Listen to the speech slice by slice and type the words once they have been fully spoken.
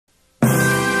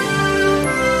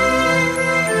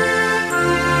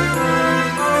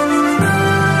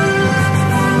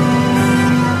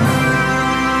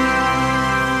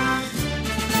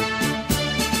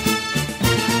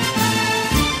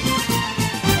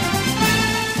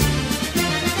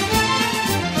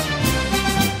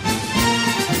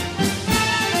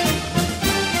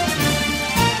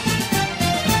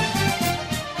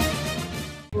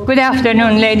Good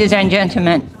afternoon, ladies and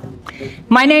gentlemen.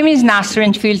 My name is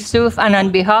Nasrin Filsouf, and on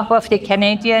behalf of the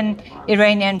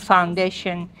Canadian-Iranian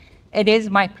Foundation, it is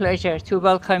my pleasure to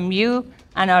welcome you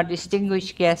and our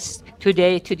distinguished guests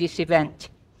today to this event.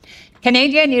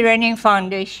 Canadian-Iranian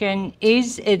Foundation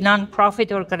is a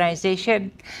nonprofit organization,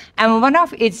 and one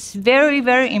of its very,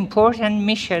 very important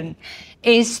mission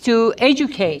is to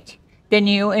educate the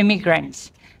new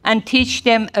immigrants and teach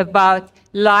them about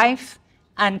life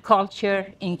and culture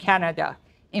in Canada.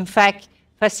 In fact,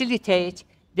 facilitate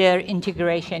their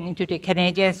integration into the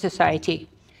Canadian society.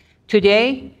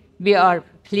 Today, we are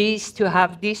pleased to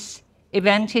have this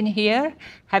event in here,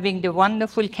 having the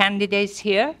wonderful candidates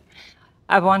here.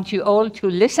 I want you all to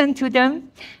listen to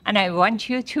them, and I want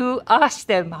you to ask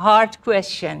them hard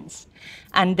questions,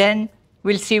 and then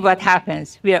we'll see what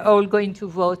happens. We are all going to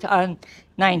vote on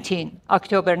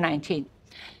October 19.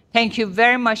 Thank you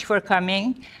very much for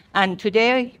coming. And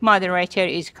today, moderator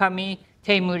is Kami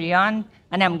Teimourian,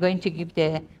 and I'm going to give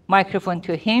the microphone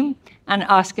to him and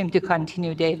ask him to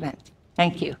continue the event.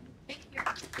 Thank you.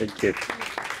 Thank you.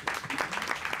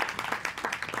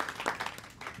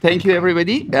 Thank you,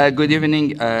 everybody. Good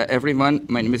evening, everyone.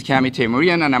 My name is Kami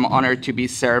Teimourian, and I'm honored to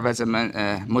serve as a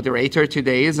moderator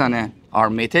today on our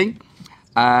meeting.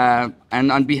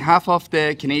 And on behalf of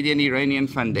the Canadian-Iranian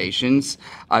Foundations,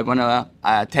 I want to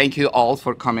thank you all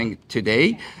for coming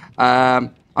today.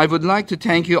 I would like to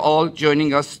thank you all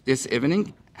joining us this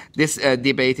evening. This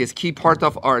debate is a key part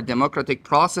of our democratic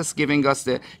process, giving us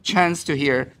the chance to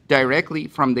hear directly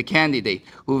from the candidate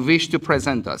who wish to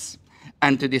present us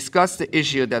and to discuss the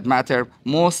issue that matter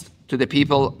most to the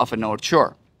people of the North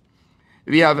Shore.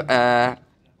 We have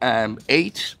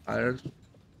 8,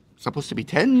 supposed to be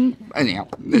 10, anyhow,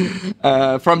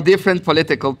 from different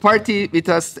political parties with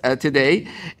us today.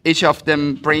 Each of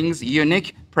them brings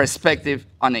unique perspective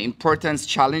on the important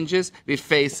challenges we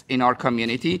face in our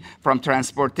community, from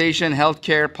transportation,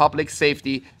 healthcare, public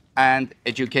safety, and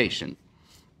education.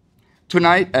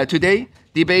 Today,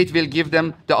 debate will give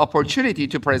them the opportunity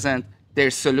to present their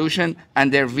solution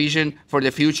and their vision for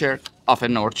the future of the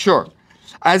North Shore.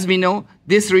 As we know,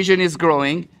 this region is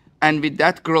growing, and with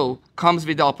that growth comes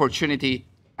with opportunity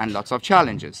and lots of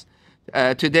challenges.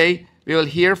 Today, we will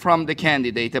hear from the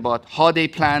candidate about how they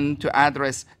plan to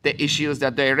address the issues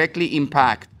that directly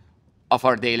impact of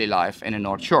our daily life in the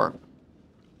North Shore.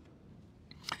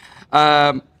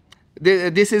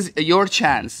 This is your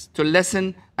chance to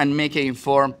listen and make an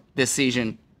informed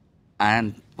decision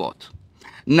and vote.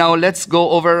 Now let's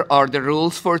go over the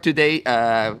rules for today.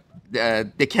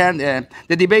 The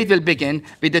debate will begin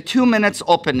with a 2-minute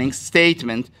opening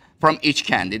statement from each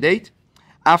candidate.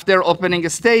 After opening a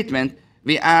statement,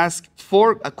 we ask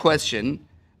 4 questions,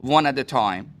 one at a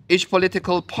time. Each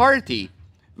political party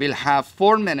will have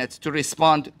 4 minutes to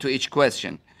respond to each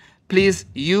question. Please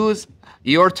use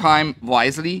your time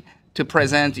wisely to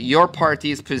present your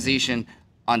party's position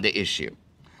on the issue.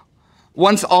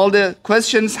 Once all the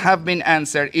questions have been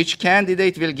answered, each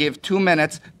candidate will give 2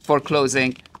 minutes for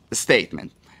closing the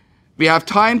statement. We have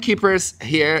timekeepers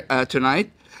here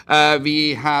tonight.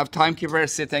 We have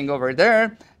timekeepers sitting over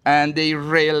there, and they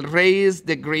will raise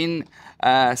the green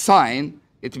sign.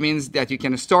 It means that you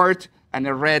can start, and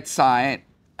a red sign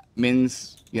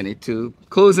means you need to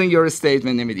closing your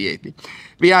statement immediately.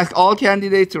 We ask all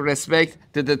candidates to respect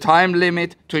the time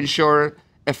limit to ensure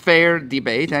a fair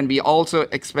debate, and we also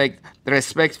expect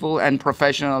respectful and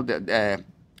professional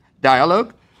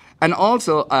dialogue. And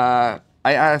also,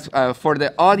 I ask for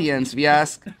the audience, we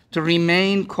ask to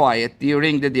remain quiet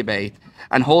during the debate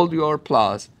and hold your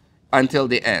applause until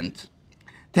the end.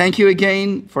 Thank you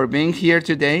again for being here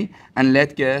today, and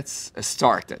let's get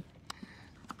started.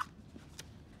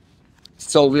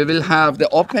 So we will have the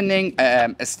opening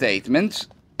statement,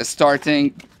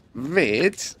 starting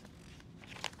with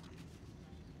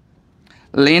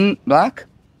Lynn Black?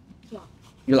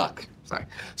 Glock.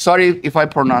 Sorry if I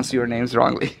pronounce your names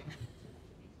wrongly.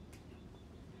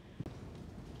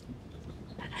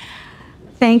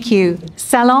 Thank you.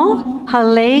 Salon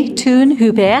Halle Thun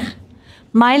Hubert.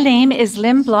 My name is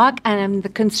Lynn Block, and I'm the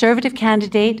Conservative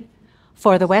candidate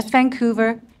for the West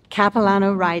Vancouver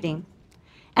Capilano riding.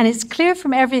 And it's clear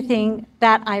from everything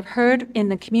that I've heard in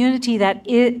the community that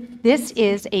this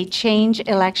is a change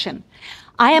election.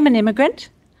 I am an immigrant.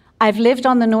 I've lived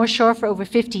on the North Shore for over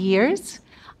 50 years.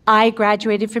 I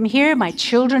graduated from here, my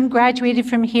children graduated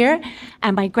from here,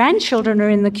 and my grandchildren are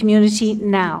in the community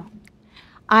now.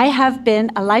 I have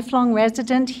been a lifelong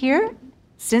resident here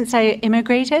since I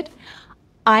immigrated.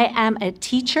 I am a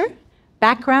teacher,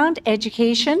 background,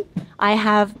 education. I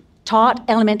have taught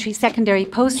elementary, secondary,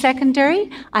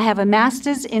 post-secondary. I have a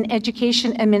master's in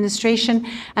education administration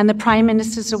and the Prime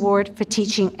Minister's Award for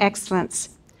Teaching Excellence.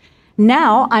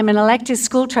 Now I'm an elected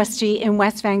school trustee in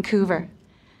West Vancouver.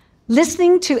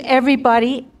 Listening to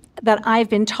everybody that I've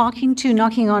been talking to,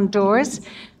 knocking on doors,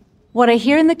 what I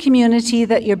hear in the community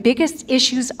that your biggest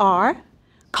issues are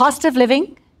cost of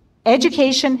living,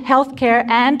 education, healthcare,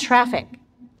 and traffic.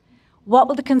 What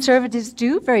will the Conservatives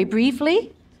do? Very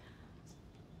briefly,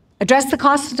 address the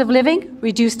cost of living,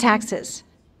 reduce taxes.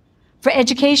 For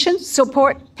education,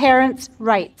 support parents'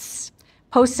 rights.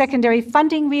 Post-secondary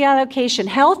funding reallocation,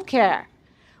 healthcare.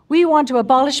 We want to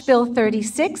abolish Bill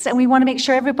 36, and we want to make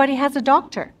sure everybody has a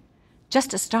doctor.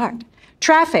 Just a start.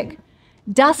 Traffic,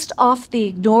 dust off the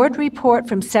ignored report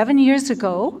from 7 years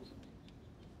ago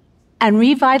and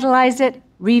revitalize it,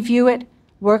 review it,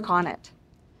 work on it.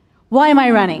 Why am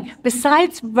I running?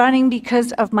 Besides running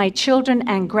because of my children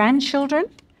and grandchildren,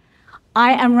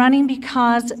 I am running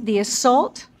because the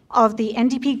assault of the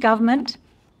NDP government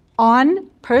on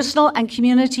personal and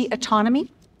community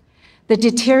autonomy, the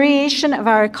deterioration of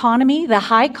our economy, the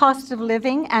high cost of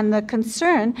living, and the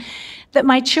concern that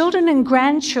my children and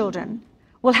grandchildren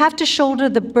will have to shoulder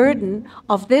the burden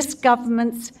of this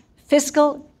government's fiscal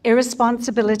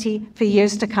irresponsibility for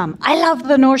years to come. I love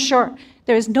the North Shore.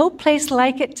 There is no place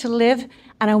like it to live,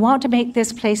 and I want to make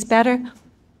this place better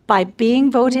by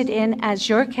being voted in as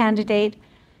your candidate,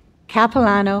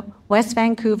 Capilano, West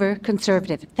Vancouver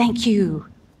Conservative. Thank you.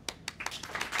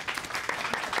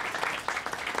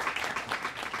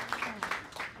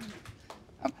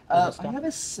 I have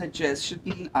a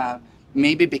suggestion.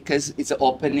 Maybe because it's an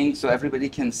opening so everybody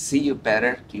can see you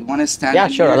better. Do you want to stand? Yeah,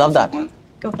 sure. I love that.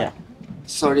 Go for it.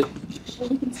 Sorry.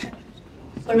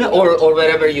 Or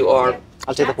wherever you are.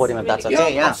 I'll take the podium if that's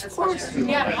okay. Yeah. Of course.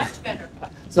 Yeah, much better.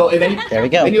 So there we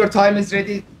go. When your time is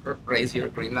ready, raise your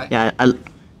green light. Yeah.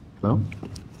 Hello.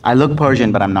 I look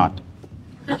Persian, but I'm not.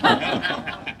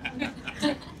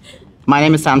 My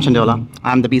name is Sam Chandola.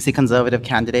 I'm the BC Conservative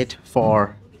candidate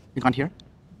for. You can't hear?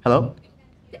 Hello.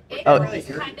 Oh, it's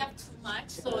kind of too much,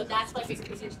 so that's why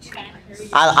because it's trying to hurry.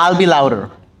 I'll be louder.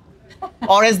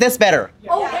 Or is this better?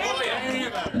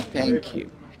 Thank you.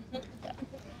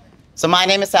 So my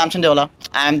name is Sam Chandola.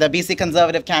 I'm the BC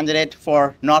Conservative candidate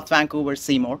for North Vancouver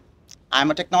Seymour.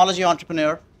 I'm a technology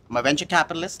entrepreneur. I'm a venture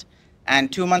capitalist.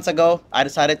 And 2 months ago, I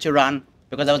decided to run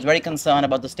because I was very concerned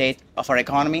about the state of our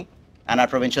economy and our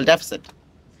provincial deficit.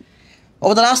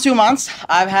 Over the last 2 months,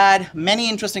 I've had many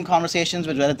interesting conversations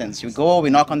with residents. We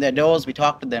knock on their doors, we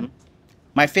talk to them.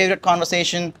 My favorite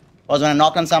conversation was when I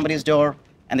knocked on somebody's door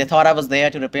and they thought I was there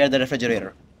to repair the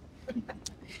refrigerator.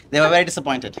 They were very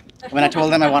disappointed when I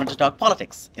told them I wanted to talk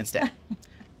politics instead.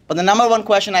 But the number one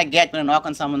question I get when I knock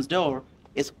on someone's door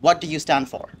is, what do you stand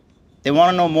for? They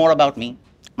want to know more about me,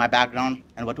 my background,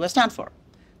 and what do I stand for.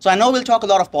 So I know we'll talk a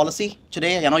lot of policy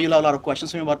today. I know you'll have a lot of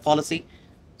questions for me about policy.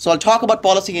 So I'll talk about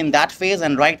policy in that phase,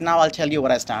 and right now I'll tell you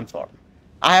what I stand for.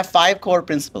 I have 5 core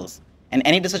principles, and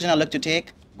any decision I look to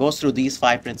take goes through these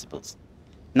 5 principles.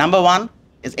 Number 1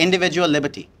 is individual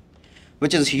liberty,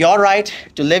 which is your right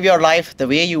to live your life the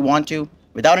way you want to,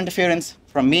 without interference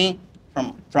from me,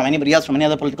 from anybody else, from any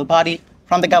other political party,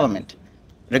 from the government,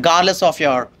 regardless of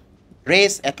your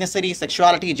race, ethnicity,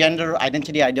 sexuality, gender,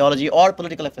 identity, ideology, or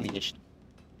political affiliation.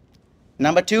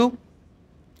 Number 2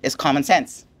 is common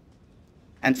sense.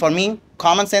 And for me,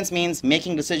 common sense means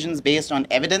making decisions based on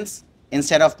evidence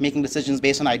instead of making decisions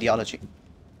based on ideology.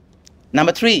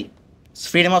 Number 3 is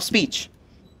freedom of speech.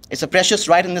 It's a precious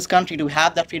right in this country to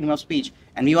have that freedom of speech,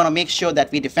 and we want to make sure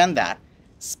that we defend that,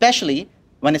 especially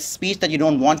when it's speech that you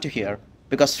don't want to hear,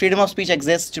 because freedom of speech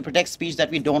exists to protect speech that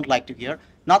we don't like to hear,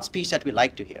 not speech that we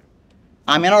like to hear.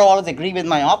 I may not always agree with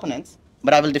my opponents,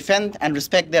 but I will defend and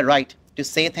respect their right to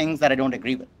say things that I don't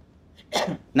agree with.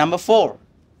 Number 4,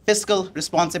 fiscal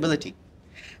responsibility,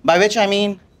 by which I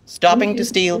mean stopping to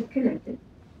steal.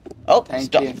 Oh, Thank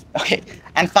stop. you. Okay.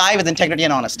 And 5 is integrity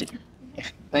and honesty.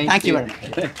 Thank you very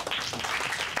much.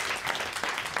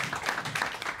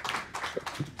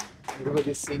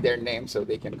 Everybody see their name so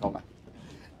they can comment.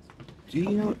 Do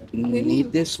you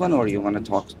need this one, or you want to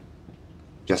talk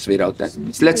just without that?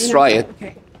 Let's try it.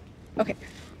 Okay.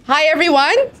 Hi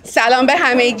everyone. سلام به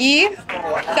همگی.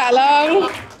 سلام.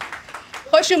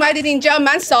 خوش اومدید اینجا.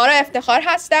 من سارا افتخار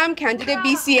هستم، کاندید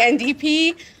BC-NDP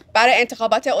برای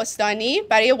انتخابات استانی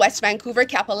برای West Vancouver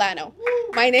Capilano.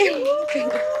 My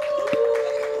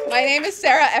name is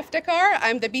Sarah Eftekar.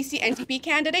 I'm the BC-NDP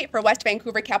candidate for West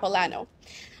Vancouver Capilano.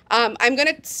 I'm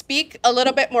going to speak a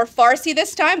little bit more Farsi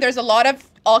this time. There's a lot of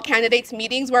all candidates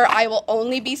meetings where I will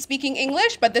only be speaking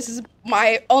English, but this is my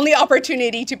only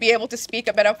opportunity to be able to speak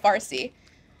a bit of Farsi.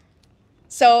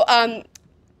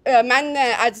 من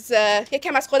از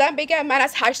یکم از خودم بگم. من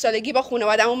از 8 سالگی با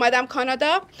خانواده‌ام اومدم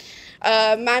کانادا.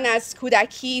 من از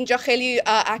کودکی اینجا خیلی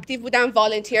اکتیو بودم،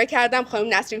 والنتیر کردم.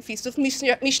 خانم نسرین فیلسوف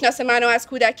میشناسه منو از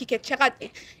کودکی که چقدر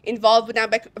اینوالو بودم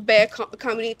به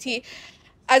کامیونیتی.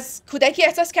 از کودکی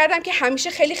احساس کردم که همیشه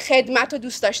خیلی خدمت رو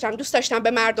دوست داشتم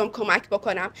به مردم کمک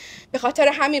بکنم. به خاطر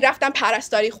همین رفتم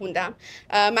پرستاری خوندم.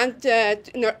 من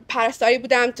پرستاری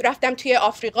بودم، رفتم توی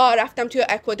آفریقا، رفتم توی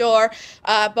اکوادور،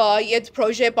 با یه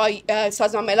پروژه با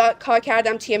سازمان ملل کار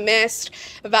کردم توی مصر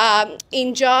و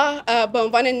اینجا به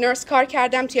عنوان نرس کار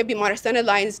کردم توی بیمارستان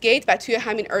لاینز گیت و توی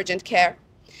همین ارجنت کیر.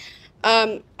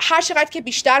 هر چقدر که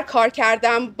بیشتر کار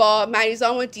کردم با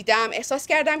مریضامو دیدم، احساس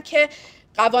کردم که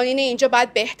قوانین اینجا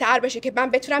باید بهتر بشه که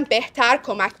من بتونم بهتر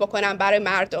کمک بکنم برای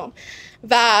مردم.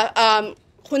 و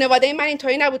خانواده من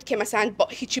اینطوری نبود که مثلا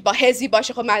هیچی با حزبی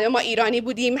باشه. خب ما ایرانی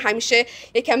بودیم، همیشه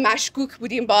یکم مشکوک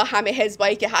بودیم با همه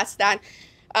حزبایی که هستن.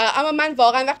 اما من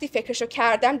واقعا وقتی فکرشو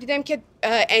کردم دیدم که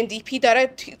NDP داره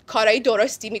کارهای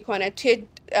درستی میکنه، توی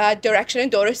دایرکشن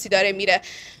درستی داره میره.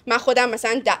 من خودم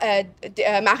مثلا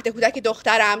مهد کودک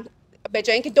دخترم به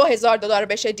جای اینکه $2,000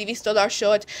 بشه $200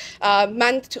 شد.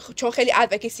 من چون خیلی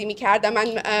ادوکسی میکردم،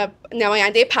 من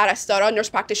نماینده پرستارا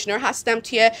نرس پرکتیشنر هستم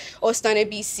توی استان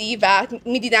BC و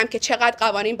میدیدم که چقدر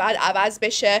قوانین باید عوض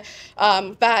بشه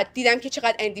و دیدم که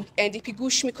چقدر NDP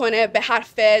گوش میکنه به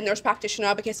حرف نرس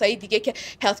پرکتیشنر، به کسایی دیگه که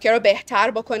هلت کیر رو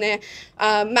بهتر بکنه.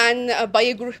 من با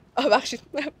یه گروه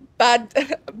بعد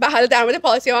به حال در مورد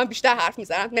پالیسی من بیشتر حرف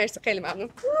میزنم. مرسی، خیلی ممنون.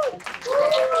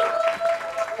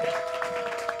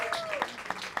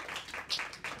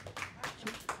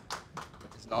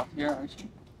 Not here, Archie.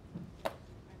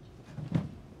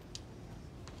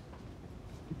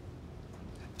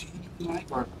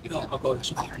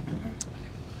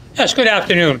 Yes, good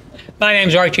afternoon. My name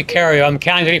is Archie Carrier. I'm a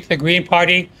candidate for the Green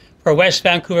Party for West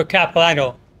Vancouver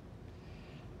Capilano.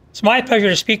 It's my pleasure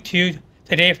to speak to you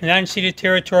today from the unceded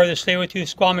territory of the Tsleil-Waututh,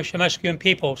 Squamish, and Musqueam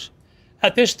peoples.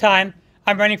 At this time,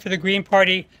 I'm running for the Green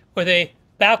Party with a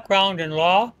background in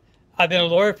law. I've been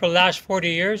a lawyer for the last 40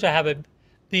 years. I have a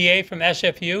BA from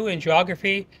SFU in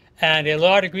geography and a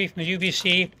law degree from the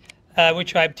UBC,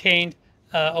 which I obtained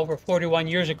over 41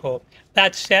 years ago.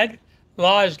 That said,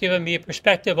 law has given me a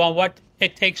perspective on what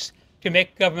it takes to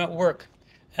make government work.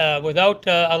 Without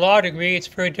a law degree, it's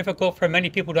very difficult for many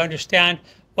people to understand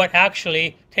what actually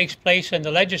takes place in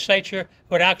the legislature,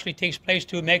 what actually takes place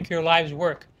to make your lives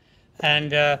work.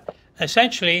 And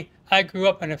essentially, I grew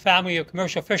up in a family of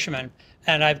commercial fishermen,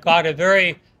 and I've got a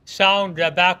very sound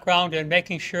background in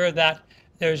making sure that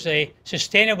there's a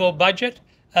sustainable budget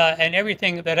in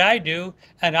everything that I do,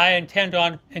 and I intend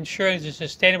on ensuring there's a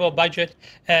sustainable budget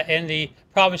in the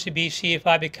province of BC if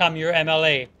I become your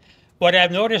MLA. What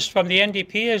I've noticed from the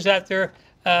NDP is that their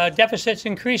deficit's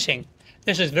increasing.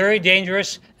 This is very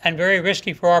dangerous and very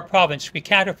risky for our province. We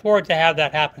can't afford to have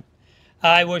that happen.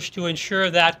 I wish to ensure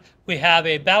that we have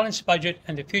a balanced budget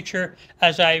in the future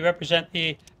as I represent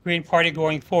the Green Party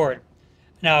going forward.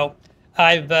 Now,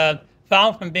 I've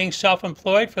found from being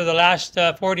self-employed for the last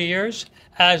 40 years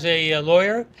as a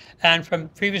lawyer, and from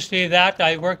previously that,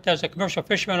 I worked as a commercial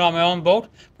fisherman on my own boat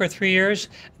for 3 years,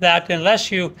 that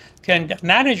unless you can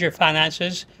manage your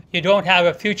finances, you don't have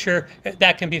a future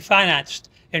that can be financed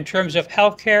in terms of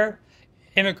healthcare,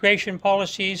 immigration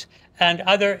policies, and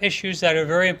other issues that are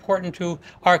very important to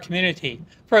our community.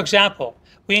 For example,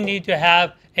 we need to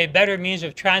have a better means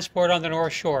of transport on the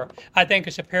North Shore. I think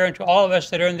it's apparent to all of us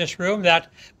that are in this room that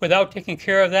without taking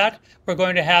care of that, we're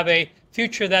going to have a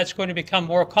future that's going to become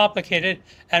more complicated,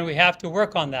 and we have to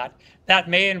work on that. That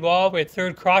may involve a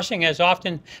third crossing, as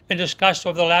often been discussed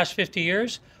over the last 50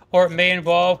 years, or it may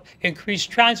involve increased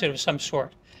transit of some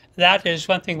sort. That is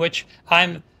something which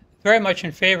I'm very much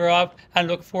in favor of and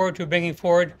look forward to bringing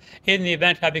forward in the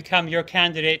event I become your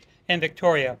candidate in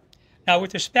Victoria. Now,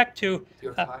 with respect to...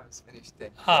 Your time is finished.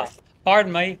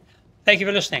 Pardon me. Thank you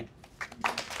for listening.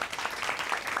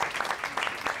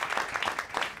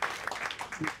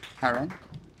 Karen?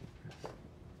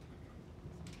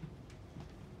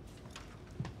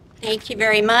 Thank you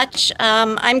very much.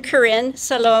 I'm Corinne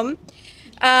Salom.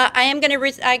 I'm going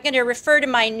to refer to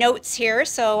my notes here,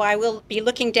 so I will be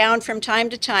looking down from time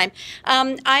to time.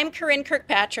 I'm Corinne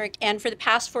Kirkpatrick, and for the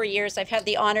past 4 years, I've had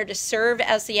the honor to serve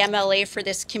as the MLA for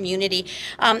this community.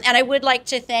 And I would like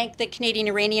to thank the Canadian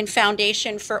Iranian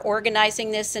Foundation for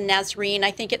organizing this, and Nazreen. I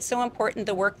think it's so important,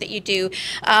 the work that you do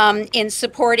in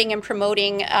supporting and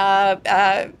promoting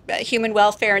human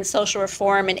welfare and social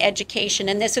reform and education.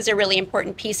 And this is a really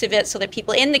important piece of it, so that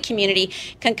people in the community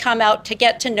can come out to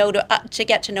get to know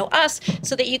get to know us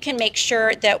so that you can make sure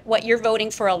that what you're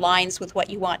voting for aligns with what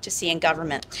you want to see in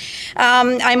government.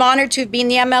 I'm honored to have been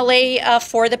the MLA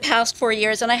for the past 4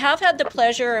 years, and I have had the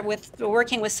pleasure with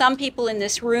working with some people in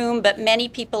this room, but many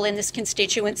people in this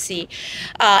constituency,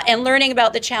 and learning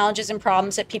about the challenges and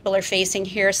problems that people are facing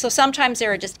here. So sometimes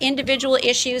there are just individual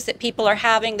issues that people are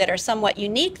having that are somewhat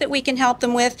unique that we can help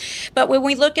them with. But when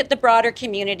we look at the broader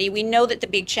community, we know that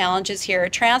the big challenges here are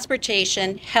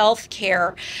transportation, health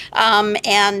care,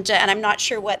 and I'm not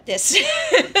sure what this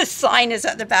sign is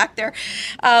at the back there,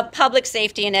 public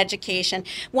safety and education.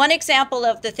 One example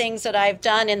of the things that I've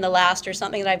done in the last, or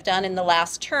something that I've done in the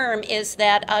last term, is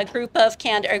that a group of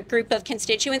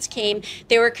constituents came.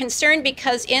 They were concerned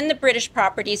because in the British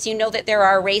properties, you know that there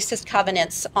are racist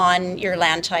covenants on your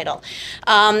land title.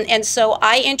 And so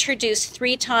I introduced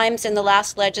 3 times in the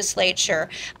last legislature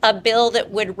a bill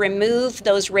that would remove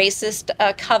those racist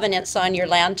covenants on your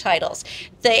land titles.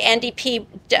 The NDP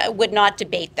would not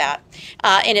debate that.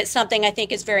 And it's something I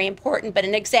think is very important, but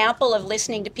an example of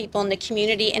listening to people in the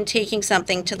community and taking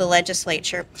something to the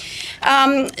legislature.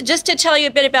 Just to tell you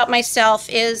a bit about myself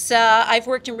is I've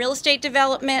worked in real estate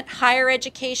development, higher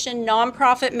education,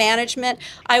 nonprofit management.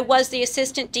 I was the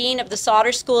assistant dean of the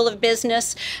Sauder School of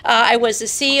Business. I was the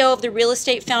CEO of the Real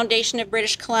Estate Foundation of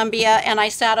British Columbia, and I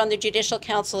sat on the Judicial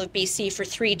Council of BC for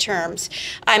 3 terms.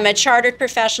 I'm a chartered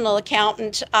professional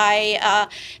accountant.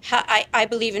 I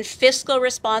believe in fiscal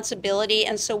responsibility,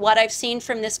 and so what I've seen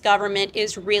from this government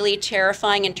is really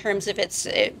terrifying in terms of its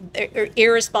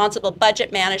irresponsible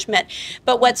budget management.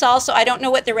 But what's also, I don't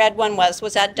know what the red one was.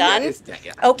 Was that done? Yeah,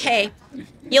 yeah. Okay.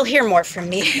 You'll hear more from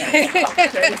me.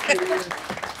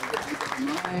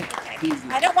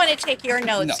 I don't want to take your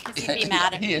notes because you'd be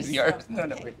mad at me. He is yours. No,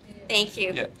 no. Thank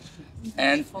you. Yeah.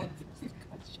 And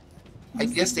I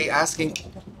guess they asking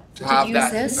to have use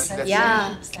that. this? But let's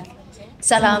Yeah.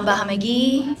 Salam ba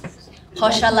hamagi.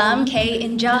 Khoshalam ke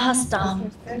inja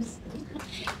hastam.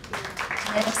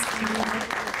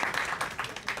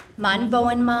 Man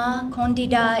Bowen Ma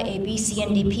Kondida ABC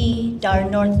NDP Dar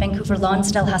North Vancouver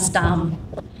Lonsdale Hastam.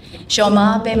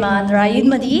 Shoma Beman Raid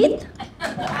Madid.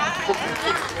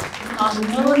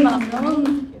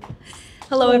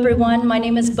 Hello everyone, my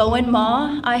name is Bowen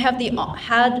Ma. I have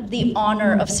had the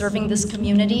honor of serving this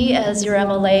community as your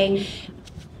MLA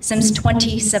since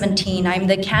 2017. I'm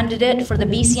the candidate for the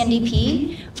BC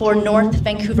NDP for North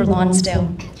Vancouver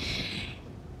Lonsdale.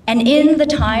 And in the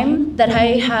time that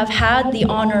I have had the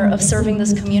honor of serving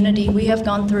this community, we have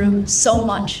gone through so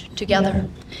much together.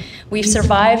 We've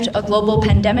survived a global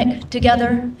pandemic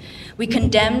together. We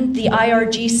condemned the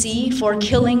IRGC for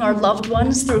killing our loved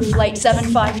ones through Flight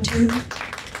 752.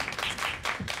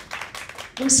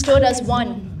 We stood as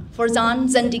one for Zan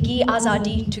Zendigi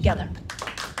Azadi together.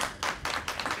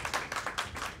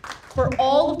 For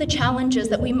all of the challenges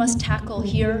that we must tackle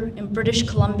here in British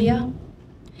Columbia,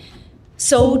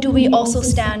 so do we also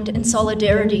stand in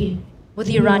solidarity with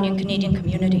the Iranian Canadian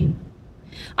community.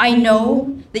 I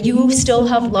know that you still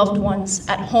have loved ones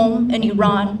at home in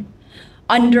Iran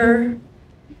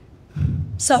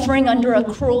suffering under a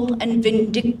cruel and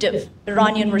vindictive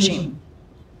Iranian regime.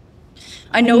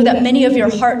 I know that many of your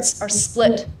hearts are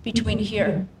split between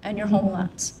here and your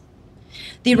homelands.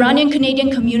 The Iranian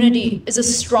Canadian community is a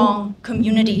strong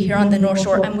community here on the North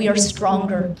Shore, and we are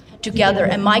stronger together.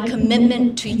 And my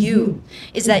commitment to you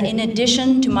is that in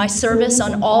addition to my service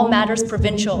on all matters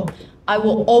provincial, I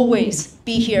will always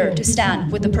be here to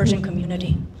stand with the Persian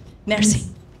community. Merci.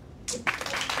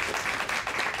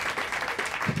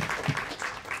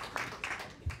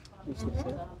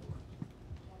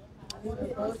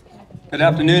 Good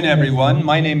afternoon, everyone.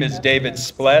 My name is David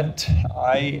Splett.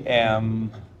 I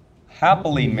am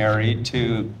happily married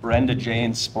to Brenda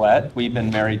Jane Splett. We've been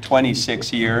married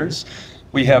 26 years.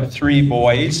 We have 3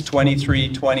 boys, 23,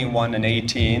 21, and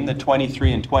 18. The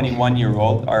 23 and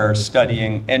 21-year-old are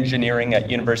studying engineering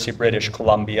at University of British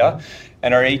Columbia,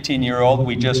 and our 18-year-old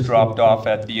we just dropped off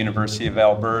at the University of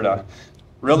Alberta.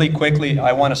 Really quickly,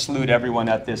 I want to salute everyone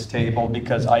at this table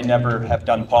because I never have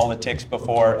done politics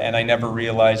before, and I never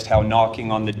realized how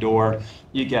knocking on the door,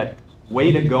 you get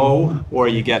way to go, or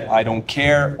you get I don't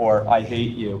care, or I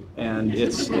hate you. And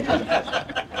it's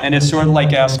sort of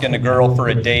like asking a girl for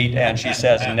a date and she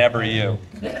says, never you.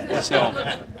 So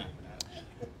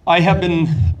I have been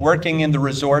working in the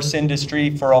resource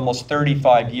industry for almost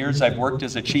 35 years. I've worked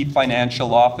as a chief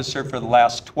financial officer for the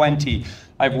last 20.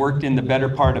 I've worked in the better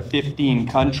part of 15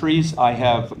 countries. I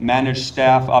have managed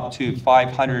staff up to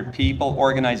 500 people,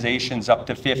 organizations up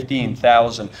to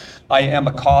 15,000. I am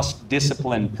a cost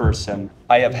discipline person.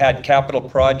 I have had capital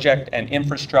project and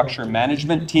infrastructure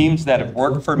management teams that have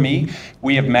worked for me.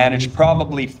 We have managed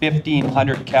probably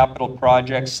 1,500 capital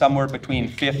projects, somewhere between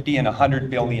 $50 and $100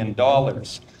 billion.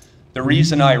 The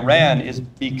reason I ran is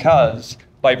because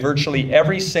by virtually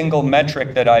every single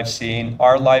metric that I've seen,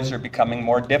 our lives are becoming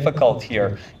more difficult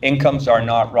here. Incomes are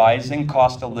not rising,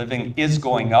 cost of living is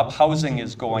going up, housing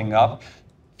is going up,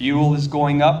 fuel is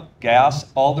going up, gas,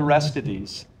 all the rest of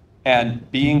these.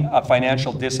 And being a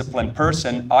financial discipline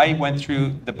person, I went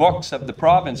through the books of the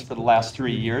province for the last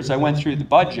 3 years. I went through the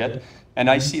budget, and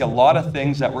I see a lot of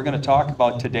things that we're going to talk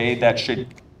about today that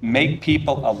should make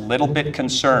people a little bit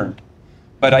concerned.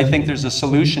 But I think there's a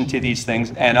solution to these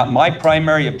things. And my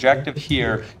primary objective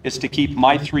here is to keep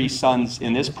my 3 sons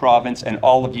in this province and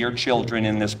all of your children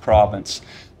in this province.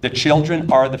 The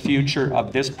children are the future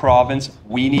of this province.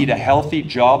 We need a healthy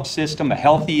job system, a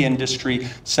healthy industry,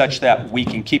 such that we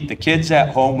can keep the kids at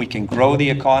home, we can grow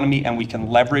the economy, and we can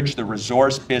leverage the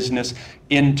resource business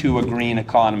into a green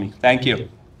economy. Thank you.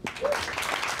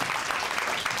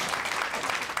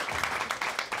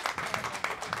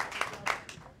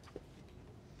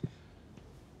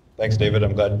 Thanks, David.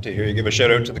 I'm glad to hear you give a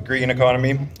shout out to the green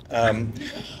economy. I'm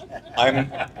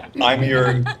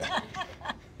your,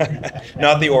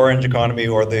 not the orange economy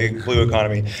or the blue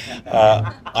economy.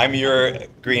 I'm your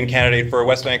green candidate for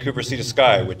West Vancouver Sea to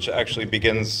Sky, which actually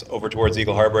begins over towards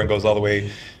Eagle Harbour and goes all the way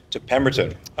to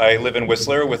Pemberton. I live in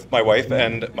Whistler with my wife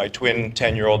and my twin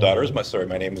 10-year-old daughters. My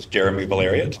name is Jeremy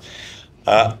Valeriot.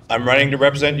 I'm running to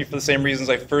represent you for the same reasons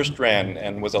I first ran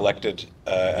and was elected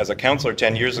as a councillor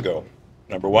 10 years ago.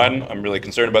 Number one, I'm really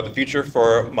concerned about the future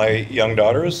for my young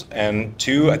daughters. And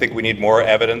 2, I think we need more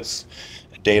evidence,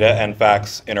 data, and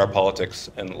facts in our politics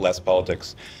and less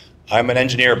politics. I'm an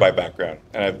engineer by background,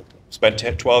 and I've spent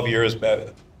 12 years,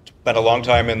 spent a long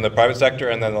time in the private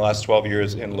sector, and then the last 12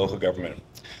 years in local government.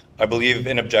 I believe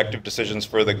in objective decisions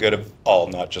for the good of all,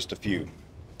 not just a few.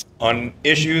 On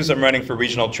issues, I'm running for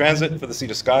regional transit for the Sea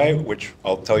to Sky, which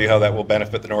I'll tell you how that will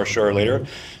benefit the North Shore later.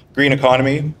 Green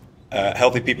economy,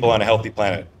 healthy people on a healthy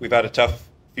planet. We've had a tough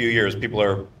few years. People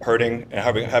are hurting and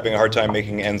having a hard time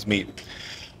making ends meet.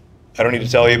 I don't need to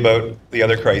tell you about the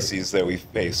other crises that we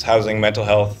face: housing, mental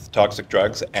health, toxic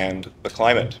drugs, and the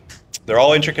climate. They're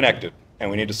all interconnected,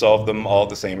 and we need to solve them all at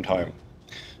the same time.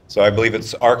 So I believe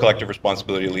it's our collective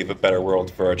responsibility to leave a better world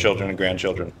for our children and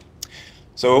grandchildren.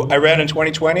 So I ran in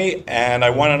 2020, and I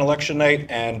won on election night,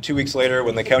 and 2 weeks later,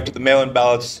 when they counted the mail-in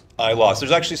ballots, I lost.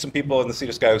 There's actually some people in the Sea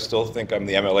to Sky who still think I'm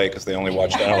the MLA because they only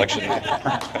watched on election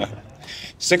night.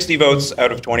 60 votes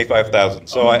out of 25,000.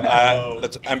 So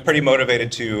I'm pretty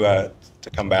motivated to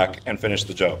come back and finish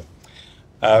the job.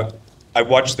 I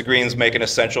watched the Greens make an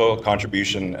essential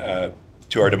contribution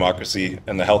to our democracy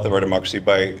and the health of our democracy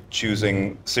by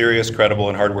choosing serious, credible,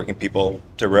 and hardworking people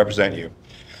to represent you.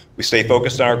 We stay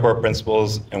focused on our core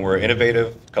principles, and we're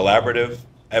innovative, collaborative,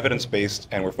 evidence-based,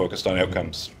 and we're focused on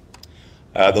outcomes.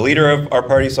 The leader of our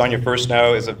party, Sonia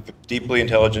Firstnow, is a deeply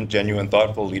intelligent, genuine,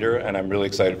 thoughtful leader, and I'm really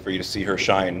excited for you to see her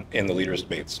shine in the leaders'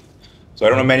 debates. So I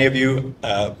don't know many of you,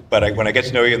 but when I get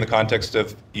to know you in the context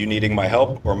of you needing my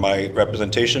help or my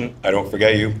representation, I don't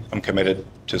forget you. I'm committed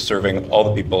to serving all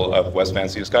the people of West Van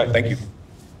Sea to Sky. Thank you.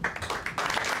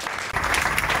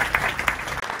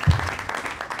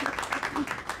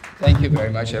 Thank you very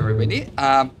much, everybody.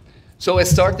 So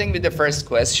starting with the first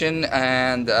question,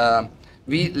 and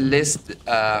we list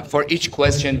for each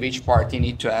question which party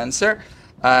need to answer.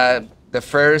 The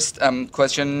first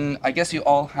question, I guess you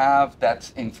all have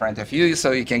that in front of you,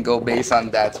 so you can go based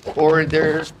on that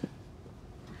order.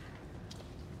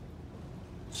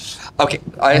 Okay,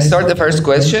 I start the first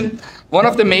question. One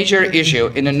of the major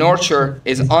issues in the North Shore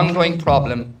is ongoing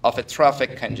problem of a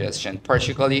traffic congestion,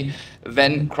 particularly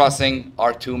when crossing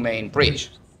our 2 main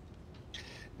bridges.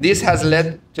 This has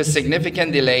led to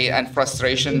significant delay and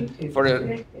frustration for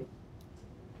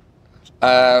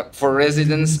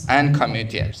residents and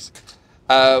commuters.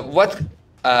 What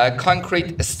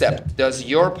concrete step does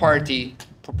your party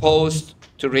propose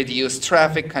to reduce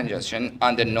traffic congestion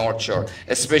on the North Shore,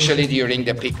 especially during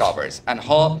the peak hours? And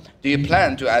how do you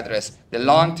plan to address the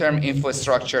long-term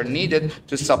infrastructure needed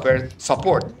to support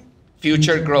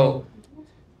future growth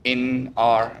in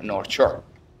our North Shore?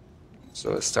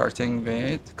 So starting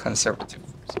with Conservative.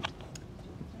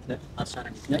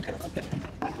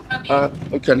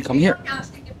 We can come here.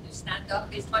 Stand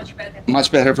up is much better.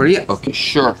 Much better for you? Okay,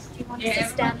 sure. You want to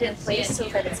stand in place so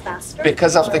that it's faster?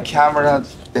 Because of the camera,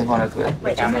 they want to do it.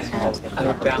 Wait,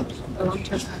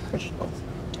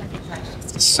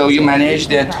 So you manage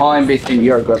the time between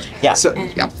your group. Yeah. So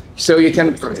you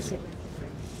can start.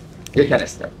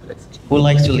 Who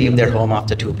likes to leave their home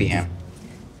after 2 p.m.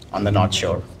 on the North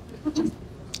Shore?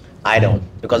 I don't,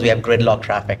 because we have gridlock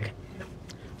traffic.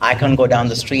 I can't go down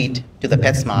the street to the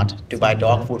PetSmart to buy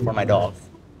dog food for my dog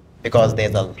because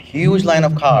there's a huge line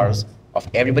of cars of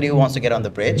everybody who wants to get on the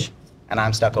bridge, and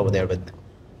I'm stuck over there with them.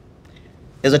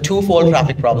 There's a twofold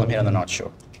traffic problem here on the North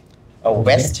Shore. A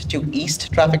west to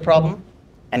east traffic problem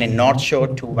and a North Shore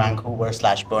to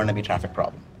Vancouver/Burnaby traffic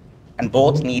problem. And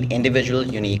both need individual,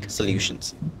 unique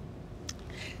solutions.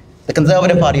 The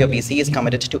Conservative Party of BC is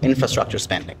committed to infrastructure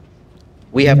spending.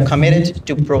 We have committed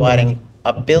to providing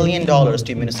 $1 billion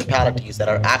to municipalities that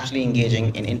are actually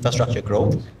engaging in infrastructure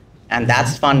growth, and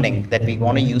that's funding that we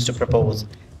want to use to propose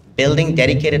building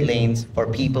dedicated lanes for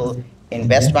people in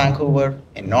West Vancouver,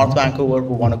 in North Vancouver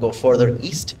who want to go further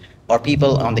east, or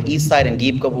people on the east side in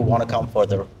Deep Cove who want to come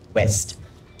further west.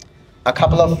 A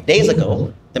couple of days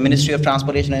ago, the Ministry of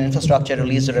Transportation and Infrastructure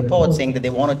released a report saying that they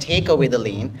want to take away the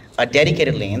lane, a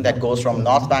dedicated lane that goes from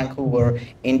North Vancouver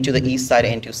into the east side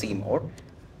into Seymour,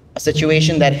 a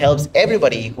situation that helps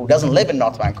everybody who doesn't live in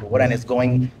North Vancouver and is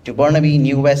going to Burnaby,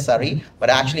 New West, Surrey, but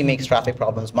actually makes traffic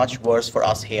problems much worse for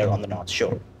us here on the North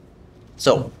Shore.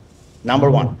 So, number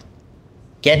one,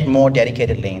 get more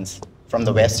dedicated lanes from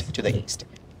the west to the east.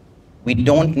 We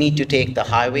don't need to take the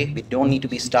highway. We don't need to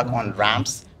be stuck on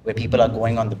ramps where people are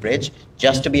going on the bridge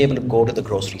just to be able to go to the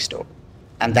grocery store.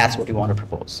 And that's what we want to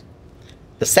propose.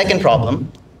 The second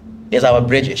problem is our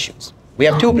bridge issues. We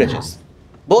have two bridges.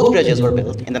 Both bridges were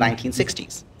built in the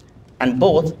 1960s, and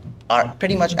both are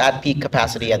pretty much at peak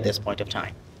capacity at this point of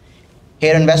time.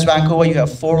 Here in West Vancouver, you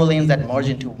have 4 lanes that merge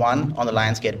into one on the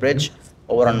Lionsgate Bridge.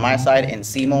 Over on my side in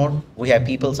Seymour, we have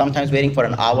people sometimes waiting for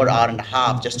an hour, hour and a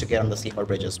half just to get on the Seymour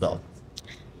Bridge as well.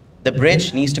 The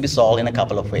bridge needs to be solved in a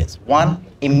couple of ways. One,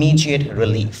 immediate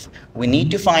relief. We need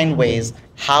to find ways,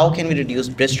 how can we reduce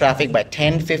bridge traffic by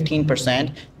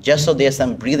 10-15% just so there's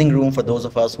some breathing room for those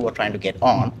of us who are trying to get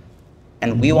on.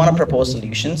 And we want to propose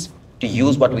solutions to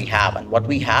use what we have. And what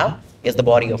we have is the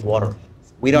body of water.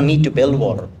 We don't need to build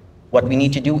water. What we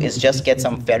need to do is just get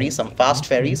some ferries, some fast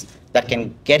ferries that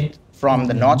can get from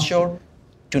the North Shore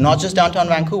to not just downtown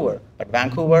Vancouver, but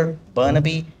Vancouver,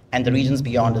 Burnaby, and the regions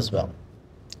beyond as well.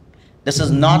 This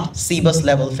is not CBUS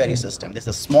level ferry system. This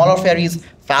is smaller ferries,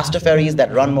 faster ferries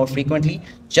that run more frequently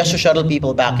just to shuttle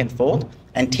people back and forth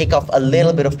and take off a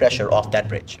little bit of pressure off that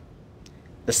bridge.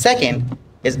 The second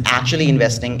is actually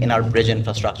investing in our bridge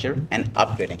infrastructure and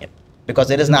upgrading it, because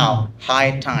it is now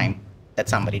high time that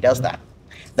somebody does that.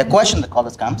 The question that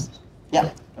always comes, yeah,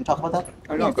 can we talk about that?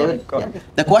 Oh, no, go ahead.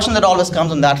 The question that always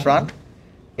comes on that front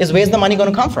is, where's the money going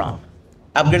to come from?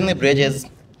 Upgrading the bridge is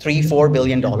 $3-4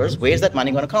 billion. Where's that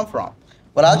money going to come from?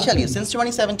 Well, I'll tell you, since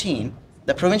 2017,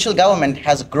 the provincial government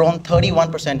has grown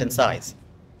 31% in size.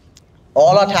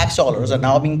 All our tax dollars are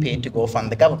now being paid to go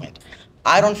fund the government.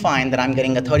 I don't find that I'm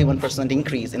getting a 31%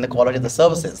 increase in the quality of the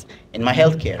services in my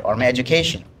healthcare or my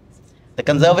education. The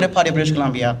Conservative Party of British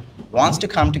Columbia wants to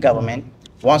come to government,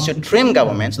 wants to trim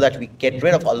government so that we get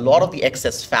rid of a lot of the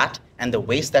excess fat and the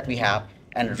waste that we have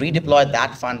and redeploy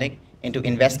that funding into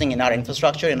investing in our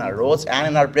infrastructure, in our roads, and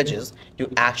in our bridges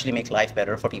to actually make life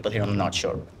better for people here on the North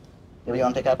Shore. Do you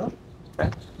want to take that one?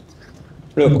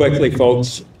 Real quickly,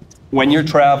 folks, when you're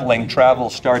traveling, travel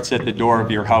starts at the door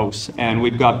of your house, and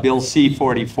we've got Bill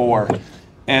C-44.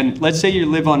 And let's say you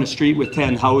live on a street with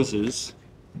 10 houses.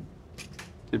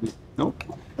 Nope.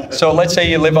 So let's say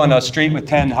you live on a street with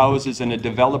 10 houses and a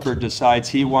developer decides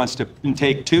he wants to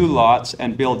take 2 lots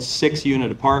and build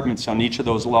 6-unit apartments on each of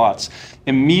those lots.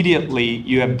 Immediately,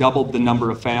 you have doubled the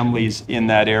number of families in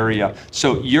that area.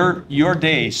 So your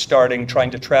day starting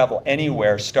trying to travel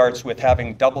anywhere starts with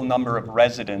having double number of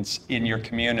residents in your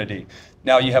community.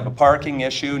 Now you have a parking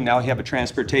issue, now you have a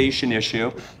transportation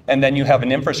issue, and then you have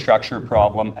an infrastructure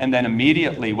problem, and then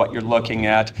immediately what you're looking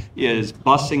at is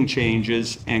busing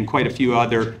changes and quite a few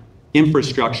other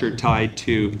infrastructure tied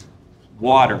to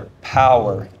water,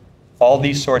 power, all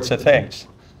these sorts of things.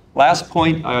 Last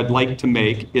point I would like to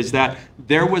make is that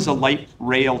there was a light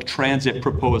rail transit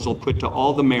proposal put to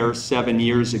all the mayors 7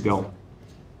 years ago.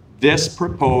 This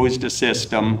proposed a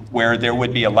system where there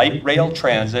would be a light rail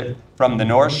transit from the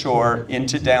North Shore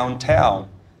into downtown.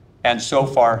 And so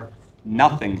far,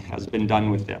 nothing has been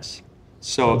done with this.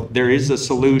 So there is a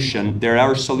solution. There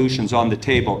are solutions on the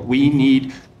table. We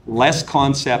need less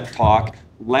concept talk,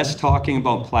 less talking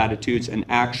about platitudes, and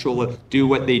actually do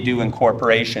what they do in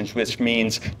corporations, which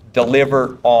means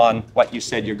deliver on what you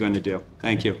said you're going to do.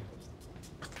 Thank you.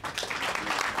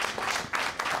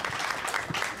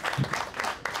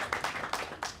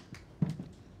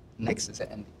 X is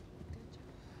an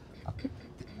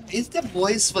Is the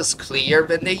voice was clear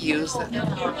when they used it?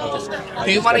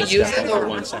 Do you want to use it or?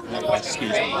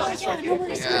 Excuse me.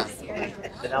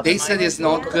 Yeah. They said it's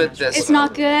not good. This. It's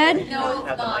not good?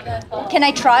 Can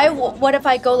I try? What if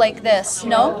I go like this?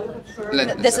 No?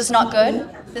 This is not good?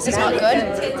 This is not good?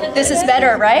 This is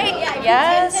better, right?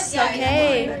 Yes?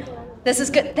 Okay. This is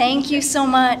good. Thank you so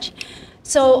much.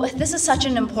 So this is such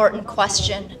an important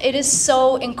question. It is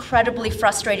so incredibly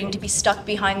frustrating to be stuck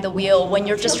behind the wheel when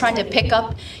you're just trying to pick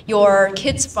up your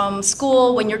kids from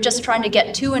school, when you're just trying to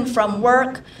get to and from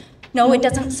work. No, it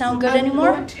doesn't sound good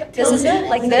anymore? This is it?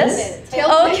 Like this?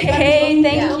 Okay,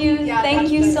 thank you.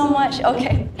 Thank you so much.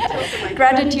 Okay.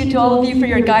 Gratitude to all of you for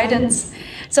your guidance.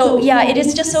 So yeah, it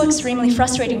is just so extremely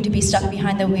frustrating to be stuck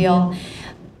behind the wheel.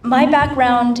 My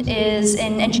background is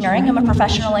in engineering. I'm a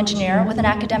professional engineer with an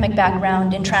academic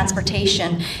background in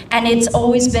transportation. And it's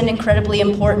always been incredibly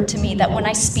important to me that when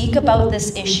I speak about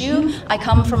this issue, I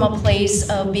come from a place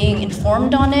of being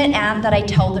informed on it and that I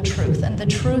tell the truth. And the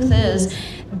truth is,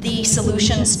 the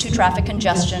solutions to traffic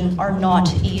congestion are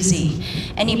not easy.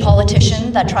 Any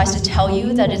politician that tries to tell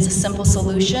you that it's a simple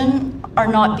solution are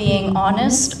not being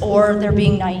honest or they're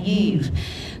being naive.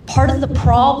 Part of the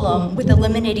problem with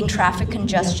eliminating traffic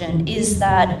congestion is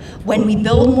that when we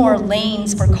build more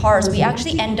lanes for cars, we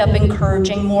actually end up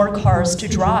encouraging more cars to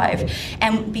drive.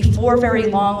 And before very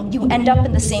long, you end up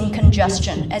in the same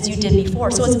congestion as you did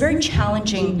before. So it's a very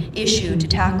challenging issue to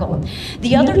tackle.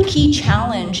 The other key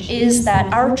challenge is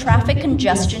that our traffic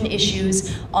congestion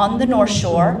issues on the North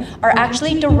Shore are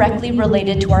actually directly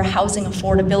related to our housing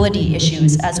affordability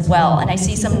issues as well. And I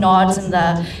see some nods in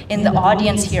the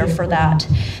audience here for that.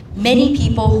 Many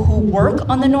people who work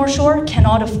on the North Shore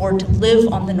cannot afford to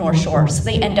live on the North Shore, so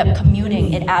they end up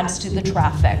commuting. It adds to the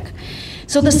traffic.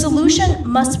 So the solution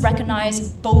must recognize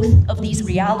both of these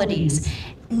realities.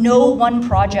 No one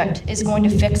project is going to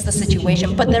fix the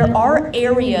situation, but there are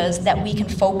areas that we can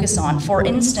focus on. For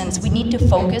instance, we need to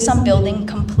focus on building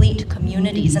complete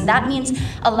communities, and that means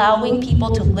allowing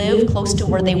people to live close to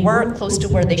where they work, close to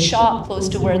where they shop, close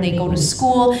to where they go to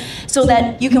school, so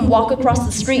that you can walk across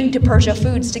the street to Persia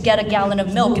Foods to get a gallon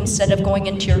of milk instead of going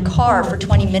into your car for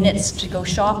 20 minutes to go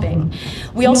shopping.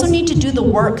 We also need to do the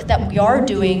work that we are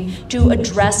doing to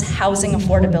address housing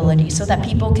affordability so that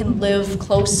people can live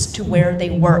close to where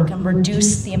they work and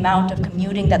reduce the amount of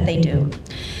commuting that they do.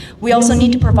 We also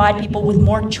need to provide people with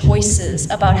more choices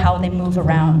about how they move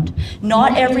around.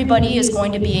 Not everybody is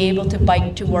going to be able to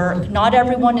bike to work. Not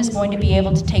everyone is going to be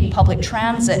able to take public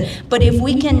transit. But if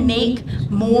we can make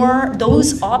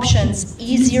those options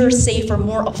easier, safer,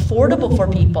 more affordable for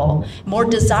people, more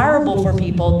desirable for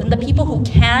people, then the people who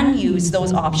can use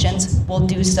those options will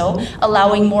do so,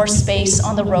 allowing more space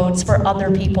on the roads for other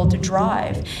people to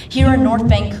drive. Here in North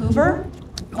Vancouver,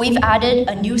 we've added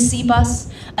a new C-Bus,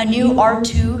 a new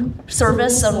R2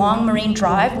 service along Marine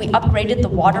Drive. We upgraded the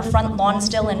Waterfront,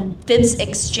 Lonsdale, and Phipps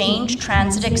Exchange,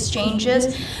 transit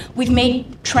exchanges. We've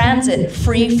made transit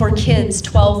free for kids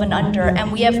 12 and under, and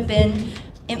we have been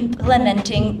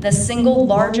implementing the single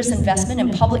largest investment in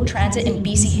public transit in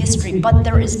BC history, but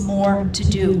there is more to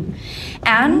do.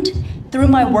 And through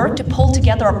my work to pull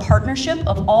together a partnership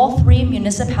of all 3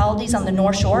 municipalities on the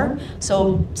North Shore,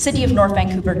 so City of North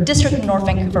Vancouver, District of North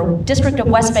Vancouver, District of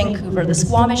West Vancouver, the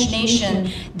Squamish Nation,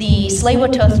 the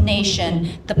Tsleil-Waututh Nation,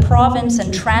 the province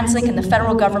and TransLink and the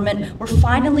federal government, we're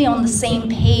finally on the same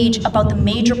page about the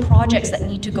major projects that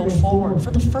need to go forward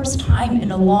for the first time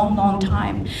in a long, long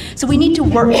time. So we need to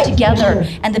work together,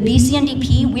 and the BC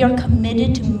NDP, we are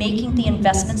committed to making the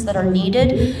investments that are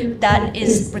needed, that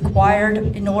is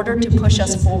required in order to push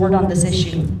us forward on this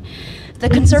issue. The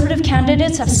Conservative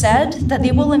candidates have said that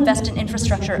they will invest in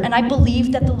infrastructure, and I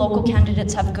believe that the local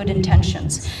candidates have good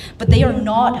intentions, but they are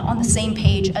not on the same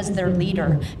page as their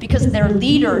leader, because their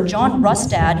leader, John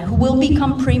Rustad, who will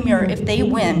become premier if they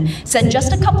win, said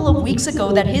just a couple of weeks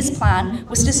ago that his plan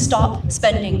was to stop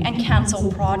spending and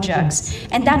cancel projects.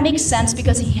 And that makes sense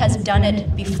because he has done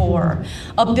it before.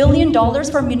 $1 billion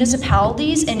for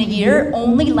municipalities in a year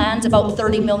only lands about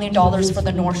 $30 million for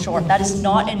the North Shore. That is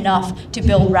not enough to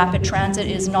build rapid transit. It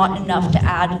is not enough to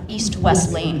add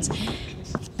east-west lanes.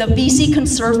 The BC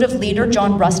Conservative leader,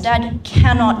 John Rustad,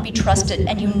 cannot be trusted,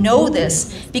 and you know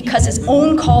this because his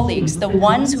own colleagues, the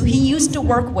ones who he used to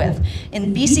work with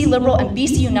in BC Liberal and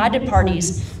BC United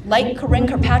parties, like Corinne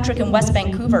Kirkpatrick in West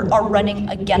Vancouver, are running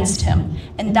against him,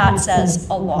 and that says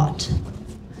a lot.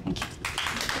 Thank you.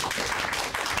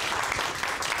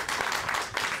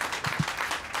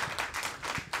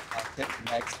 Okay,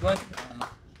 next one.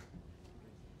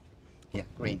 Yeah,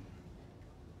 green.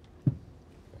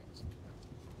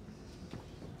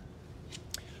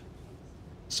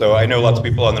 So I know lots of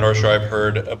people on the North Shore have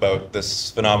heard about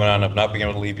this phenomenon of not being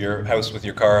able to leave your house with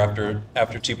your car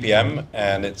after 2 p.m.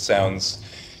 and it sounds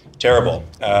terrible.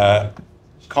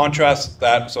 Contrast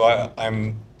that, so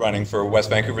I'm running for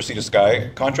West Vancouver Sea to Sky.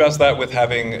 Contrast that with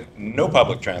having no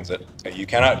public transit. You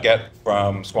cannot get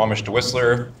from Squamish to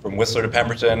Whistler, from Whistler to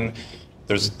Pemberton.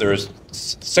 There's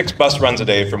 6 bus runs a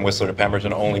day from Whistler to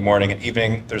Pemberton, only morning and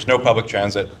evening. There's no public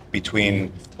transit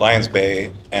between Lions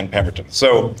Bay and Pemberton.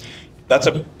 So that's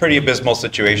a pretty abysmal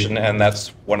situation, and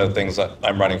that's one of the things that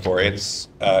I'm running for. It's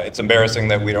embarrassing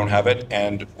that we don't have it,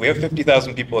 and we have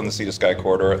 50,000 people in the Sea to Sky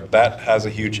corridor. That has a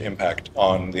huge impact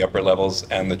on the upper levels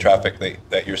and the traffic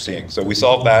that you're seeing. So we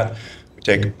solve that, we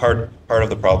take part of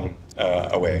the problem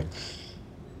away.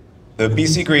 The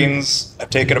BC Greens have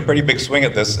taken a pretty big swing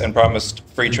at this and promised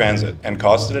free transit and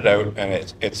costed it out, and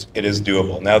it is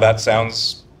doable. Now that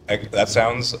sounds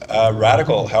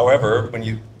radical. However, when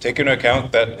you take into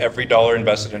account that every dollar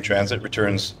invested in transit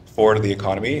returns 4 to the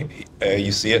economy,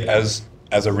 you see it as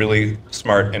a really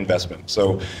smart investment.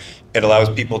 So it allows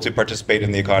people to participate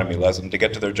in the economy, allows them to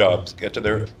get to their jobs, get to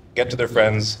their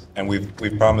friends, and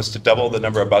we've promised to double the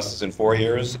number of buses in 4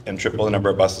 years and triple the number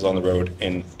of buses on the road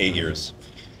in 8 years.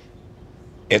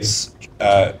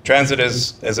 Transit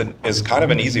is kind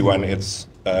of an easy one. It's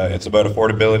about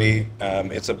affordability.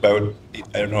 It's about,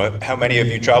 I don't know how many of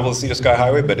you travel the Sea to Sky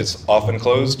Highway, but it's often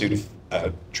closed due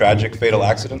to tragic, fatal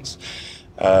accidents.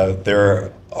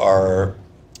 There are,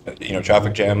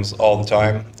 traffic jams all the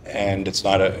time, and it's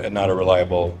not a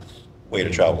reliable way to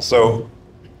travel. So,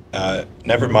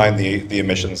 never mind the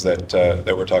emissions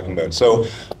that we're talking about. So,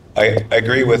 I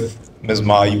agree with Ms.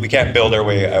 Ma. We can't build our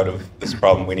way out of this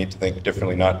problem. We need to think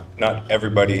differently. Not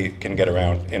everybody can get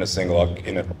around in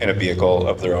a vehicle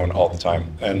of their own all the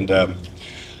time. And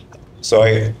so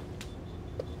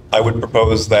I would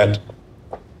propose that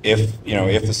if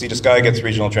the Sea to Sky gets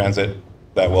regional transit,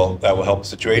 that will help the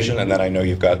situation. And then I know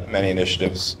you've got many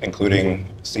initiatives, including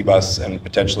Seabus and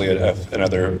potentially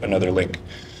another link.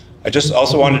 I just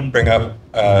also wanted to bring up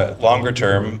longer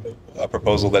term a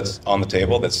proposal that's on the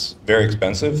table that's very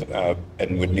expensive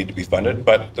and would need to be funded,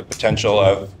 but the potential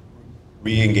of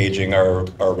re-engaging our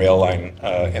rail line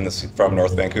from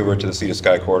North Vancouver to the Sea to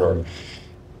Sky corridor.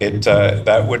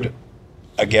 That would,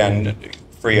 again,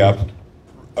 free up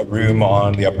a room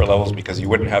on the upper levels because you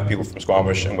wouldn't have people from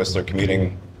Squamish and Whistler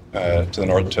commuting to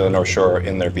the North Shore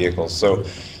in their vehicles. So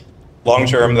long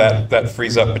term, that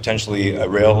frees up potentially a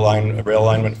rail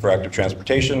alignment for active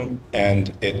transportation,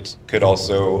 and it could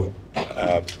also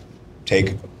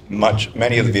take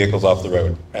many of the vehicles off the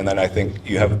road. And then I think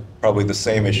you have probably the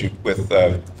same issue with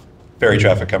ferry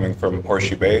traffic coming from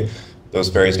Horseshoe Bay. Those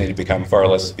ferries need to become far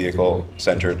less vehicle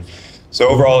centered. So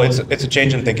overall, it's a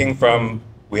change in thinking from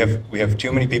we have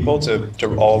too many people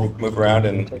to all move around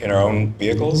in our own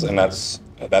vehicles, and that's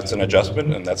an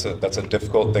adjustment, and that's a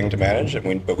difficult thing to manage.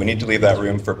 But we need to leave that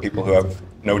room for people who have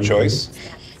no choice,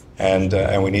 and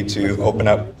we need to open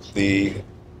up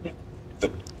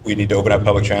we need to open up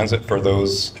public transit for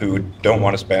those who don't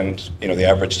want to spend the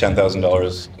average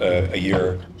 $10,000 a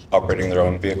year operating their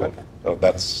own vehicle. So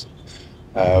that's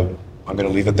I'm going to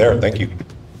leave it there. Thank you.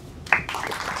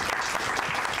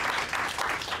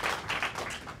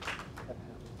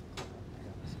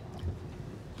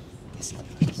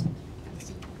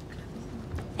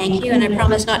 Thank you, and I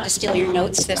promise not to steal your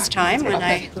notes this time when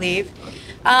I leave.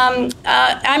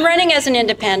 I'm running as an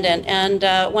independent, and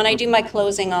when I do my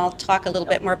closing, I'll talk a little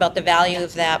bit more about the value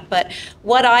of that. But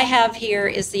what I have here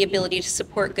is the ability to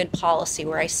support good policy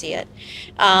where I see it.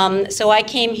 So I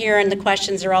came here, and the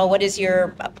questions are all, what is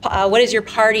your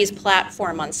party's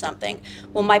platform on something?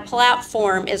 Well, my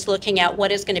platform is looking at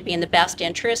what is going to be in the best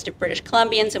interest of British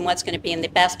Columbians and what's going to be in the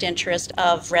best interest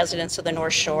of residents of the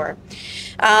North Shore.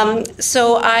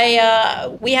 So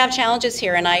we have challenges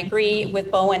here, and I agree with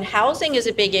Bowen. Housing is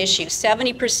a big issue.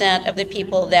 70% of the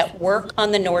people that work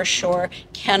on the North Shore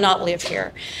cannot live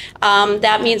here.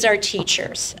 That means our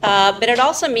teachers, but it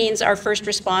also means our first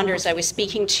responders. I was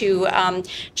speaking to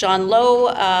John Lowe,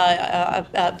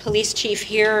 a police chief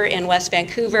here in West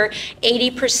Vancouver.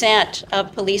 80%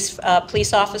 of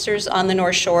police officers on the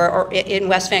North Shore or in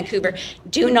West Vancouver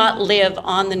do not live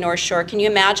on the North Shore. Can you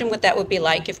imagine what that would be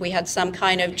like if we had some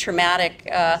kind of traumatic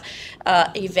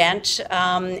event?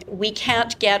 We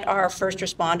can't get our first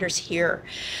responders here.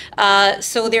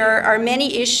 So there are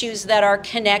many issues that are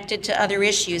connected to other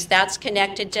issues. That's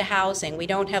connected to housing. We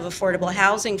don't have affordable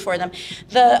housing for them.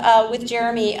 With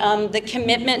Jeremy, the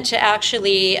commitment to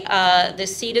actually the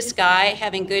Sea to Sky,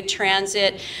 having good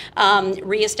transit,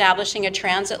 reestablishing a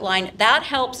transit line, that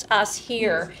helps us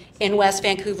here in West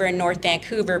Vancouver and North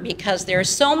Vancouver because there's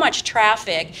so much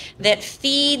traffic that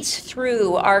feeds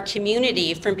through our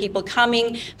community from people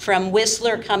coming from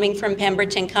Whistler, coming from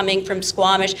Pemberton, coming from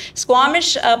Squamish.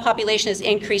 Squamish population has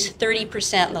increased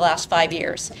 30% in the last 5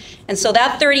 years. And so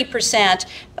that 30%,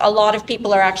 a lot of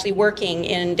people are actually working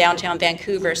in downtown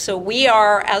Vancouver. So we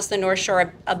are, as the North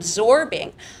Shore,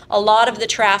 absorbing a lot of the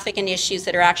traffic and issues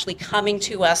that are actually coming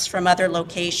to us from other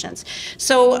locations.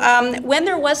 So when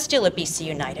there was still a BC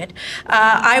United,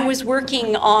 I was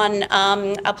working on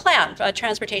a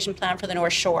transportation plan for the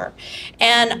North Shore.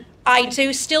 And I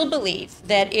do still believe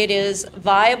that it is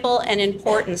viable and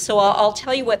important. So I'll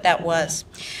tell you what that was.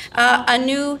 A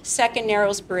new Second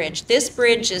Narrows Bridge. This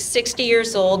bridge is 60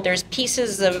 years old. There's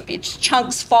pieces of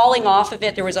chunks falling off of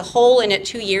it. There was a hole in it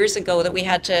 2 years ago that we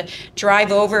had to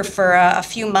drive over for a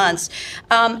few months.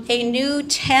 A new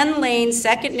 10-lane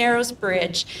Second Narrows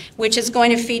Bridge, which is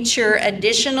going to feature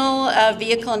additional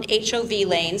vehicle and HOV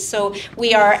lanes. So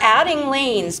we are adding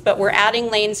lanes, but we're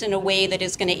adding lanes in a way that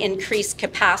is going to increase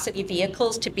capacity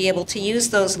vehicles to be able to use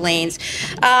those lanes.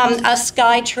 A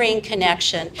SkyTrain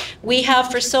connection. We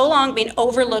have for so long been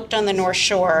overlooked on the North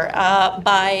Shore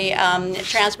by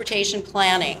transportation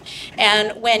planning.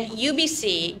 And when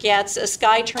UBC gets a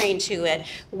SkyTrain to it,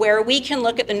 where we can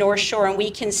look at the North Shore and we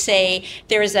can say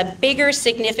there is a bigger,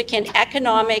 significant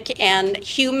economic and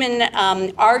human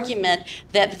argument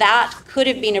that that could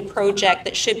have been a project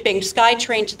that should bring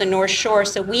SkyTrain to the North Shore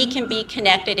so we can be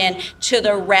connected in to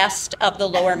the rest of the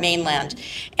Lower Mainland.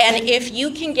 And if you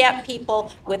can get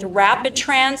people with rapid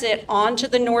transit onto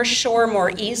the North Shore more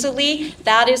easily,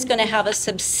 that is going to have a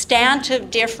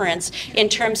substantive difference in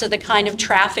terms of the kind of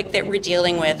traffic that we're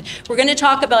dealing with. We're going to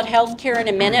talk about healthcare in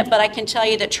a minute, but I can tell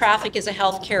you that traffic is a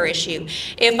healthcare issue.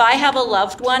 If I have a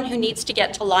loved one who needs to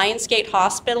get to Lionsgate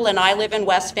Hospital and I live in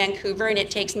West Vancouver and it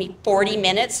takes me 40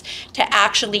 minutes to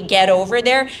actually get over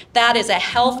there, that is a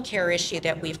healthcare issue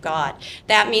that we've got.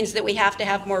 That means that we have to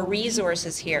have more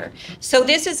resources here. So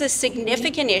this is a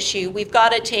significant issue. We've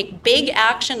got to take big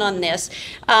action on this.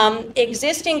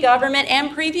 Existing government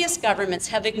and previous governments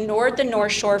have ignored the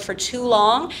North Shore for too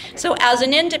long. So as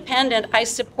an independent, I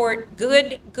support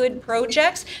good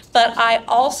projects, but I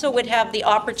also would have the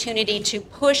opportunity to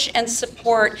push and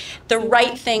support the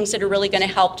right things that are really going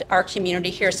to help our community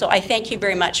here. So I thank you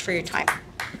very much for your time.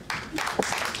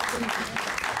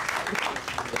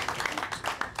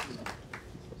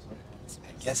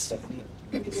 Yes.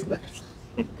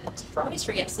 Always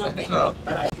forget something.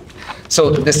 So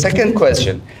the second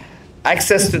question,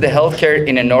 access to the healthcare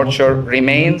in the North Shore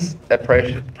remains a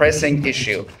pressing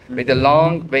issue with a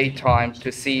long wait time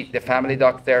to see the family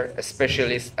doctor,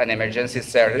 specialists, and emergency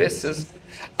services,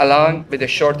 along with a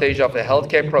shortage of the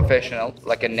healthcare professional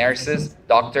like nurses,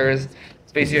 doctors,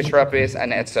 physiotherapists,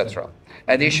 and etc.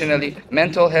 Additionally,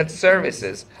 mental health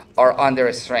services are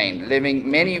under strain, leaving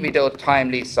many without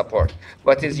timely support.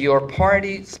 What is your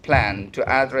party's plan to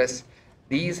address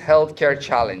these healthcare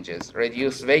challenges,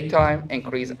 reduce wait time,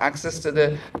 increase access to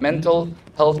the mental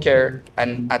health care,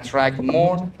 and attract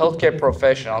more healthcare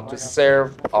professionals to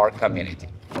serve our community?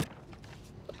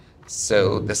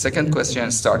 So the second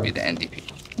question starts with the NDP.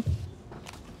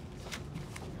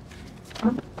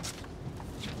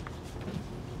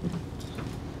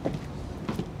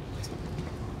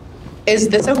 Is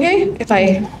this okay if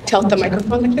I tilt the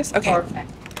microphone like this? Okay.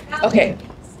 Okay.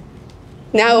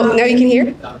 Now you can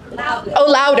hear? Oh,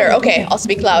 louder. Okay, I'll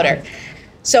speak louder.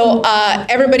 So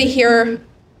everybody here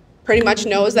pretty much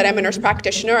knows that I'm a nurse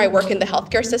practitioner. I work in the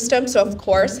healthcare system, so of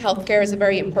course, healthcare is a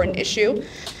very important issue.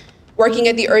 Working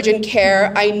at the urgent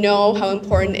care, I know how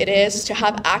important it is to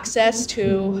have access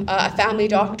to a family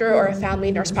doctor or a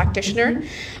family nurse practitioner.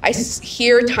 I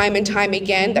hear time and time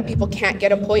again that people can't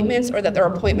get appointments or that their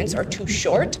appointments are too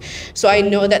short. So I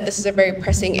know that this is a very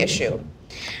pressing issue.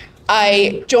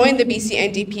 I joined the BC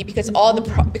NDP because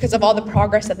of all the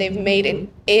progress that they've made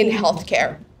in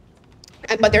healthcare.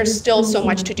 But there's still so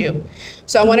much to do.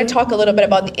 So I want to talk a little bit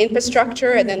about the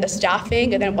infrastructure and then the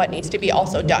staffing and then what needs to be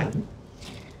also done.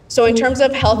 So in terms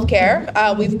of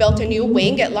healthcare, we've built a new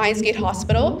wing at Lionsgate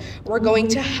Hospital. We're going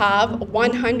to have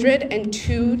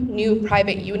 102 new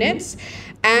private units,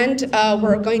 and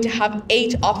we're going to have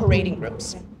 8 operating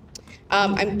rooms.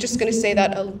 I'm just going to say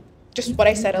that just what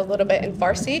I said a little bit in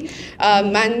Farsi.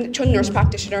 من چون نرس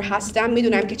پرکتیشنر هستم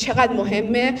میدونم که چقدر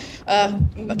مهمه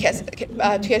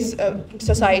توی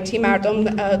سوسایتی مردم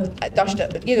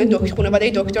یه دونه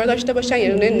خانواده دکتر داشته باشن،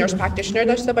 یه دونه نرس پرکتیشنر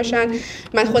داشته باشن.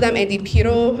 من خودم NDP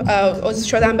رو عضو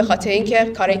شدم به خاطر اینکه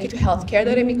کاری که تو هلت کیر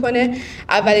داره میکنه.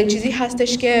 اولین چیزی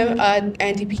هستش که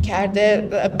NDP کرده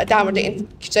در مورد این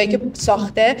چیزایی که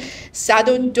ساخته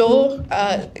 102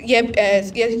 یه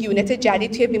یونت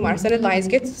جدید توی بیمارستان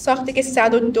لاینزگیت ساخته که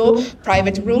 102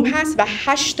 پرایوت روم هست و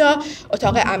 8 تا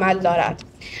اتاق عمل دارد.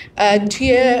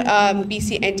 توی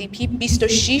BCNDP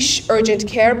 26 urgent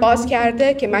care باز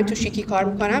کرده که من توش یکی کار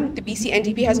میکنم. The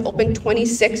BCNDP has opened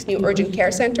 26 new urgent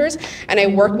care centers and I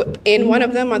work in one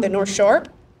of them on the North Shore.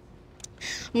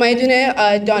 ما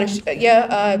یه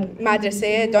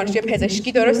مدرسه دانشجوی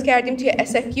پزشکی درست کردیم توی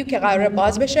SFU که قراره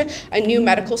باز بشه. A new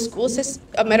medical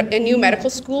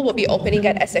school will be opening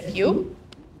at SFU.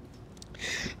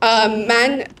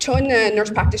 من چون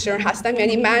نرس پرکتیشنر هستم،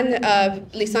 یعنی من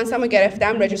لیسانسمو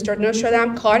گرفتم، رجیسترد نرس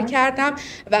شدم، کار کردم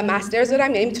و مسترز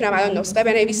دارم، یعنی میتونم الان نسخه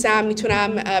بنویسم،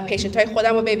 میتونم پیشنت های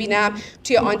خودم رو ببینم.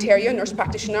 توی آنتاریو نرس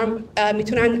پرکتیشنر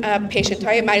میتونن پیشنت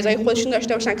های مریض های خودشون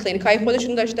داشته باشن، کلینیک های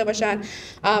خودشون داشته باشن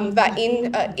و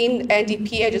این NDP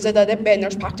اجازه داده به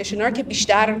نرس پرکتیشنر که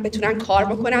بیشتر بتونن کار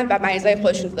بکنن و مریض های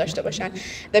خودشون داشته باشن.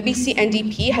 The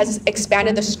BCNDP has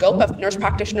expanded the scope of nurse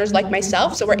practitioners like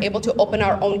myself, so we're able to open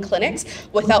our own clinics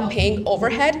without paying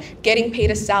overhead, getting paid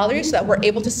a salary so that we're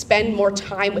able to spend more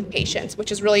time with patients,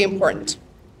 which is really important.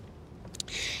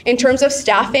 In terms of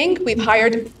staffing, we've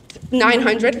hired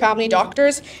 900 family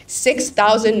doctors,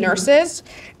 6,000 nurses,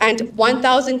 and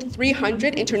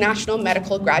 1,300 international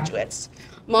medical graduates.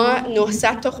 ما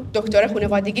 900 تا دکتر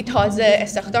خانوادگی تازه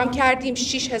استخدام کردیم،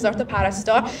 6,000 تا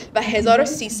پرستار و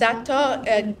 1,300 تا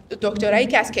دکترایی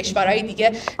که از کشورهای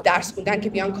دیگه درس خوندن که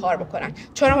بیان کار بکنن.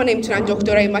 چرا ما نمیتونن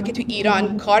دکترای ما که تو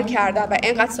ایران کار کردن و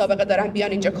اینقدر سابقه دارن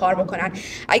بیان اینجا کار بکنن؟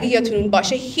 اگه یادتون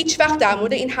باشه هیچ وقت در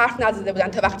مورد این حرف نزده بودن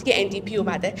تا وقتی که NDP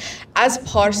اومده. از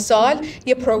پارسال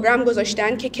یه پروگرام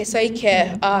گذاشتن که کسایی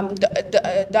که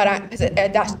دارن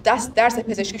درس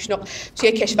پزشکیشون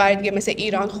توی کشور دیگه مثل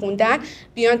ایران خوندن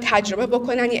بیان تجربه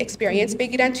بکنن، یه اکسپریانس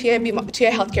بگیرن توی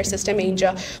هلت کیر سیستم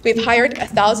اینجا. We've hired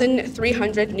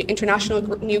 1,300 international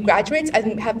new graduates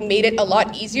and have made it a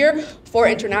lot easier for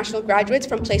international graduates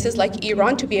from places like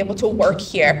Iran to be able to work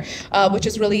here, which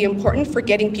is really important for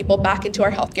getting people back into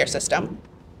our healthcare system.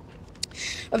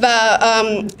 و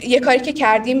یه کاری که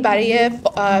کردیم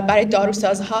برای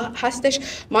داروسازها هستش،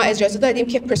 ما اجازه دادیم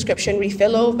که پرسکریپشن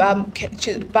ریفیل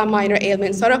و ماینور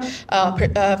ایلمنتس ها رو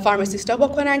فارماسیست ها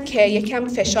بکنن که یکم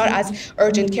فشار از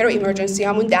urgent care و emergency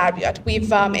همون در بیاد.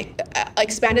 We've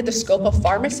expanded the scope of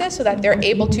pharmacists so that they're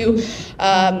able to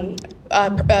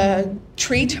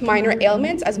treat minor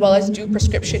ailments as well as do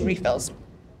prescription refills.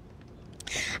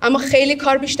 اما خیلی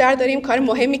کار بیشتر داریم. کار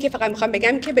مهمی که فقط میخوام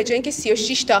بگم که به جای اینکه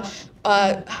 36 تا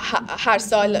هر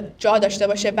سال جا داشته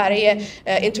باشه برای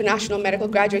international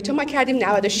medical graduate ما کردیم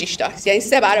 96 تا، یعنی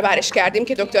 3 برابرش کردیم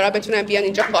که دکترها بتونن بیان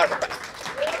اینجا کار بکنن.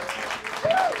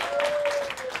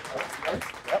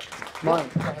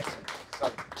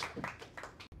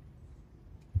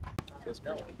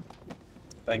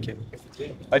 Thank you.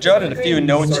 I jotted a few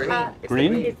notes.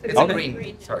 Green? It's okay.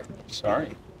 green. Sorry.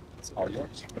 It's all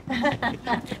yours.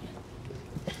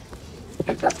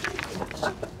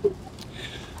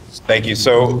 Thank you.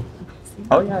 So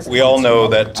we all know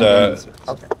that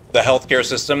the healthcare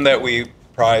system that we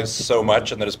prize so much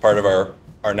and that is part of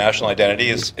our national identity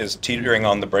is teetering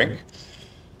on the brink.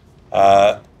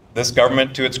 This government,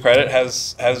 to its credit,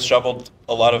 has shoveled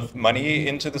a lot of money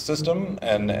into the system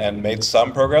and made some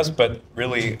progress, but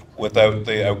really without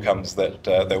the outcomes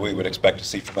that we would expect to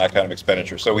see from that kind of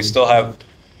expenditure. So we still have,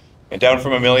 down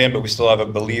from 1 million, but we still have, I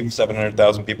believe,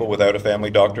 700,000 people without a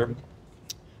family doctor.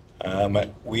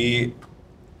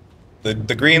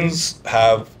 The Greens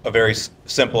have a very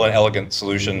simple and elegant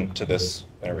solution to this.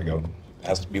 There we go. It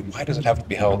has to be. Why does it have to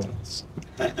be held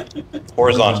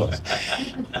horizontal?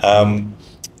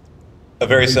 A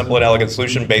very simple and elegant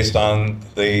solution based on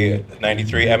the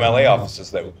 93 MLA offices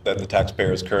that the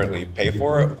taxpayers currently pay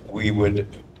for.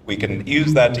 We can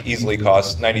use that to easily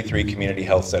cost 93 community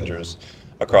health centers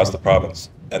across the province,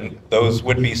 and those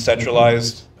would be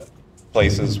centralized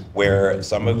places where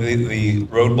some of the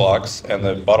roadblocks and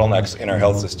the bottlenecks in our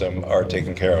health system are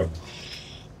taken care of.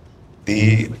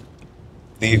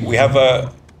 We have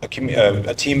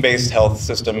a team-based health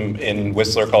system in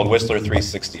Whistler called Whistler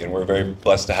 360, and we're very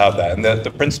blessed to have that. And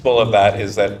the principle of that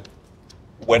is that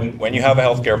when you have a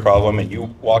healthcare problem and you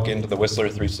walk into the Whistler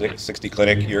 360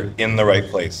 clinic, you're in the right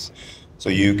place. So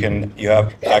you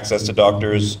have access to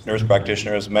doctors, nurse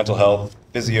practitioners, mental health,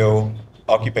 physio,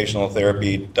 occupational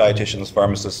therapy, dietitians,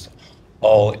 pharmacists,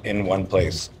 all in one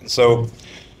place. And so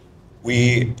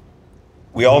we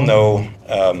all know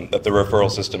that the referral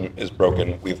system is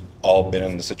broken. We've all been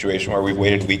in the situation where we've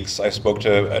waited weeks. I spoke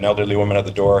to an elderly woman at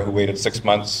the door who waited 6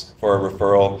 months for a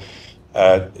referral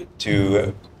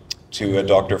to a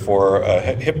doctor for a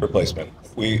hip replacement.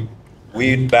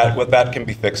 That can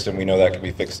be fixed, and we know that can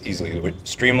be fixed easily. We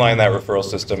streamline that referral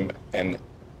system, and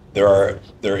there are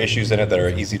issues in it that are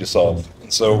easy to solve.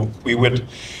 And so we would,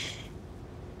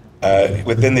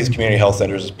 within these community health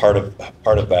centers, as part of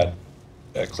that,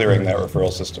 clearing that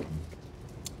referral system.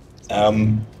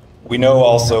 We know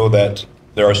also that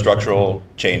there are structural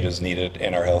changes needed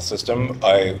in our health system.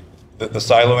 The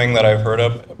siloing that I've heard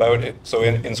about it. So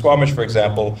in Squamish, for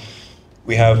example,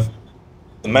 we have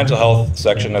the mental health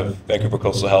section of Vancouver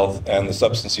Coastal Health and the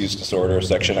substance use disorder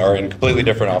section are in completely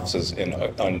different offices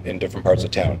in different parts of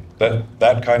town.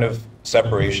 That kind of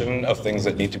separation of things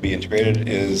that need to be integrated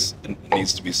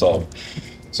needs to be solved.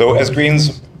 So as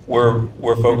Greens,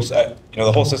 we're focused.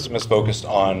 The whole system is focused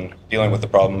on dealing with the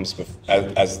problems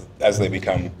as they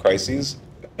become crises.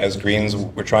 As Greens,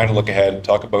 we're trying to look ahead,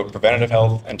 talk about preventative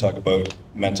health, and talk about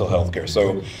mental health care.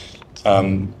 So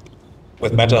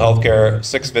with mental health care,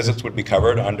 6 visits would be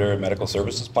covered under a medical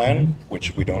services plan,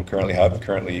 which we don't currently have.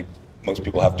 Currently, most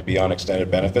people have to be on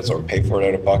extended benefits or pay for it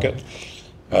out of pocket.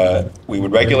 We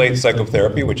would regulate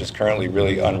psychotherapy, which is currently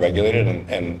really unregulated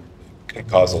and can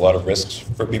cause a lot of risks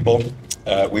for people.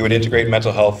 We would integrate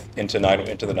mental health into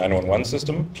the 911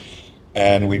 system,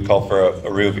 and we'd call for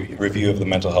a review of the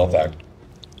Mental Health Act.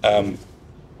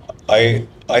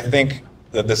 I think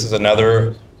that this is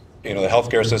another, the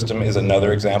healthcare system is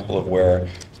another example of where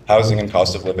housing and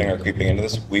cost of living are creeping into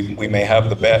this. We may have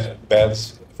the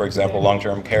beds, for example,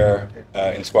 long-term care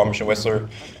in Squamish and Whistler.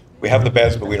 We have the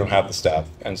beds, but we don't have the staff.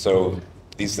 And so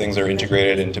these things are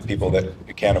integrated into people that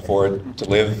can't afford to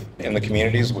live in the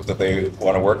communities that they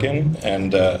want to work in,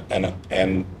 and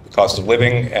cost of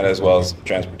living, and as well as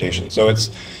transportation. So it's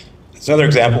another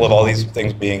example of all these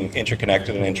things being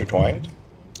interconnected and intertwined.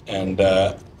 And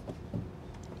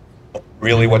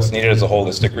really what's needed is a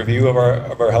holistic review of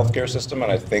our healthcare system,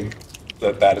 and I think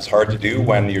that is hard to do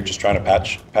when you're just trying to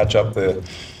patch up the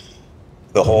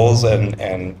holes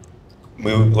and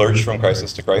lurch from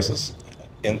crisis to crisis.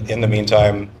 In the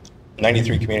meantime,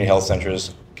 93 community health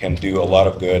centers can do a lot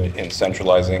of good in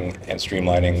centralizing and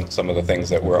streamlining some of the things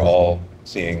that we're all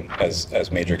seeing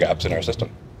as major gaps in our system.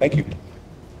 Thank you.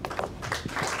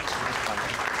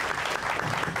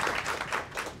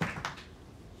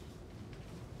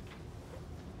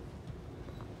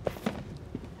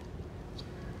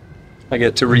 I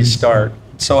get to restart.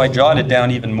 So I jotted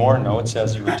down even more notes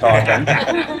as you were talking.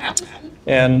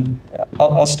 And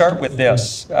I'll start with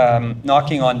this.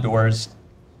 Knocking on doors.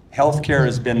 Healthcare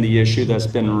has been the issue that's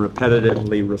been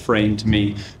repetitively refrained to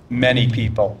me. Many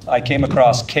people. I came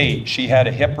across Kate. She had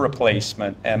a hip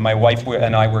replacement, and my wife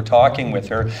and I were talking with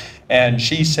her, and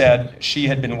she said she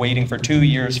had been waiting for 2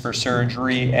 years for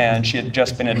surgery, and she had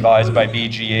just been advised by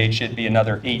VGH it'd be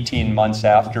another 18 months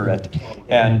after it.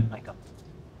 And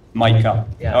Micah.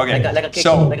 Yeah, okay. like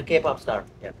a K-pop star.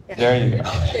 Yeah. There you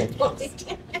go.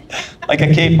 Like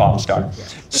a K-pop star.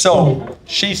 So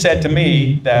she said to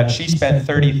me that she spent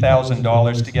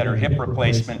 $30,000 to get her hip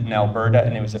replacement in Alberta,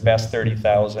 and it was the best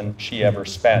 $30,000 she ever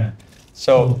spent.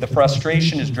 So the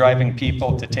frustration is driving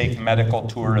people to take medical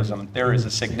tourism. There is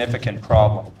a significant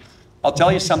problem. I'll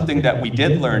tell you something that we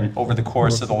did learn over the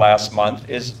course of the last month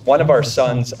is one of our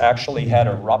sons actually had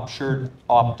a ruptured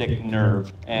optic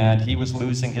nerve, and he was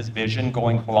losing his vision,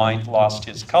 going blind, lost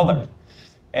his color.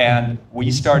 And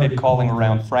we started calling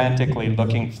around frantically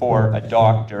looking for a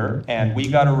doctor, and we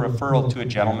got a referral to a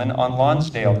gentleman on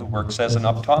Lonsdale who works as an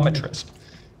optometrist.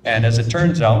 And as it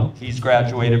turns out, he's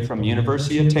graduated from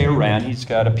University of Tehran. He's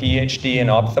got a PhD in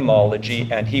ophthalmology,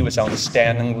 and he was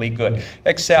outstandingly good.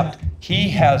 Except he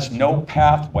has no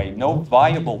pathway, no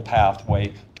viable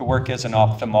pathway to work as an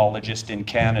ophthalmologist in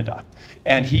Canada.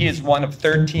 And he is one of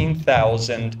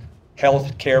 13,000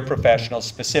 healthcare professionals,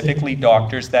 specifically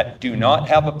doctors, that do not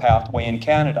have a pathway in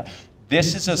Canada.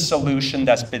 This is a solution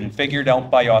that's been figured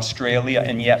out by Australia,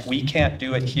 and yet we can't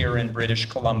do it here in British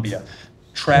Columbia.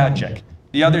 Tragic.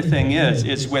 The other thing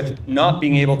is with not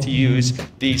being able to use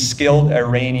these skilled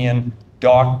Iranian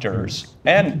doctors,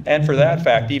 and for that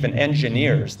fact, even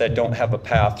engineers that don't have a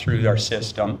path through our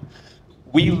system,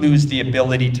 we lose the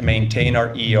ability to maintain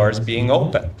our ERs being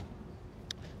open.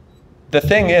 the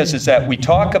thing is that we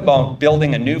talk about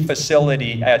building a new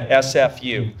facility at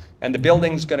SFU, and the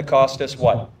building's going to cost us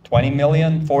what, $20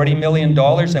 million, $40 million,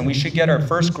 and we should get our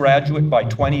first graduate by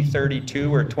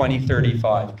 2032 or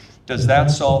 2035. Does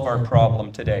that solve our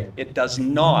problem today? It does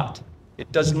not.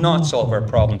 It does not solve our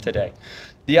problem today.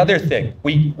 The other thing,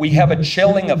 we have a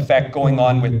chilling effect going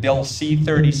on with Bill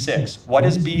C-36. What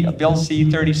is Bill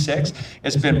C-36?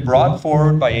 It's been brought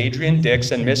forward by Adrian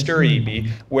Dix and Mr. Eby,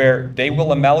 where they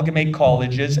will amalgamate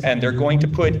colleges and they're going to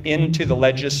put into the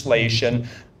legislation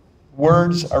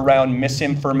words around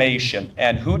misinformation.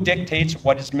 And who dictates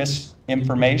what is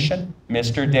misinformation?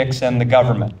 Mr. Dix and the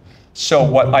government. So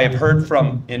what I have heard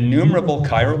from innumerable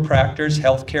chiropractors,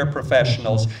 healthcare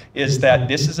professionals, is that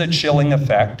this is a chilling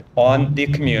effect on the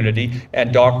community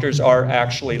and doctors are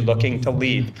actually looking to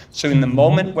leave. So in the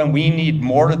moment when we need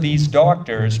more of these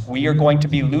doctors, we are going to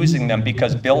be losing them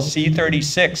because Bill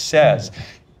C-36 says,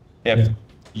 if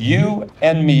you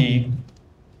and me,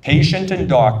 patient and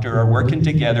doctor, are working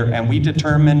together and we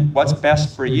determine what's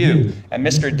best for you, and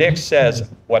Mr. Dix says,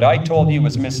 what I told you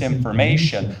was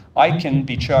misinformation, I can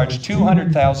be charged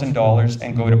 $200,000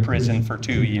 and go to prison for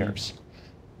 2 years.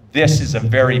 This is a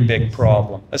very big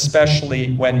problem,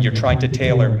 especially when you're trying to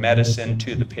tailor medicine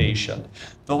to the patient.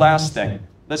 The last thing,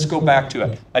 let's go back to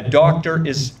it. A doctor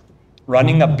is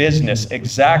running a business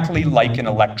exactly like an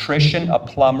electrician, a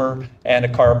plumber, and a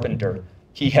carpenter.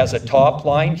 He has a top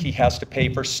line, he has to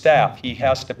pay for staff, he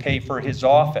has to pay for his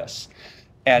office.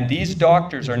 And these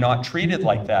doctors are not treated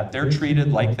like that. They're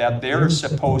treated like that. They're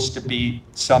supposed to be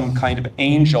some kind of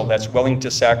angel that's willing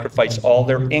to sacrifice all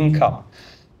their income.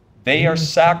 They are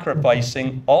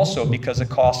sacrificing also because of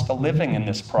cost of living in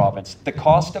this province. The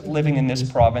cost of living in this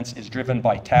province is driven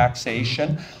by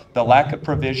taxation, the lack of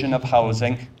provision of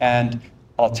housing, and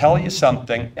I'll tell you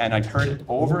something, and I've heard it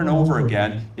over and over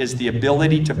again, is the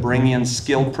ability to bring in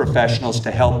skilled professionals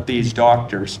to help these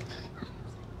doctors.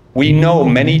 We know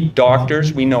many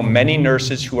doctors, we know many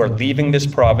nurses who are leaving this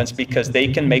province because they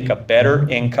can make a better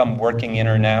income working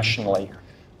internationally.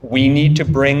 We need to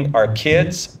bring our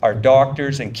kids, our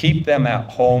doctors, and keep them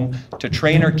at home to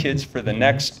train our kids for the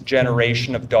next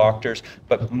generation of doctors.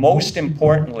 But most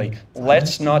importantly,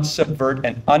 let's not subvert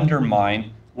and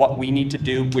undermine what we need to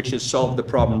do, which is solve the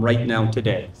problem right now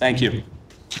today. Thank you.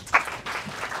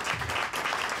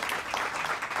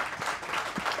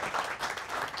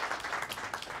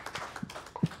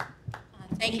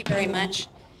 Thank you very much.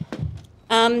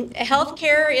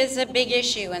 Healthcare is a big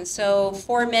issue, and so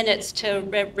 4 minutes to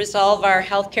resolve our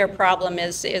healthcare problem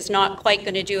is not quite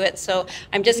going to do it. So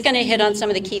I'm just going to hit on some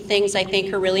of the key things I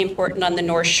think are really important on the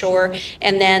North Shore,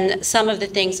 and then some of the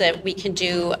things that we can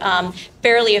do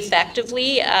fairly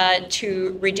effectively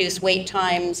to reduce wait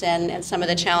times and some of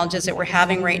the challenges that we're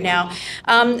having right now.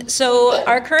 So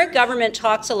our current government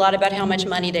talks a lot about how much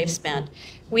money they've spent.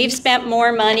 We've spent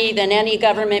more money than any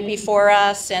government before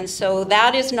us, and so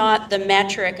that is not the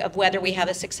metric of whether we have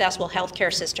a successful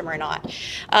healthcare system or not.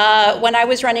 When I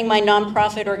was running my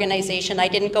nonprofit organization, I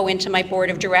didn't go into my board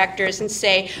of directors and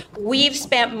say, we've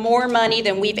spent more money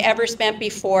than we've ever spent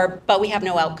before, but we have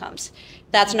no outcomes.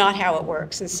 That's not how it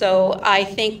works. And so I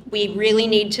think we really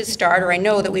need to start, or I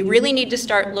know that we really need to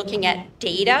start looking at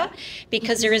data,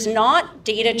 because there is not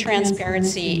data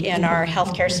transparency in our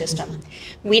healthcare system.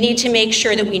 We need to make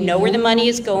sure that we know where the money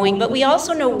is going, but we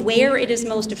also know where it is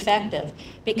most effective,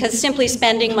 because simply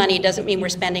spending money doesn't mean we're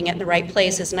spending it in the right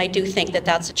places, and I do think that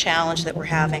that's a challenge that we're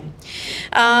having.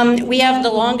 We have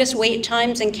the longest wait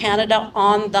times in Canada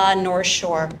on the North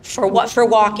Shore for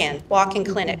walk-in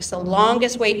clinics. The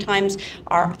longest wait times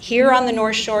are here on the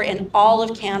North Shore in all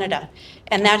of Canada,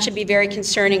 and that should be very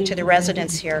concerning to the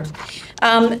residents here.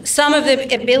 Some of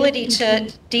the ability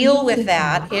to deal with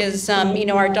that is,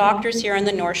 our doctors here on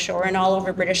the North Shore and all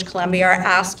over British Columbia are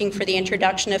asking for the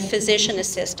introduction of physician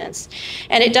assistants.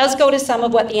 And it does go to some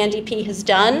of what the NDP has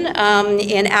done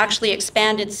in actually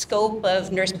expanded scope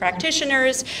of nurse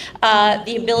practitioners,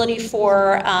 the ability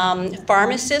for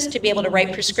pharmacists to be able to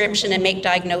write prescription and make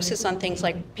diagnosis on things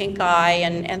like pink eye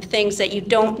and things that you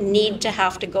don't need to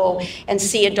have to go and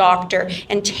see a doctor,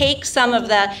 and take some of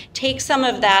that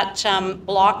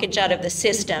blockage out of the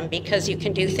system, because you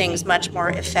can do things much more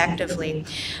effectively.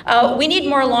 We need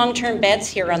more long-term beds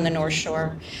here on the North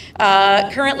Shore.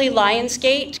 Currently,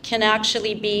 Lionsgate can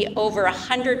actually be over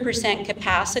 100%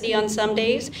 capacity on some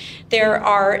days. There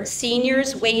are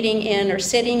seniors waiting in or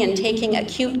sitting and taking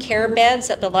acute care beds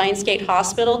at the Lionsgate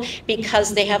Hospital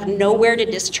because they have nowhere to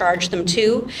discharge them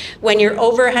to. When you're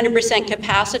over 100%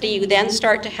 capacity, you then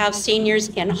start to have seniors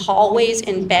in hallways always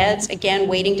in beds, again,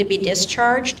 waiting to be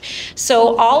discharged.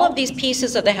 So all of these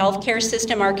pieces of the healthcare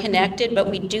system are connected, but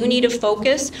we do need to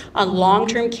focus on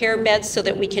long-term care beds so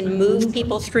that we can move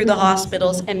people through the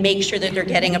hospitals and make sure that they're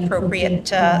getting appropriate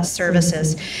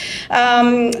services.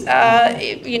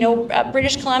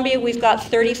 British Columbia, we've got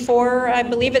 34, I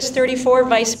believe it's 34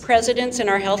 vice presidents in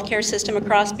our healthcare system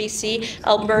across BC.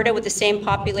 Alberta, with the same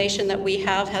population that we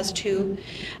have, has 2.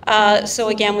 So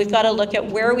again, we've got to look at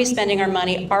where are we spending our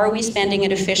money? Are we spending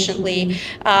it efficiently?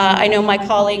 I know my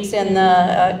colleagues in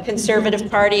the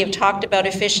Conservative Party have talked about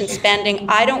efficient spending.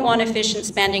 I don't want efficient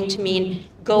spending to mean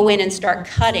go in and start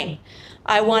cutting.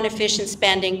 I want efficient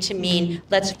spending to mean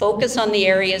let's focus on the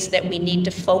areas that we need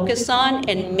to focus on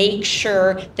and make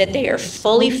sure that they are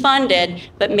fully funded,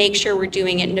 but make sure we're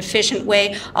doing it in an efficient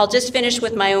way. I'll just finish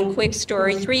with my own quick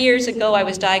story. 3 years ago, I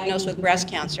was diagnosed with breast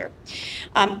cancer.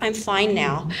 I'm fine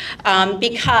now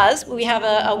because we have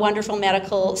a wonderful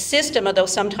medical system, although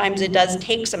sometimes it does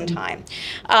take some time.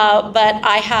 But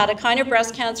I had a kind of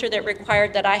breast cancer that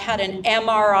required that I had an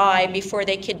MRI before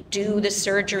they could do the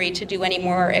surgery to do any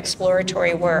more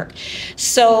exploratory work.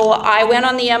 So I went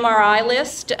on the MRI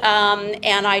list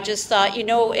and I just thought,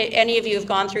 any of you have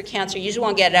gone through cancer, you just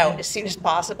want to get it out as soon as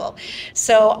possible.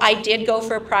 So I did go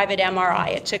for a private MRI.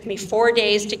 It took me 4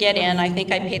 days to get in. I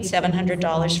think I paid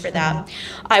 $700 for that.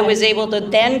 I was able to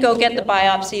then go get the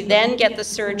biopsy, then get the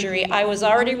surgery. I was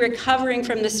already recovering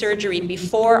from the surgery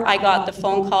before I got the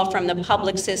phone call from the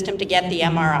public system to get the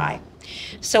MRI.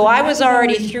 So I was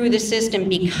already through the system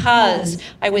because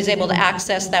I was able to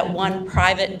access that one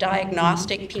private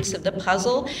diagnostic piece of the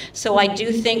puzzle. So I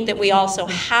do think that we also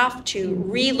have to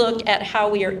relook at how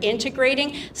we are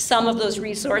integrating some of those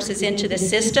resources into the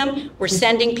system. We're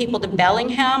sending people to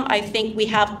Bellingham. I think we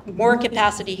have more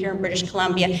capacity here in British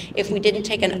Columbia if we didn't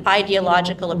take an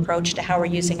ideological approach to how we're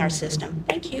using our system.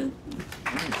 Thank you.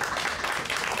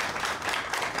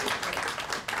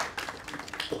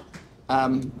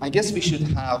 I guess we should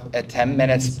have a 10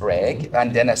 minutes break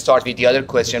and then start with the other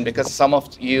question because some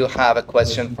of you have a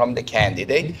question from the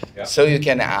candidate. Yeah. So you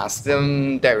can ask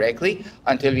them directly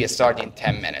until we start in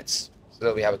 10 minutes.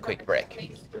 So we have a quick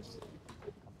break.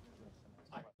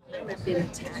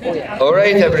 All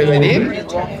right, everybody.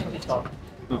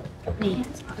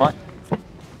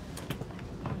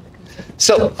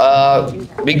 So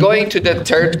we're going to the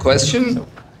third question.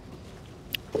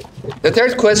 The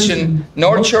third question,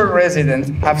 North Shore residents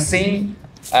have seen,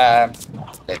 I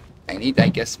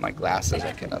guess, my glasses,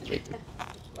 I cannot read it.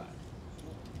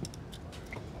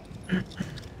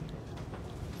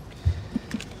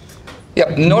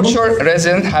 Yeah, North Shore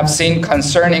residents have seen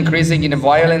concern increasing in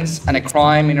violence and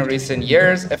crime in recent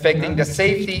years, affecting the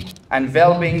safety and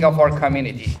well-being of our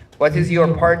community. What is your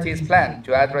party's plan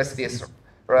to address this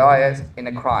rise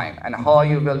in crime, and how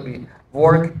you will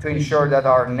work to ensure that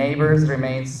our neighbors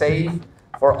remain safe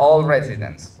for all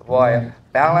residents while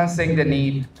balancing the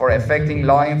need for effective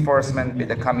law enforcement with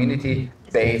the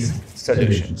community-based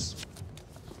solutions?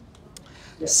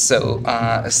 So,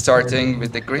 starting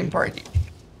with the Green Party.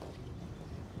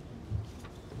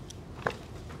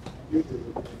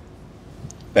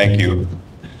 Thank you.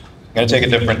 I'm going to take a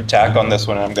different tack on this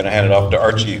one, and I'm going to hand it off to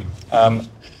Archie.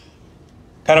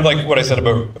 Kind of like what I said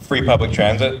about free public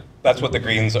transit, that's what the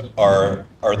Greens are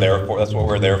there for. That's what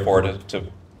we're there for,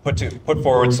 to put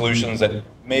forward solutions that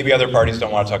maybe other parties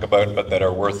don't want to talk about, but that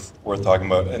are worth talking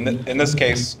about. And in this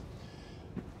case,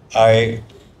 I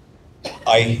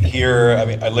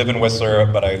live in Whistler,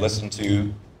 but I listen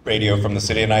to radio from the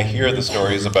city, and I hear the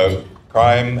stories about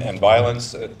crime and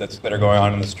violence that are going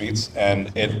on in the streets,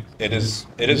 and it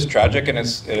is tragic and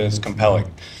it is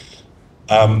compelling.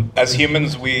 As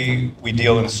humans, we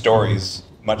deal in stories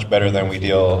much better than we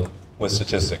deal with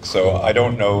statistics. So I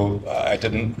don't know. I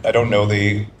don't know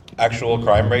the actual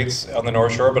crime rates on the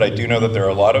North Shore, but I do know that there are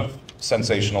a lot of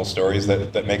sensational stories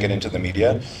that make it into the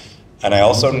media. And I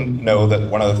also know that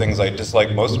one of the things I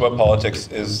dislike most about politics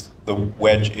is the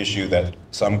wedge issue that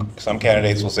some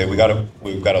candidates will say we've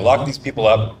got to lock these people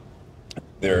up.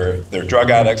 They're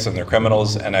drug addicts and they're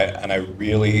criminals, and I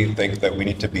really think that we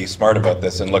need to be smart about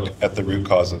this and look at the root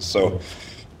causes. So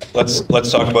let's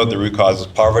talk about the root causes: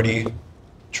 poverty,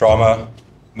 trauma,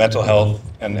 mental health,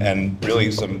 and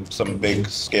really some big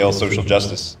scale social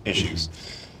justice issues.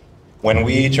 When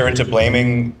we turn to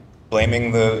blaming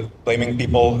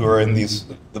people who are in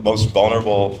the most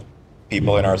vulnerable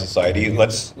people in our society,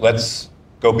 let's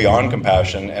go beyond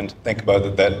compassion and think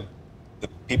about that the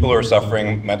people who are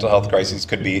suffering mental health crises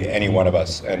could be any one of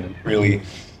us, and really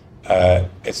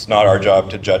it's not our job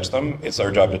to judge them, it's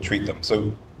our job to treat them.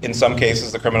 So in some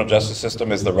cases the criminal justice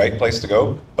system is the right place to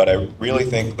go, but I really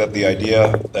think that the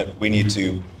idea that we need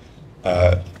to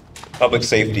public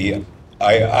safety.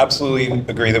 I absolutely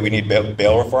agree that we need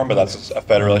bail reform, but that's a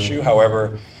federal issue.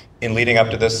 However, in leading up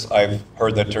to this, I've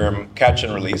heard the term catch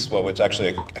and release, well, it's actually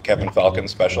a Kevin Falcon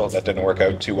special. That didn't work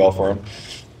out too well for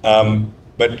him.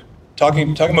 But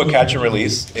talking about catch and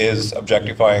release is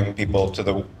objectifying people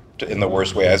in the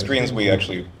worst way. As Greens, we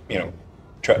actually,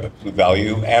 we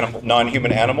value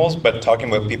non-human animals, but talking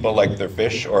about people like their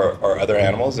fish or other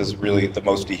animals is really the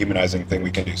most dehumanizing thing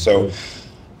we can do. So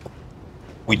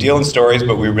we deal in stories,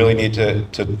 but we really need to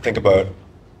think about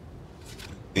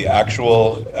the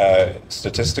actual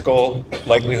statistical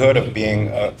likelihood of being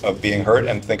hurt,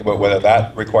 and think about whether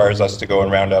that requires us to go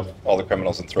and round up all the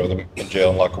criminals and throw them in jail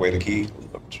and lock away the key,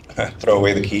 throw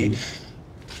away the key.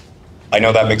 I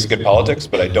know that makes good politics,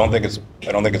 but I don't think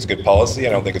it's good policy.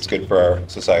 I don't think it's good for our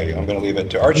society. I'm going to leave it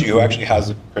to Archie, who actually has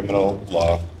a criminal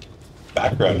law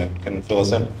background and can fill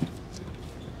us in.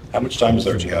 How much time does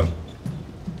Archie have?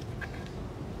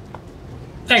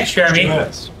 Thanks, Jeremy.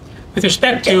 With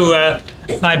respect to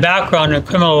my background in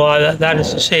criminal law, that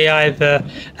is to say,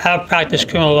 have practiced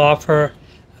criminal law for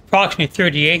approximately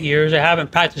 38 years. I haven't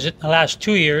practiced it in the last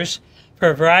 2 years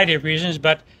for a variety of reasons,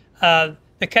 but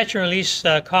the catch and release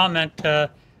comment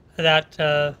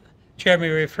that Jeremy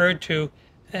referred to,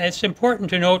 it's important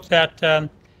to note that,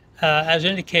 as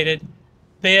indicated,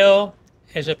 bail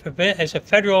is a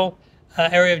federal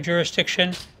area of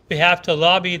jurisdiction. We have to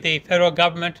lobby the federal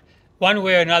government one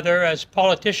way or another, as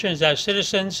politicians, as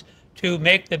citizens, to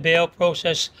make the bail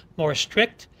process more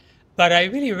strict. But I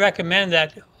really recommend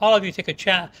that all of you take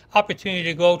a opportunity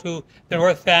to go to the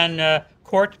North Van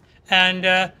court and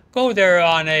go there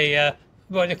on a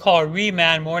what they call a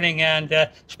remand morning, and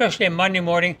especially a Monday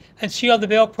morning, and see how the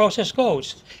bail process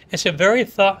goes. It's a very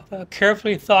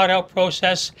carefully thought out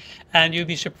process, and you'll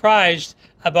be surprised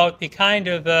about the kind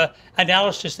of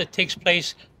analysis that takes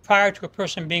place prior to a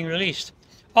person being released.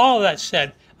 All of that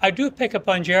said, I do pick up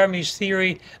on Jeremy's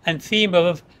theory and theme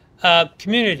of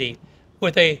community.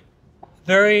 With a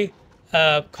very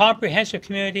comprehensive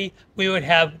community, we would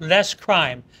have less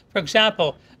crime. For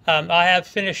example, I have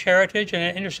Finnish heritage,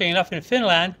 and interestingly enough, in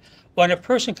Finland, when a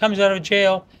person comes out of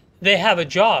jail, they have a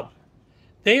job.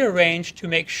 They arrange to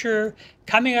make sure,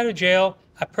 coming out of jail,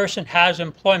 a person has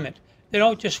employment. They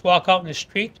don't just walk out in the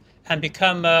street and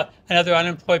become another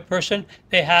unemployed person.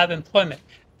 They have employment.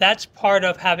 That's part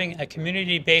of having a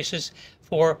community basis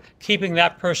for keeping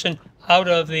that person out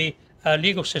of the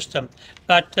legal system.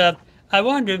 But I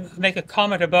wanted to make a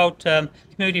comment about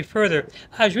community further.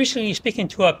 I was recently speaking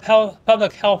to a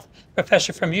public health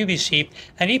professor from UBC,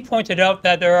 and he pointed out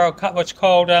that there are what's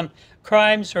called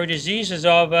crimes or diseases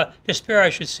of despair, I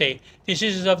should say.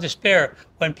 Diseases of despair,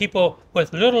 when people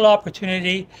with little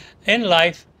opportunity in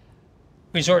life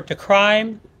resort to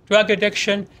crime, drug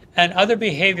addiction, and other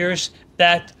behaviors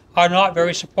that are not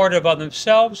very supportive of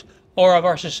themselves or of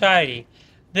our society.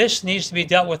 This needs to be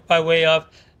dealt with by way of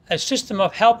a system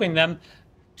of helping them,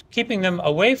 keeping them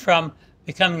away from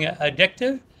becoming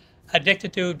addicted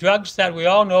to drugs that we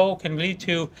all know can lead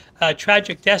to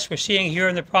tragic deaths we're seeing here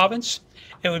in the province.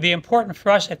 It would be important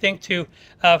for us, I think, to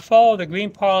follow the Green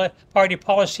Party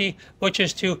policy, which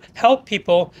is to help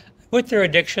people with their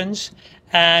addictions,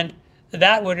 and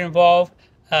that would involve,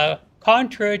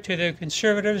 contrary to the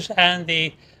Conservatives and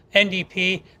the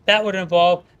NDP, that would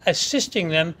involve assisting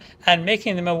them and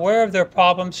making them aware of their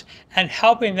problems and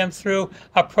helping them through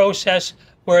a process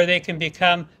where they can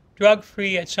become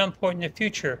drug-free at some point in the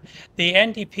future. The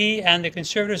NDP and the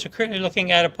Conservatives are currently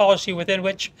looking at a policy within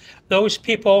which those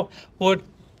people would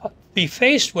be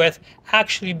faced with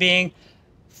actually being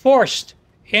forced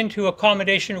into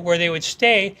accommodation where they would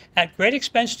stay at great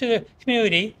expense to the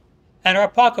community and our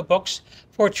pocketbooks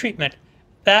for treatment.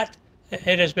 That,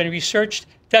 it has been researched,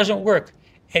 doesn't work.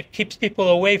 It keeps people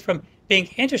away from being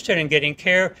interested in getting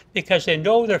care because they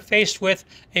know they're faced with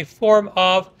a form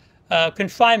of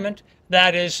confinement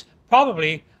that is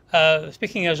probably,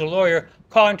 speaking as a lawyer,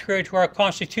 contrary to our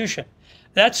Constitution.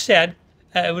 That said,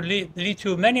 it would lead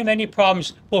to many, many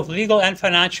problems, both legal and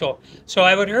financial. So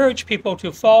I would urge people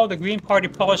to follow the Green Party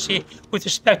policy with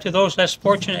respect to those less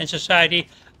fortunate in society,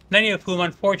 many of whom,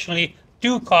 unfortunately,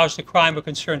 do cause the crime we're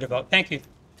concerned about. Thank you.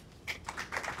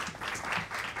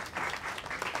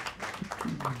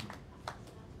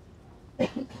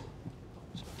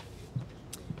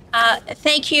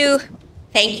 Thank you.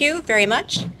 Thank you very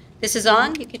much. This is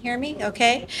on. You can hear me?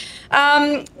 Okay.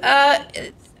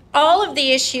 all of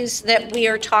the issues that we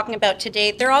are talking about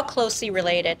today, they're all closely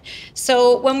related.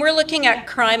 So when we're looking at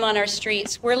crime on our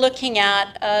streets, we're looking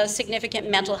at significant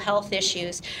mental health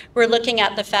issues. We're looking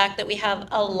at the fact that we have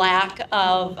a lack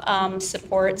of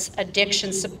supports,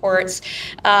 addiction supports.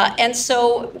 And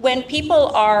so when people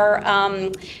are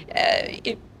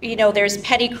you know, there's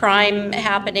petty crime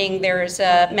happening, there's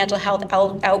a mental health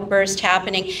outburst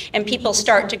happening, and people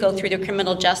start to go through the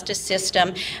criminal justice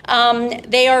system.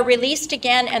 They are released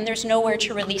again, and there's nowhere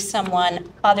to release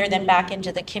someone other than back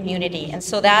into the community. And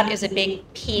so that is a big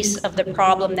piece of the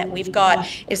problem that we've got,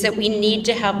 is that we need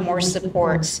to have more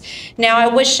supports. Now, I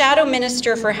was Shadow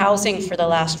Minister for Housing for the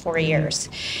last 4 years,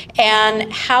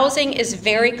 and housing is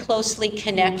very closely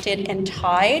connected and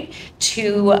tied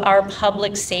to our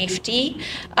public safety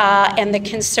and the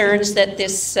concerns that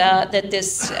this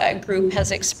group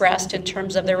has expressed in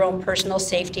terms of their own personal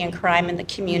safety and crime in the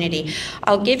community.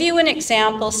 I'll give you an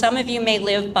example. Some of you may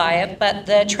live by it, but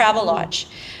the Travelodge,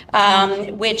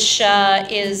 which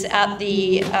is at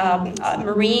the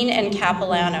Marine and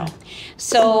Capilano.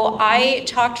 So I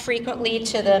talked frequently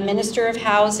to the Minister of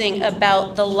Housing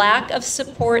about the lack of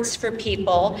supports for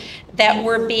people that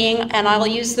were being, and I'll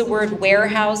use the word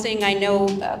warehousing. I know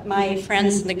my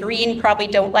friends in the Green probably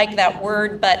don't like that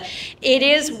word, but it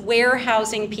is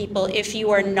warehousing people if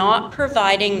you are not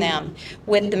providing them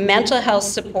with the mental health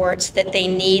supports that they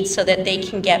need so that they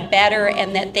can get better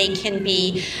and that they can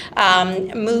be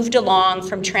moved along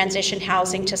from transition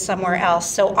housing to somewhere else.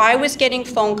 So I was getting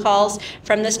phone calls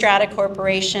from the Strata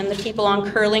Corporation, the people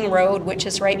on Curling Road, which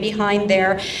is right behind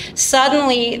there.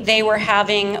 Suddenly they were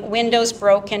having windows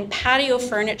broken, patio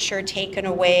furniture taken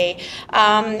away.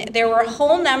 There were a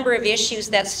whole number of issues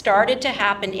that started to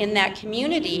happen in that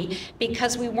community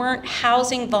because we weren't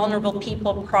housing vulnerable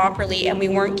people properly and we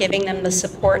weren't giving them the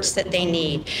supports that they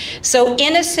need. So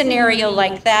in a scenario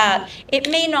like that, it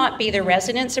may not be the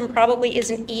residents and probably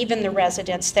isn't even the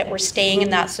residents that were staying in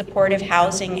that supportive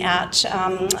housing at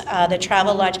the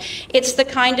Travelodge. It's the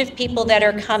kind of people that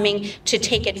are coming to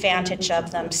take advantage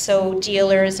of them. So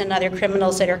dealers and other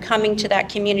criminals that are coming to that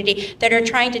community that are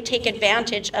trying to take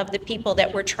advantage of the people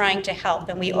that we're trying to help.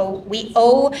 And we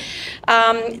owe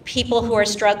people who are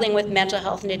struggling with mental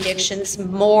health and addictions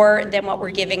more than what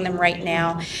we're giving them right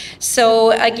now.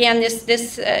 So again,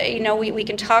 you know, we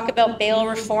can talk about bail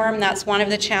reform. That's one of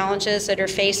the challenges that are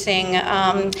facing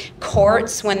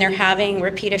courts when they're having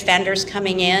repeat offenders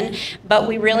coming in. But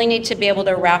we really need to be able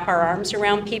to wrap our arms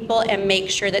around people and make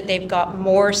sure that they've got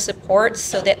more supports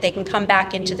so that they can come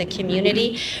back into the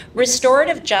community.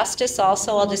 Restorative justice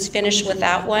also, I'll just finish with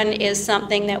that one, is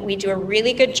something that we do a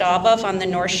really good job of on the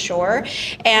North Shore.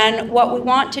 And what we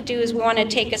want to do is we want to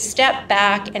take a step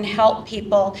back and help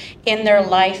people in their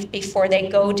life before they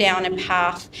go down a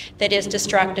path that is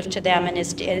destructive to them and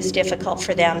is difficult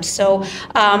for them. So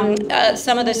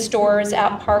some of the stores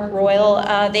at Park Royal,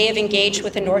 they have engaged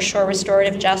with the North Shore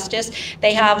Restorative Justice.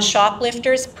 They have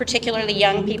shoplifters, particularly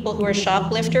young people who are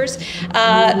shoplifters.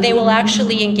 They will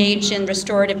actually engage in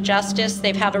restorative justice.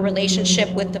 They have a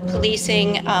relationship with the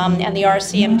policing and the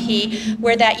RCMP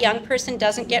where that young person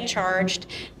doesn't get charged.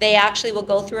 They actually will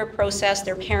go through a process.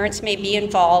 Their parents may be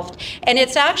involved. And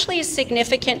it's actually a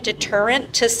significant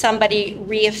deterrent to somebody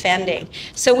reoffending.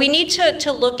 So we need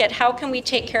to look at how can we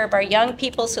take care of our young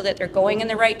people so that they're going in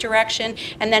the right direction,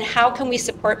 and then how can we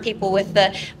support people with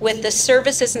the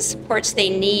services and supports they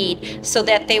need so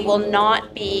that they will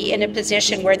not be in a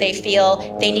position where they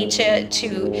feel they need to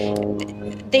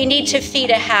feed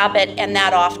a habit, and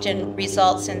that often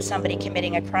results in somebody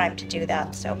committing a crime to do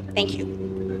that. So thank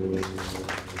you.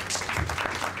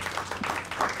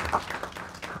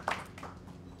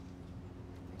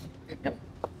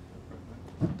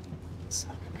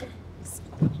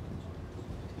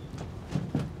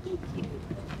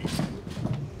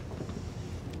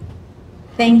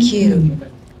 Thank you.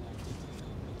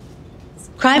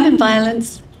 Crime and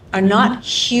violence are not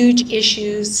huge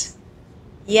issues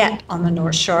yet on the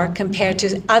North Shore compared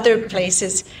to other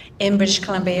places in British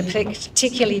Columbia,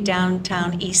 particularly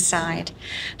downtown East Side.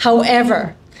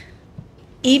 However,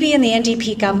 EB and the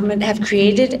NDP government have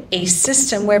created a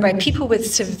system whereby people with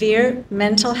severe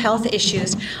mental health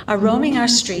issues are roaming our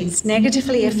streets,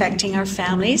 negatively affecting our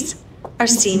families, our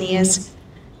seniors,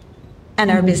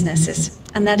 and our businesses.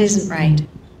 And that isn't right.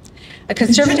 A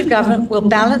Conservative government will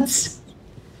balance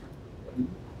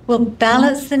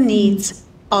the needs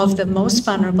of the most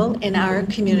vulnerable in our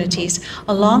communities,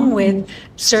 along with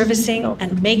servicing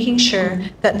and making sure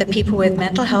that the people with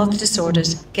mental health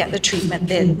disorders get the treatment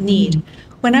they need.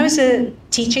 When I was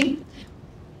teaching,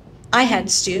 I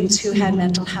had students who had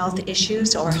mental health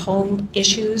issues or home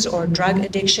issues or drug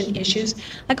addiction issues.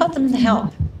 I got them the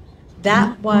help.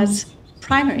 That was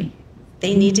primary.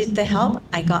 They needed the help,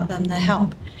 I got them the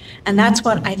help. And that's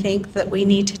what I think that we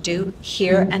need to do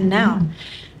here and now.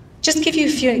 Just give you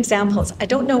a few examples. I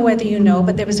don't know whether you know,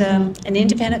 but there was an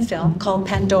independent film called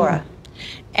Pandora.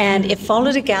 And it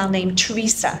followed a gal named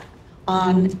Teresa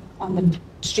on the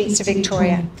streets of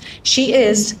Victoria.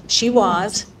 She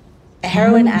was a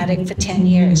heroin addict for 10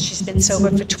 years. She's been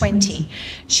sober for 20.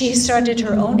 She started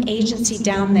her own agency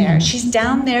down there. She's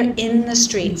down there in the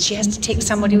streets. She has to take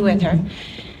somebody with her.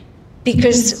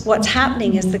 Because what's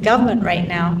happening is the government right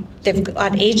now, they've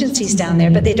got agencies down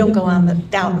there, but they don't go out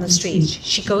in the streets.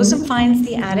 She goes and finds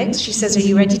the addicts. She says, "Are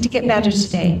you ready to get better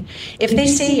today?" If they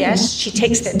say yes, she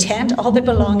takes their tent, all their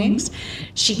belongings.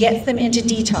 She gets them into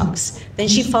detox. Then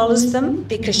she follows them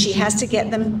because she has to get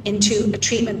them into a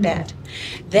treatment bed.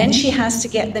 Then she has to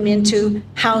get them into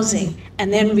housing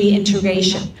and then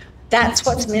reintegration. That's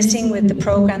what's missing with the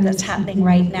program that's happening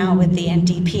right now with the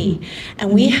NDP.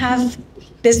 And we have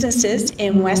businesses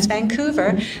in West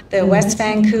Vancouver. The West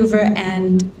Vancouver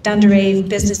and Dunderave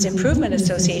Business Improvement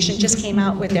Association just came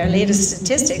out with their latest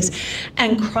statistics,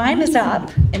 and crime is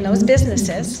up in those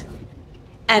businesses,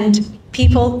 and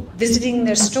people visiting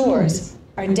their stores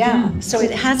are down. So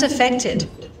it has affected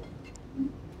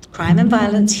crime and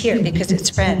violence here because it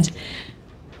spreads.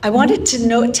 I wanted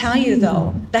to tell you,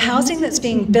 though, the housing that's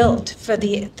being built for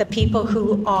the people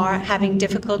who are having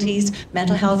difficulties,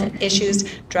 mental health issues,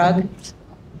 drugs,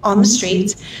 on the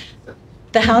streets,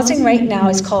 the housing right now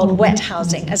is called wet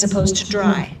housing as opposed to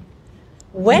dry.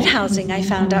 Wet housing, I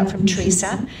found out from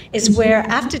Teresa, is where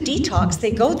after detox, they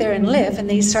go there and live and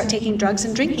they start taking drugs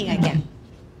and drinking again.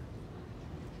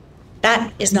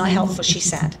 That is not helpful, she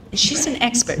said. And she's an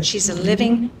expert. She's a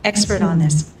living expert on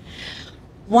this.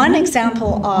 One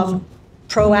example of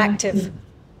proactive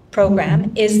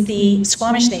program is the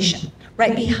Squamish Nation,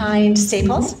 right behind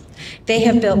Staples. They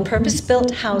have built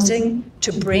purpose-built housing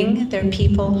to bring their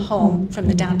people home from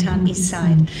the downtown east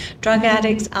side. Drug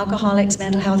addicts, alcoholics,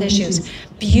 mental health issues.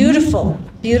 Beautiful,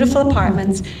 beautiful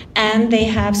apartments, and they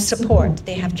have support.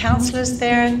 They have counselors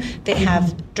there, they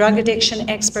have drug addiction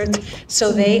experts,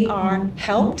 so they are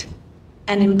helped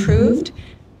and improved,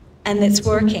 and it's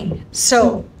working.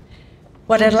 So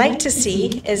what I'd like to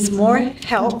see is more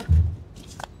help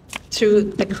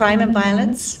through the crime and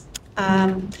violence,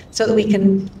 so that we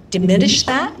can diminish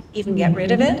that, even get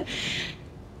rid of it,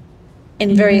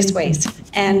 in various ways.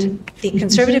 And the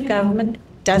Conservative government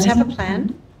does have a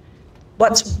plan.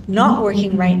 What's not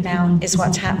working right now is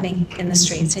what's happening in the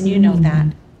streets, and you know that.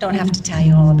 Don't have to tell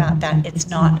you all about that. It's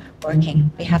not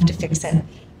working. We have to fix it.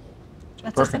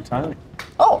 Perfect timing.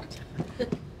 Oh,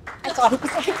 I thought it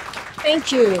was like,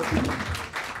 thank you.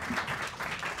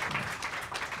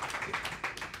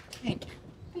 Thank you.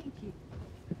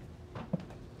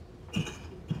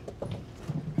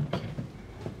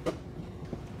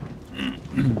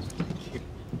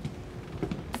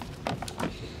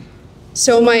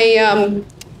 So my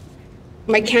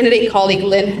candidate colleague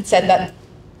Lynn had said that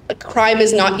crime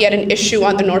is not yet an issue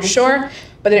on the North Shore,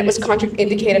 but then it was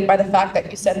contraindicated by the fact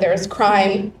that you said there is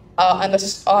crime at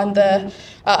Ambleside,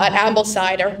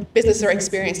 or businesses are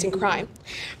experiencing crime.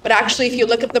 But actually, if you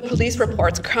look at the police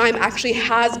reports, crime actually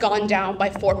has gone down by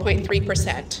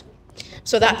 4.3%.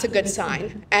 So that's a good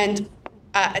sign. And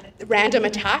random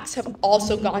attacks have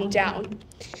also gone down.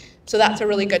 So that's a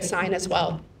really good sign as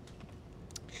well.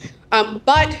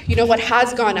 But you know what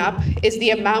has gone up is the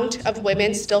amount of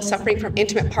women still suffering from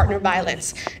intimate partner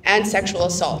violence and sexual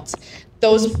assaults.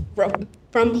 Those,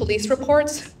 from police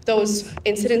reports, those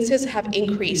incidences have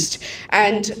increased.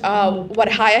 And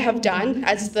what Haya have done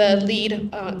as the lead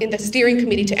in the steering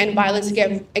committee to end violence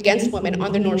against women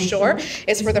on the North Shore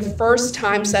is for the first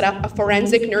time set up a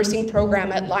forensic nursing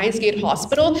program at Lionsgate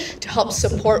Hospital to help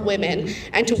support women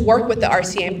and to work with the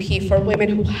RCMP for women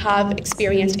who have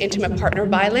experienced intimate partner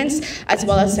violence as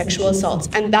well as sexual assaults.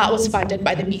 And that was funded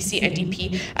by the BC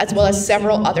NDP as well as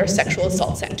several other sexual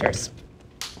assault centers.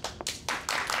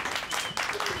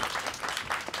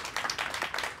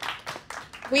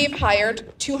 We've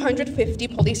hired 250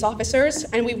 police officers,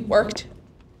 and we've worked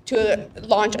to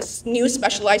launch a new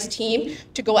specialized team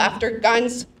to go after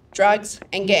guns, drugs,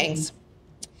 and gangs.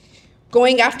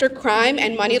 Going after crime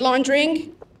and money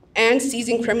laundering, and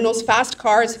seizing criminals' fast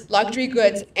cars, luxury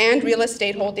goods, and real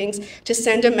estate holdings to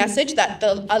send a message that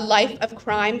a life of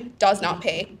crime does not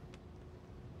pay.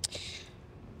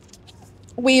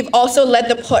 We've also led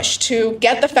the push to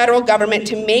get the federal government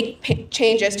to make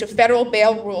changes to federal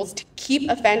bail rules to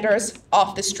keep offenders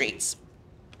off the streets.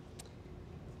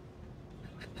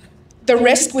 the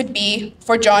risk would be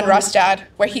for John Rustad,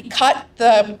 where he cut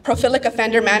the prophylactic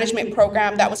offender management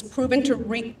program that was proven to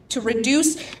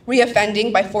reduce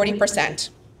reoffending by 40%.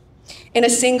 In a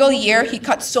single year, he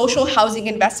cut social housing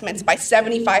investments by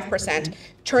 75%,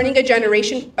 turning a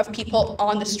generation of people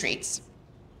on the streets.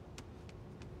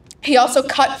 He also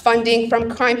cut funding from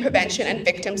crime prevention and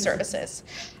victim services.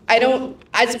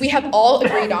 As we have all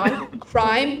agreed on,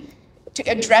 to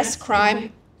address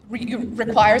crime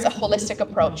requires a holistic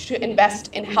approach to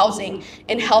invest in housing,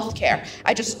 in healthcare.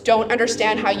 I just don't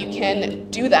understand how you can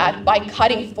do that by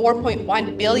cutting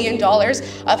 $4.1 billion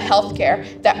of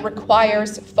healthcare that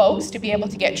requires folks to be able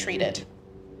to get treated.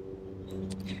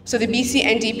 So the BC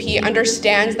NDP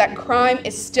understands that crime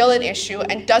is still an issue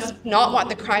and does not want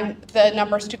the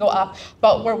numbers to go up,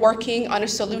 but we're working on a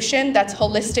solution that's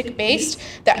holistic based,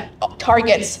 that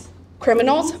targets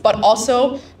criminals, but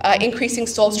also increasing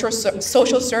social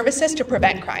services to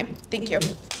prevent crime. Thank you.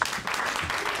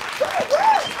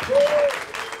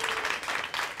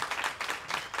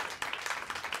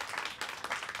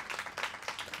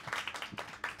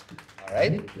 All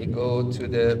right, we go to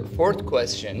the fourth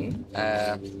question,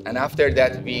 and after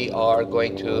that we are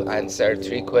going to answer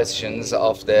 3 questions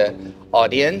of the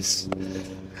audience.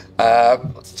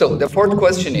 So the fourth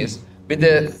question is, with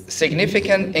the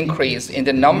significant increase in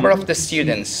the number of the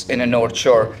students in the North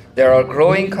Shore, there are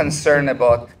growing concern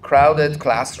about crowded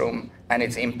classroom and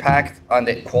its impact on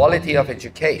the quality of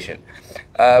education.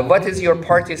 What is your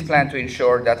party's plan to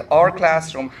ensure that our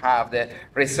classrooms have the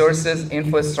resources,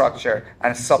 infrastructure,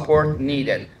 and support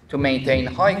needed to maintain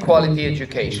high-quality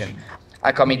education,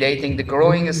 accommodating the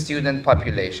growing student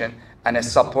population, and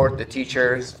support the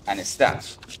teachers and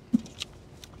staff?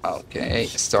 Okay,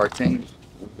 starting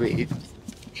with.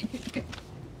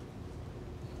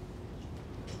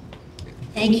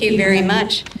 Thank you very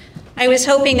much. I was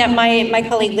hoping that my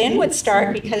colleague Lynn would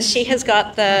start because she has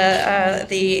got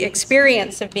the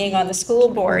experience of being on the school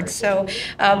board. So,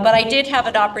 but I did have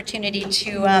an opportunity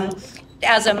to,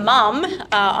 as a mom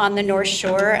on the North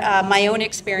Shore, my own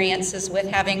experiences with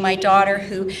having my daughter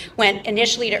who went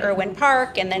initially to Irwin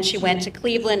Park and then she went to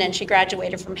Cleveland and she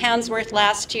graduated from Handsworth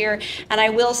last year. And I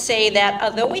will say that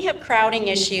although we have crowding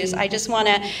issues, I just want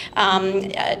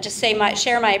to just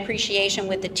share my appreciation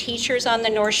with the teachers on the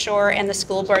North Shore and the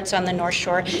school boards on the North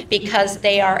Shore because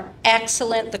they are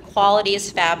excellent. The quality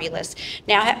is fabulous.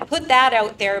 Now, I put that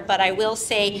out there, but I will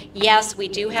say, yes, we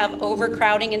do have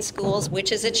overcrowding in schools,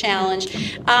 which is a challenge.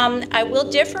 I will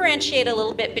differentiate a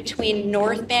little bit between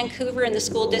North Vancouver and the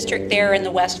school district there and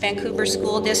the West Vancouver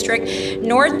school district.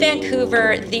 North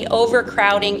Vancouver, the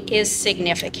overcrowding is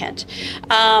significant.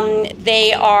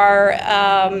 They are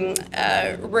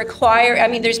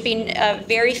there's been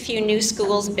very few new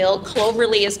schools built.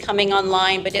 Cloverly is coming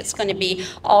online, but it's going to be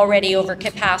already over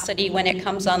capacity when it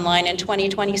comes online in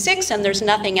 2026, and there's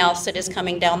nothing else that is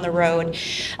coming down the road.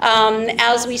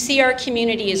 As we see our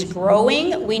community is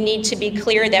growing, we need to be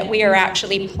clear that we are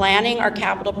actually planning our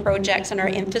capital projects and our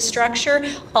infrastructure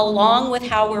along with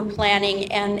how we're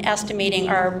planning and estimating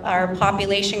our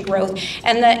population growth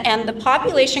and the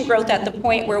population growth at the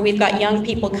point where we've got young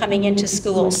people coming into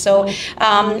school. So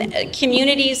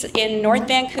communities in North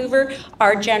Vancouver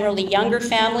are generally younger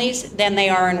families than they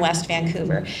are in West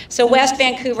Vancouver. So West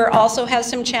Vancouver also has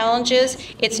some challenges.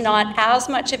 It's not as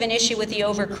much of an issue with the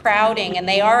overcrowding, and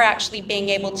they are actually being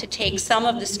able to take some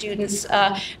of the students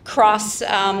cross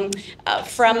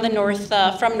from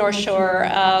North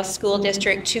Shore School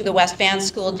District to the West Van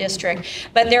School District.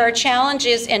 But there are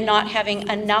challenges in not having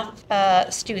enough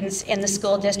students in the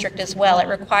school district as well. It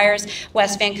requires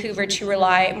West Vancouver to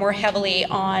rely more heavily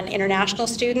on international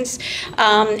students.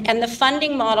 And the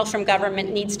funding model from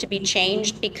government needs to be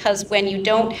changed because when you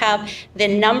don't have the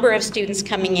number of students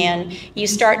coming in, you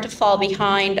start to fall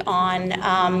behind on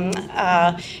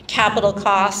capital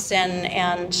costs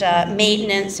and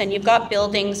maintenance, and you've got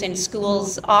buildings in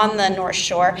schools on the North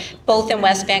Shore, both in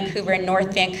West Vancouver and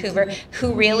North Vancouver,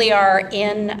 who really are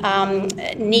in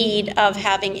need of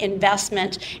having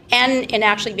investment and in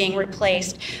actually being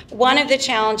replaced. One of the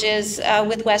challenges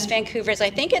with West Vancouver is I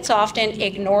think it's often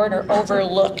ignored or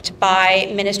overlooked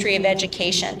by Ministry of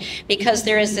Education because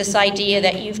there is this idea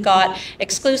that you've got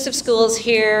exclusive schools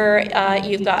here,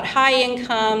 you've got high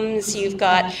incomes, you've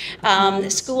got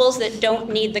schools that don't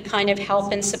need the kind of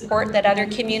help and support that other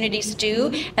communities communities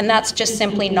do, and that's just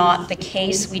simply not the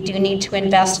case. We do need to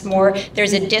invest more.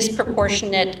 There's a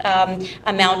disproportionate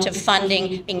amount of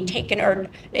funding being taken, or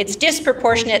it's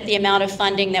disproportionate the amount of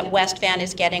funding that West Van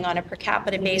is getting on a per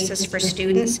capita basis for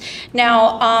students.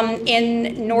 Now,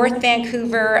 in North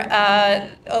Vancouver,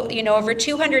 over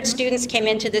 200 students came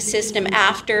into the system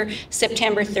after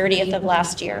September 30th of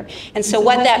last year. And so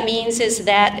what that means is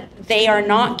that they are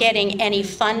not getting any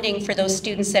funding for those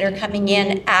students that are coming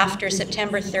in after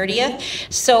September 30th.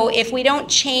 So if we don't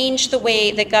change the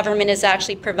way the government is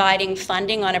actually providing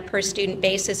funding on a per student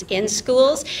basis in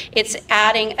schools, it's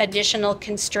adding additional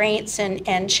constraints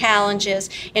and challenges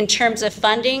in terms of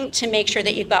funding to make sure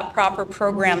that you've got proper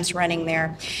programs running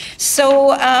there.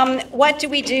 So what do?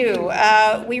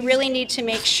 We really need to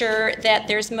make sure that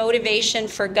there's motivation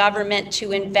for government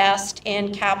to invest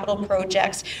in capital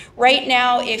projects. Right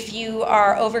now, if you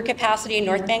are over capacity in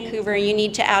North Vancouver, you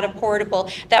need to add a portable.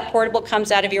 That portable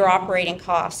comes out of your operating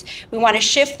costs. We want to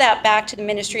shift that back to the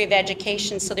Ministry of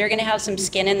Education, so they're going to have some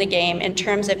skin in the game in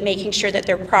terms of making sure that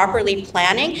they're properly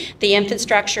planning the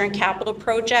infrastructure and capital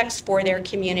projects for their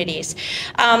communities.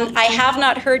 I have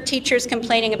not heard teachers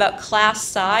complaining about class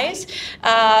size.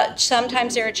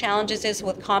 Sometimes there are challenges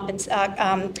with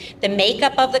the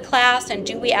makeup of the class, and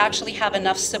do we actually have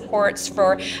enough supports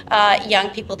for young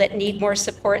people that need more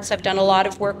supports. I've done a lot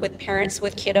of work with parents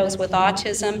with kiddos with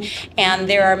autism, and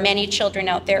there are many children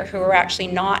out there who are actually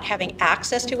not having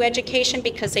access to education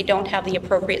because they don't have the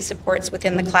appropriate supports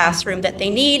within the classroom that they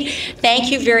need.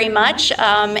 Thank you very much,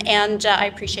 and I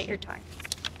appreciate your time.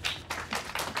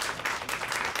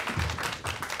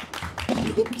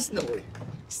 Oops, no way.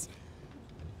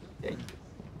 Thank you.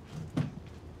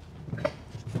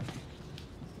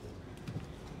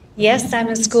 Yes, I'm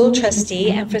a school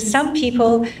trustee, and for some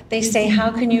people, they say,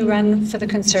 how can you run for the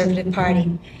Conservative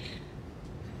Party?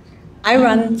 I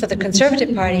run for the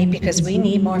Conservative Party because we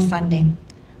need more funding.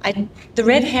 The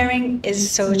red herring is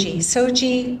SOGI.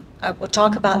 SOGI, we'll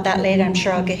talk about that later. I'm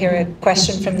sure I'll hear a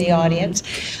question from the audience.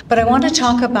 But I want to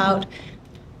talk about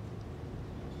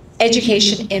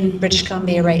education in British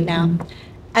Columbia right now.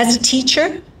 As a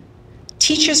teacher,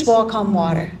 teachers walk on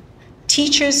water.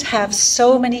 Teachers have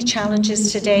so many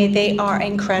challenges today. They are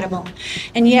incredible.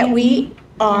 And yet we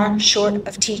are short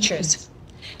of teachers.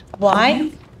 Why?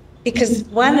 Because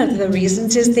one of the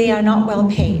reasons is they are not well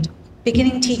paid.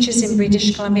 Beginning teachers in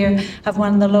British Columbia have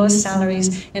one of the lowest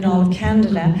salaries in all of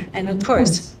Canada. And of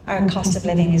course, our cost of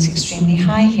living is extremely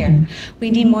high here. We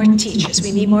need more teachers.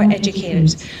 We need more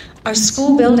educators. Our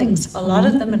school buildings, a lot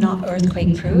of them are not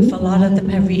earthquake proof. A lot of them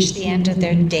have reached the end of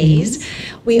their days.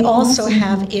 We also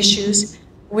have issues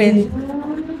with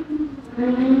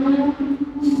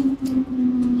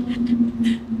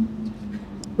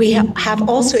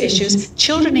also issues.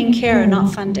 Children in care are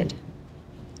not funded.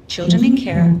 Children in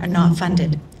care are not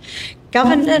funded.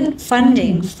 Government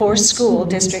funding for school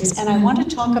districts, and I want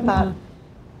to talk about,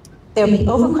 there'll be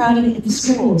overcrowding in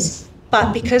schools,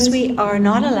 but because we are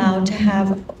not allowed to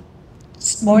have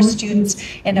more students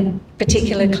in a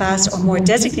particular class or more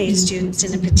designated students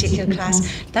in a particular class,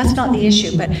 that's not the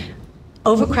issue, but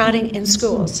overcrowding in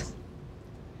schools,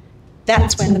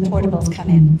 that's when the portables come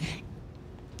in.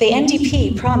 The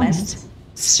NDP promised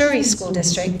Surrey School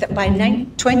District that by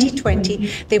 2020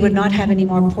 they would not have any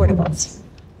more portables.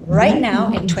 Right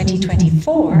now, in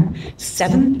 2024,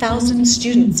 7,000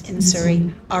 students in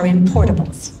Surrey are in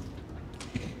portables.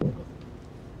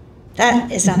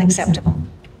 That is unacceptable.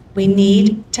 We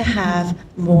need to have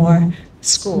more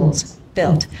schools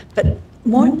built. But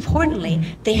more importantly,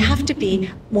 they have to be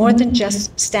more than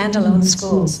just standalone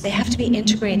schools. They have to be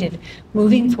integrated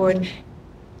moving forward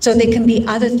so they can be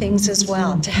other things as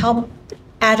well to help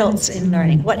adults in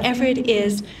learning. Whatever it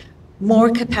is, more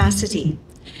capacity.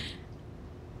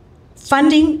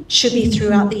 Funding should be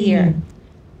throughout the year.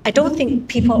 I don't think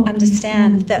people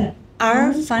understand that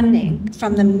our funding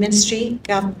from the ministry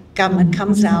government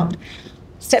comes out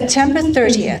September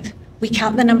 30th. We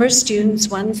count the number of students,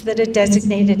 ones that are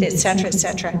designated, et cetera, et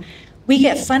cetera. We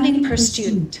get funding per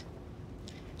student,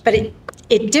 but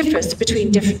it differs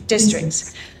between different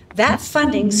districts. That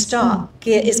funding stock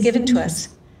is given to us,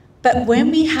 but when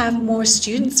we have more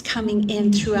students coming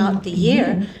in throughout the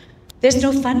year, there's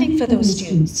no funding for those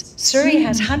students. Surrey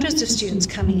has hundreds of students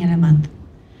coming in a month.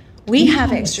 We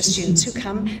have extra students who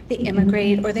come, they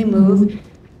immigrate or they move.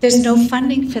 There's no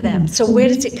funding for them. So where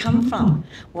does it come from?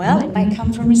 Well, it might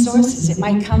come from resources. It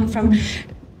might come from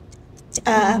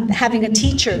having a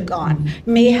teacher gone.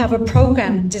 May have a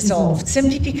program dissolved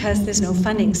simply because there's no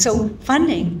funding. So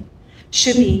funding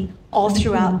should be all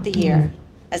throughout the year.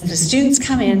 As the students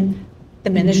come in, the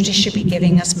ministry should be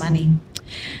giving us money.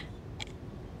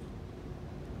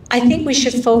 I think we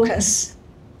should focus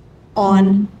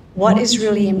on what is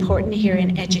really important here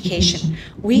in education.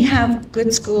 We have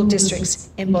good school districts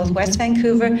in both West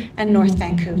Vancouver and North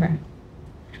Vancouver.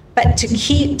 But to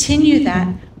continue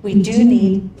that, we do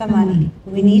need the money.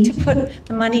 We need to put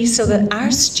the money so that our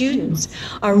students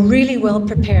are really well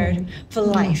prepared for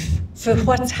life, for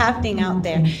what's happening out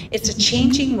there. It's a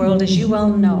changing world, as you well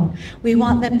know. We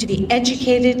want them to be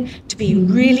educated, to be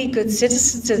really good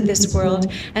citizens of this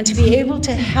world, and to be able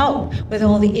to help with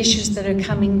all the issues that are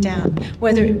coming down,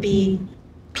 whether it be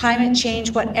climate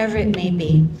change, whatever it may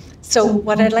be. So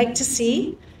what I'd like to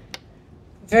see,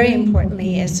 very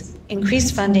importantly, is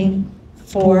increased funding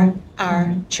for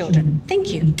our children.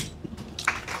 Thank you.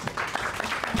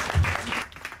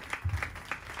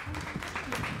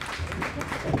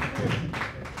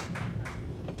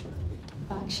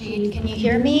 Bakshi, can you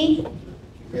hear me?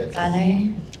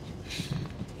 Vale.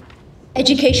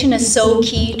 Education is so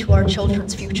key to our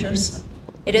children's futures.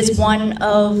 It is one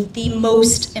of the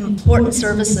most important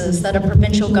services that a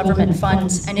provincial government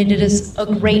funds, and it is a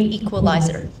great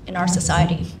equalizer in our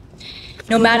society.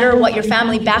 No matter what your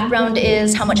family background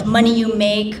is, how much money you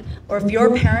make, or if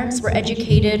your parents were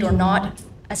educated or not,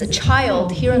 as a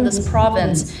child here in this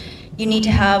province, you need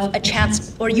to have a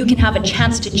chance, or you can have a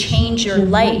chance to change your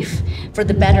life for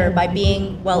the better by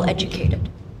being well educated.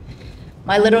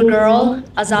 My little girl,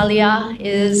 Azalia,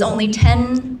 is only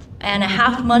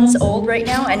 10.5 months old right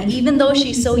now, and even though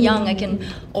she's so young, I can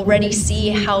already see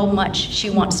how much she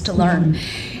wants to learn.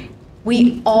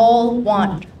 We all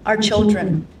want our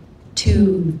children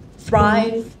to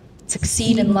thrive,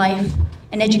 succeed in life,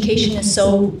 and education is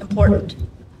so important.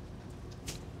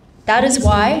 That is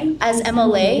why, as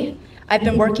MLA, I've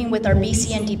been working with our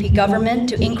BC NDP government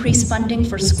to increase funding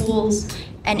for schools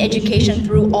and education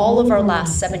through all of our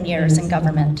last 7 years in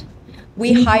government.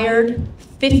 We hired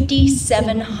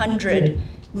 5,700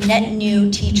 net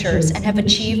new teachers and have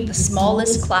achieved the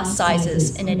smallest class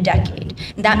sizes in a decade.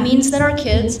 And that means that our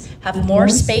kids have more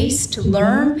space to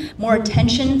learn, more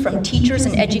attention from teachers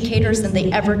and educators than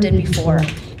they ever did before.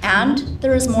 And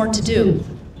there is more to do.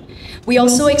 We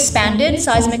also expanded,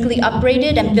 seismically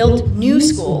upgraded, and built new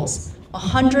schools.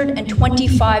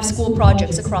 125 school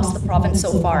projects across the province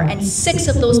so far, and 6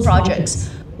 of those projects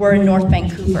were in North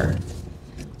Vancouver.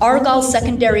 Argyle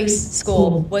Secondary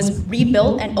School was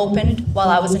rebuilt and opened while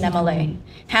I was an MLA.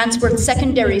 Handsworth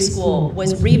Secondary School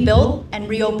was rebuilt and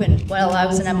reopened while I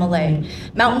was an MLA.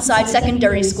 Mountainside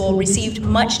Secondary School received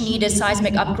much needed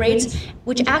seismic upgrades,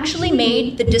 which actually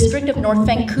made the District of North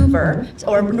Vancouver,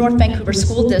 or North Vancouver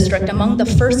School District, among the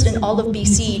first in all of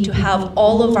BC to have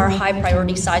all of our high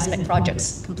priority seismic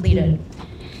projects completed.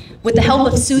 With the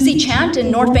help of Susie Chant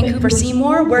in North Vancouver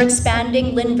Seymour, we're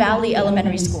expanding Lynn Valley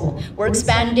Elementary School. We're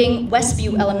expanding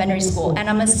Westview Elementary School, and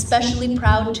I'm especially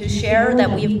proud to share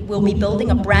that we will be building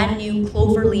a brand new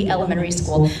Cloverley Elementary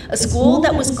School, a school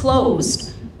that was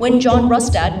closed when John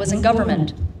Rustad was in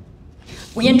government.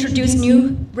 We introduced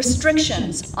new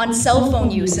restrictions on cell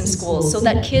phone use in schools so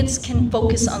that kids can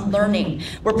focus on learning.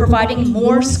 We're providing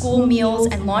more school meals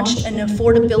and launched an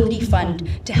affordability fund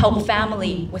to help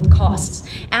family with costs.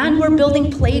 And we're building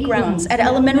playgrounds at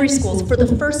elementary schools for the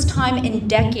first time in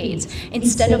decades,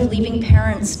 instead of leaving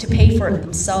parents to pay for it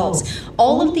themselves.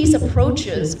 All of these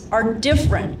approaches are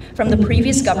different from the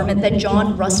previous government that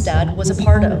John Rustad was a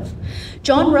part of.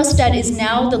 John Rustad is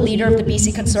now the leader of the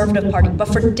BC Conservative Party, but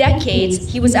for decades,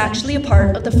 he was actually a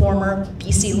part of the former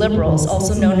BC Liberals,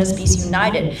 also known as BC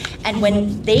United. And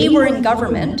when they were in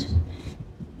government,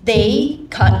 they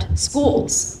cut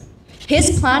schools.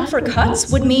 His plan for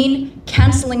cuts would mean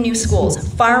canceling new schools,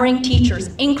 firing teachers,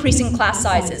 increasing class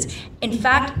sizes. In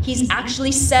fact, he's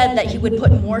actually said that he would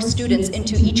put more students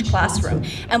into each classroom.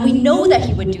 And we know that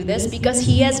he would do this because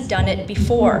he has done it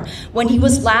before. When he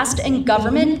was last in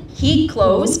government, he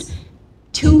closed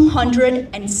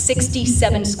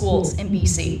 267 schools in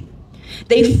BC.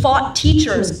 They fought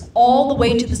teachers all the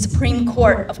way to the Supreme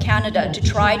Court of Canada to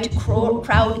try to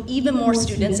crowd even more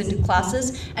students into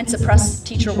classes and suppress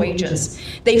teacher wages.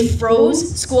 They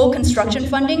froze school construction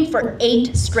funding for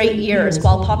 8 straight years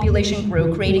while population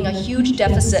grew, creating a huge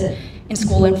deficit in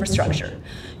school infrastructure.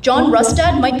 John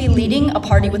Rustad might be leading a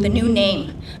party with a new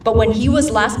name, but when he was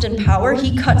last in power,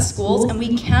 he cut schools, and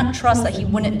we can't trust that he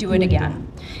wouldn't do it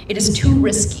again. It is too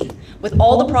risky. With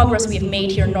all the progress we have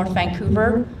made here in North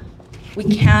Vancouver, we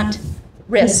can't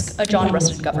risk a John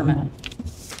Rustad government.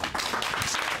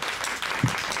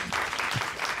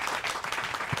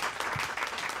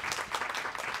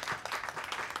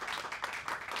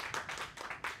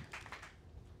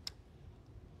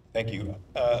 Thank you.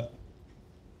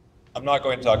 I'm not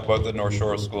going to talk about the North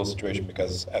Shore school situation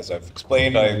because, as I've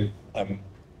explained, I'm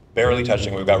barely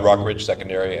touching. We've got Rock Ridge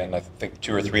Secondary and I think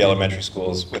 2 or 3 elementary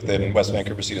schools within West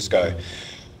Vancouver Sea to Sky.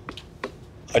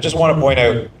 I just want to point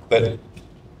out that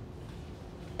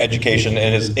education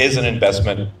is an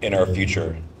investment in our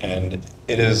future, and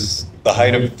it is the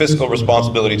height of fiscal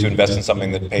responsibility to invest in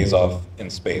something that pays off in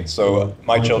spades. So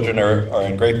my children are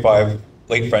in grade 5,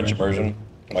 late French immersion,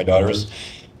 my daughters,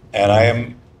 and I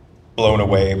am blown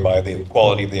away by the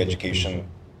quality of the education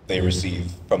they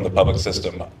receive from the public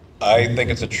system. I think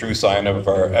it's a true sign of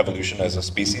our evolution as a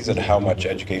species and how much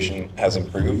education has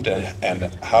improved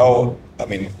and how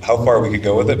far we could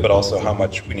go with it, but also how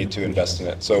much we need to invest in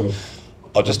it. So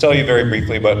I'll just tell you very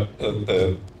briefly about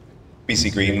the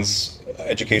BC Greens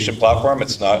education platform.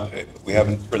 We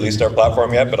haven't released our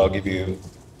platform yet, but I'll give you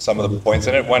some of the points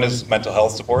in it. One is mental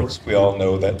health supports. We all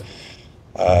know that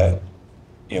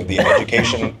the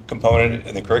education component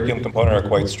and the curriculum component are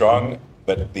quite strong,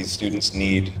 but these students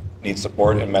need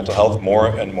support in mental health more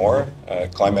and more.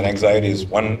 Climate anxiety is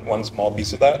one small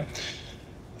piece of that.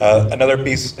 Another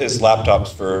piece is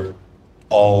laptops for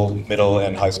all middle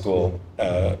and high school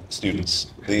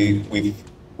students. We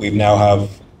now have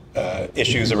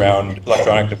issues around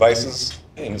electronic devices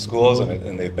in schools,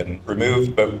 and they've been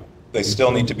removed, but they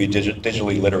still need to be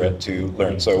digitally literate to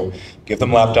learn. So give them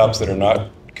laptops that are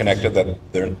not connected, that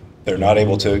they're not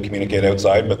able to communicate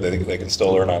outside, but they can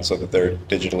still learn on so that they're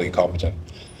digitally competent.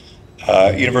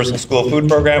 Universal School Food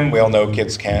Program, we all know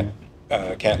kids can't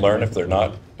learn if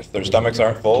their stomachs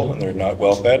aren't full and they're not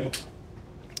well fed.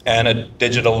 And a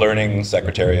digital learning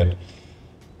secretariat.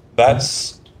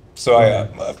 So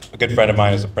a good friend of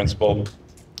mine is a principal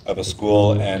of a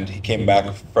school, and he came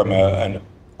back from a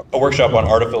workshop on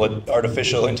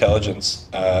artificial intelligence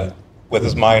with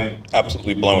his mind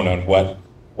absolutely blown on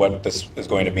what this is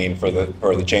going to mean for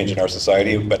the change in our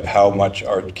society, but how much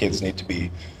our kids need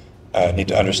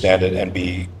to understand it and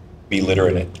be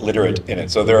literate in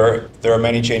it. So there are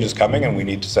many changes coming, and we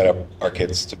need to set up our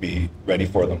kids to be ready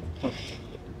for them.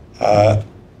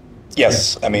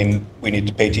 Yes, we need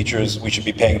to pay teachers. We should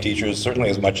be paying teachers certainly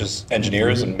as much as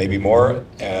engineers and maybe more,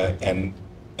 and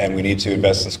we need to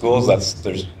invest in schools.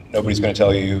 Nobody's going to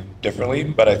tell you differently,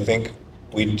 but I think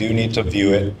we do need to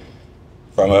view it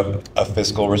from a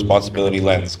fiscal responsibility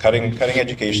lens. Cutting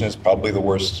education is probably the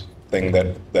worst thing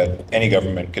that any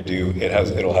government could do.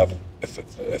 It'll have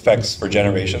effects for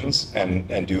generations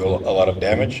and do a lot of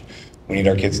damage. We need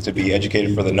our kids to be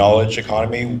educated for the knowledge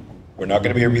economy. We're not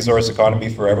going to be a resource economy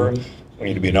forever. We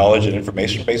need to be a knowledge and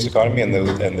information-based economy, and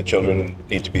the children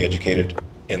need to be educated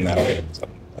in that way. So,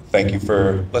 thank you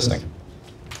for listening.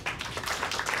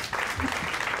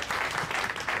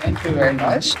 Thank you very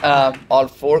much. All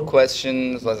 4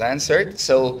 questions was answered.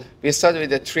 So we started with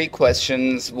the 3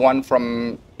 questions, one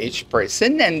from each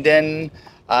person, and then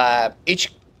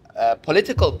each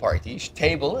political party, each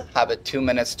table, have 2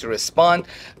 minutes to respond.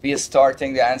 We are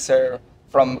starting the answer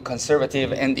from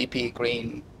Conservative, NDP,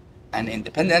 Green, and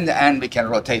Independent, and we can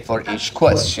rotate for each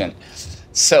question.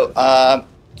 So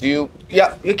you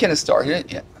can start here.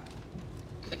 Yeah.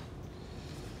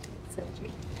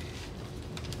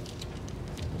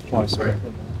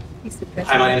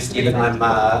 Hi, my name is Stephen. I'm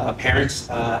a parent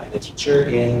and a teacher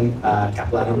in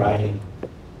Capilano Riding.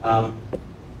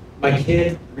 My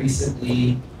kid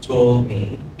recently told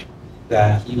me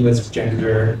that he was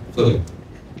gender fluid.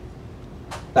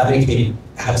 That makes me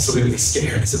absolutely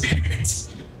scared as a parent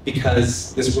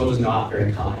because this world is not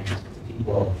very kind to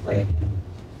people like him.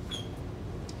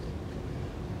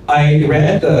 I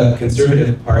read the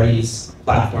Conservative Party's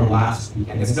platform last week,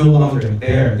 and it's no longer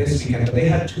there this weekend, but they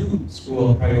had 2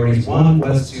 school priorities. One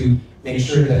was to make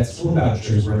sure that school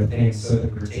vouchers were a thing so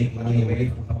that we were taking money away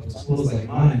from public schools like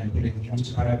mine and putting it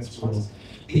into private schools.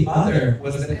 The other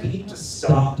was that we need to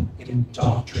stop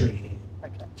indoctrinating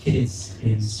kids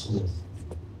in schools.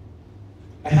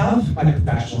 I have my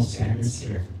professional standards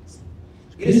here.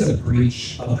 It is a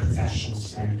breach of professional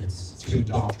standards to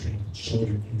indoctrinate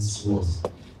children in schools.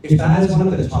 If that is one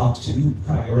of the top 2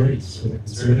 priorities for the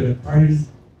Conservative Party,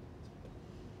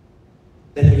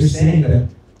 then you're saying that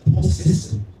the whole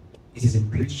system is in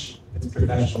breach of its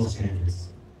professional standards.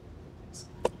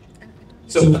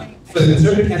 So for the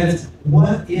Conservative candidates,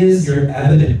 what is your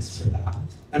evidence for that?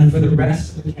 And for the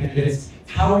rest of the candidates,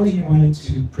 how are you going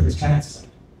to protect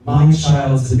my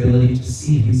child's ability to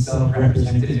see himself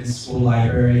represented in his school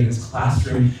library, in his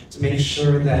classroom, to make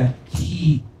sure that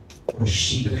he or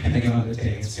she, depending on the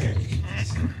day,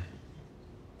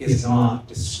 is not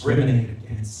discriminated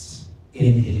against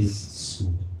in his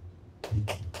school?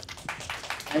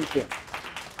 Thank you.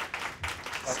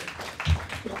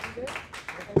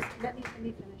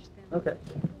 Okay.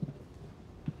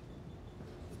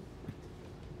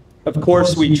 Of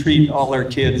course, we treat all our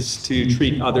kids to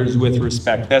treat others with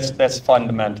respect. That's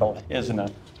fundamental, isn't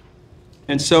it?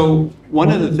 And so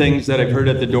one of the things that I've heard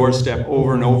at the doorstep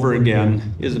over and over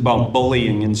again is about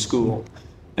bullying in school.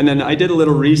 And then I did a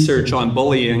little research on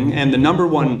bullying, and the number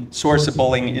one source of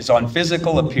bullying is on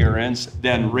physical appearance,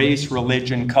 then race,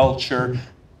 religion, culture.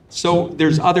 So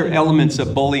there's other elements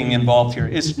of bullying involved here.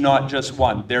 It's not just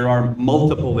one. There are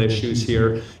multiple issues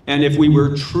here. And if we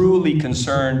were truly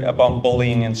concerned about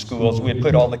bullying in schools, we'd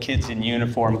put all the kids in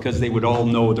uniform because they would all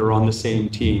know they're on the same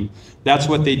team. That's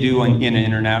what they do in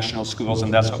international schools,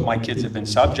 and that's what my kids have been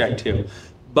subject to.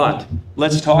 But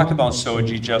let's talk about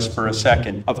Soji just for a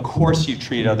second. Of course you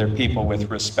treat other people with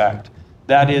respect.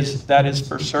 That is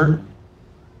for certain.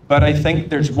 But I think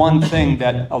there's one thing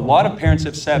that a lot of parents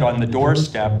have said on the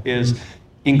doorstep is,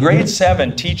 in grade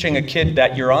 7, teaching a kid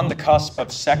that you're on the cusp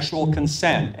of sexual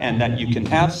consent and that you can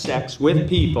have sex with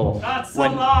people. That's a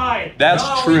lie.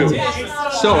 That's true.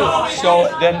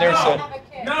 So then there's a...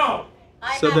 No.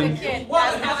 So then, If you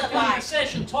want to have a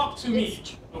conversation, talk to me,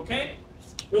 okay?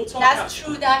 We'll talk. That's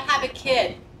true that I have a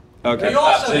kid. okay. We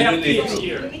also have kids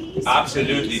here.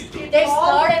 Absolutely. They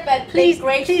started, but please,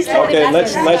 please. Okay,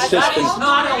 let's just... That is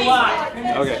not a lie.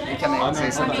 Okay.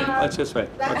 Let's just wait.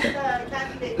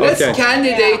 Okay. Let's Okay.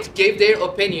 candidate give their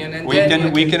opinion and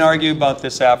then We can argue about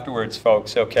this afterwards,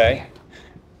 folks, okay?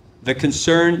 The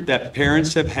concern that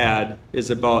parents have had is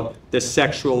about the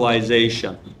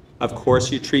sexualization. Of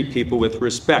course, you treat people with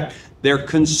respect. They're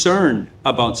concerned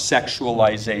about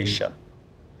sexualization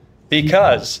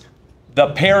because the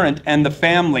parent and the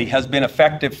family has been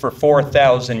effective for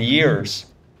 4,000 years.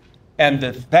 And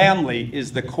the family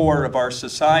is the core of our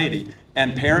society.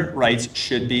 And parent rights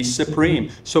should be supreme.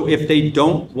 So if they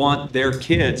don't want their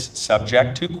kids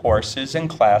subject to courses and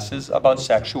classes about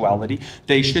sexuality,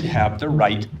 they should have the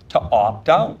right to opt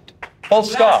out. Full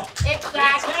stop.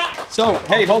 Exactly. So,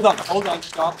 hey, hold on,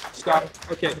 stop.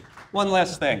 Okay, one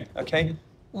last thing, okay?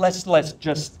 Let's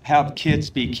just have kids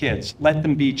be kids. Let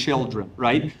them be children,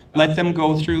 right? Let them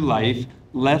go through life.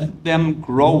 Let them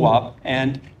grow up,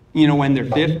 and when they're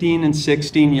 15 and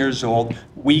 16 years old,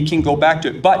 we can go back to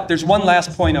it. But there's one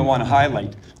last point I want to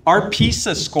highlight. Our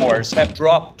PISA scores have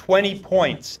dropped 20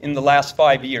 points in the last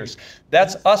 5 years.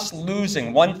 That's us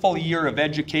losing 1 full year of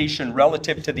education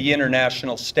relative to the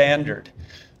international standard.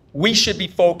 We should be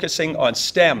focusing on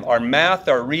STEM, our math,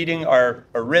 our reading, our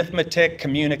arithmetic,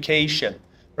 communication,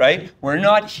 right? We're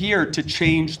not here to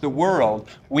change the world.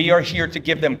 We are here to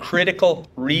give them critical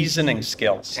reasoning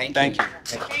skills. Thank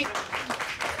you.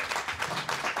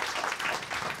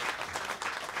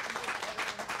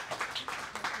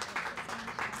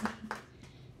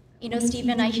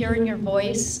 Stephen, I hear in your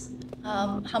voice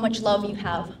how much love you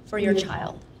have for your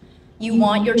child. You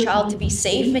want your child to be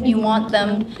safe, and you want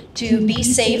them to be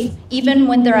safe even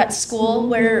when they're at school,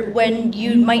 when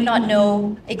you might not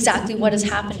know exactly what is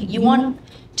happening. You want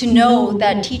to know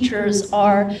that teachers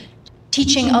are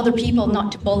teaching other people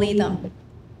not to bully them.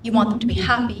 You want them to be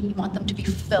happy. You want them to be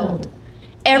fulfilled.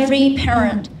 Every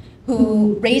parent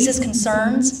who raises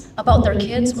concerns about their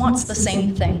kids wants the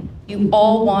same thing. You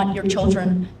all want your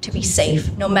children to be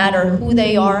safe, no matter who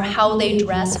they are, how they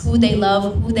dress, who they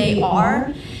love, who they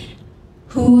are,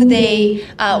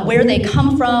 where they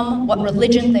come from, what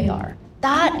religion they are.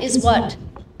 That is what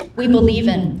we believe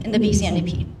in the BC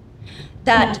NDP.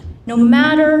 That no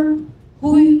matter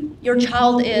who your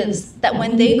child is, that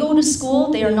when they go to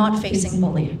school, they are not facing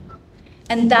bullying.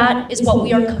 And that is what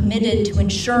we are committed to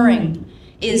ensuring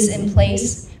is in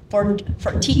place for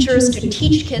teachers to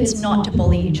teach kids not to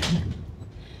bully each other.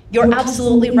 You're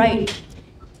absolutely right.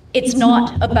 It's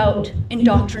not about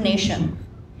indoctrination.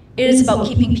 It is about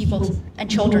keeping people and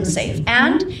children safe.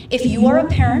 And if you are a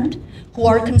parent who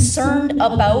are concerned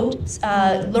about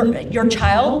your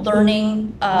child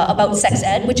learning about sex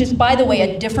ed, which is, by the way,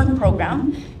 a different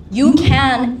program, you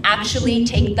can actually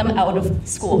take them out of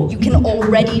school. You can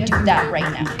already do that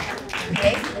right now,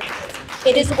 okay?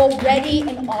 It is already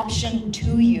an option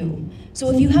to you.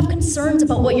 So if you have concerns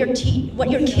about what your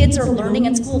kids are learning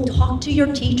in school, talk to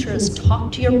your teachers,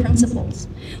 talk to your principals.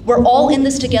 We're all in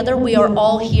this together. We are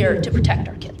all here to protect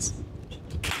our kids.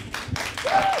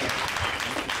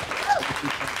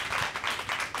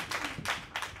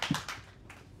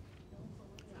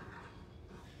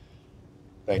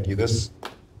 Thank you. This,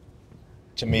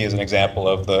 to me, is an example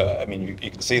of you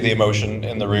can see the emotion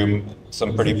in the room,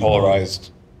 some pretty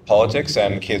polarized politics,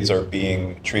 and kids are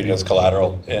being treated as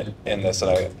collateral in this, and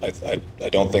I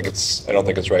don't think it's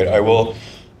right.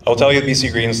 I'll tell you,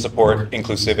 BC Greens support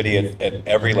inclusivity at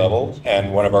every level,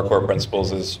 and one of our core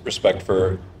principles is respect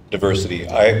for diversity.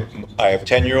 I have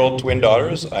 10-year-old twin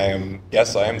daughters. I am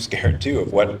scared too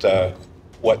of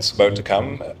what's about to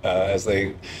come as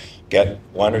they get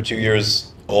 1 or 2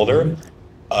 years older.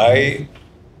 I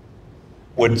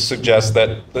would suggest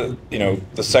that the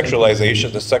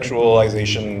sexualization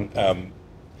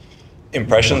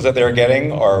impressions that they're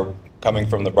getting are coming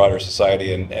from the broader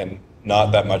society and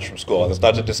not that much from school. And it's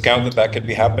not to discount that could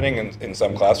be happening in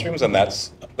some classrooms, and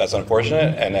that's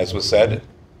unfortunate. And as was said,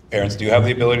 parents do have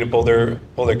the ability to pull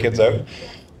their kids out,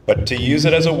 but to use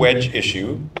it as a wedge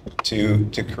issue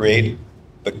to create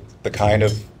the kind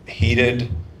of heated,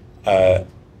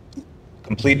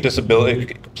 complete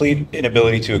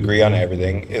inability to agree on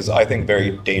everything is, I think,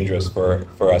 very dangerous for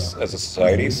us as a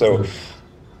society. So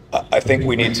I think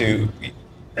we need to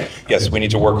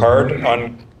work hard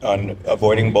on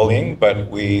avoiding bullying, but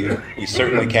we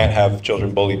certainly can't have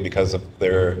children bullied because of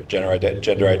their gender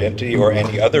identity or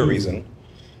any other reason.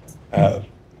 But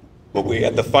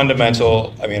at the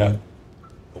fundamental,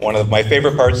 one of my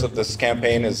favorite parts of this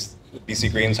campaign is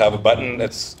BC Greens have a button.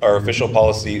 That's our official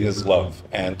policy is love.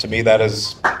 And to me, that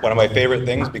is one of my favorite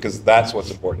things because that's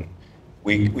what's important.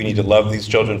 We need to love these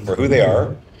children for who they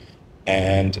are.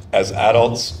 And as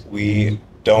adults, we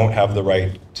don't have the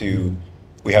right to,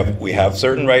 we have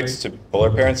certain rights to pull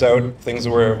our parents out, things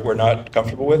that we're not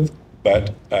comfortable with,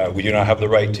 but we do not have the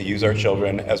right to use our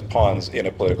children as pawns in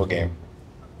a political game.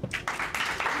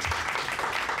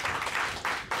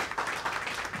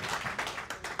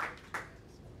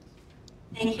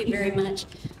 Thank you very much.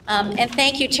 And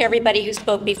thank you to everybody who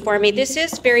spoke before me. This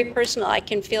is very personal. I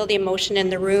can feel the emotion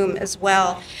in the room as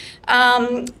well.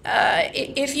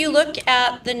 If you look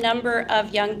at the number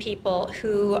of young people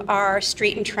who are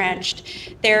street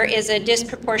entrenched, there is a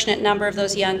disproportionate number of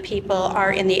those young people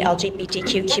are in the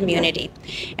LGBTQ community.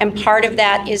 And part of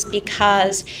that is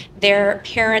because their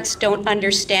parents don't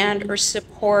understand or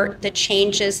support the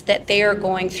changes that they are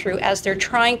going through as they're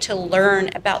trying to learn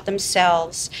about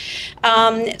themselves.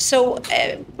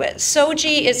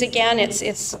 SOGI is, again, it's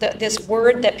this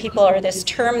word that people, or this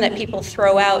term that people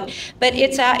throw out, but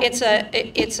it's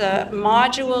a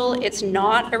module. It's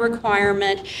not a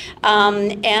requirement,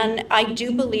 and I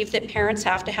do believe that parents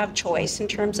have to have choice in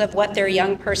terms of what their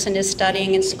young person is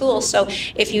studying in school. So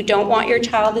if you don't want your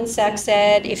child in sex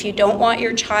ed, if you don't want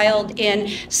your child in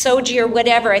SOGI or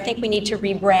whatever, I think we need to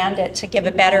rebrand it to give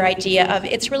a better idea of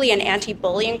it's really an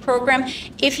anti-bullying program.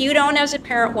 If you don't, as a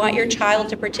parent, want your child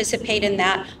to participate in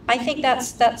that, I think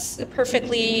that's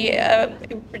perfectly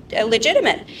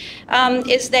legitimate.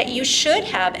 Is that you should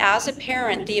have, as a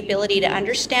parent, the ability to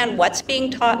understand what's being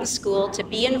taught in school, to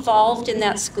be involved in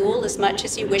that school as much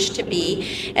as you wish to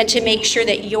be, and to make sure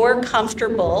that you're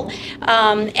comfortable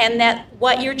and that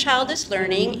what your child is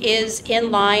learning is in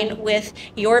line with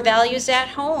your values at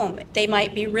home. They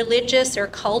might be religious or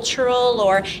cultural,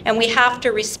 and we have to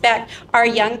respect our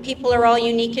young people are all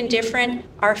unique and different.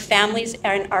 Our families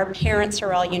and our parents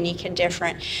are all unique and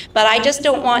different. But I just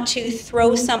don't want to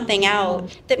throw something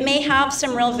out that may have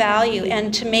some real value,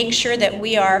 and to make sure that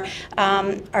we are,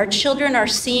 our children are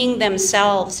seeing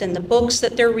themselves in the books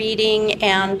that they're reading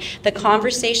and the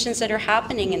conversations that are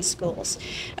happening in schools.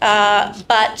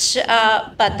 But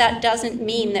that doesn't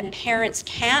mean that parents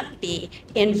can't be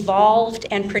involved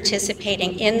and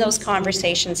participating in those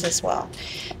conversations as well.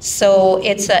 So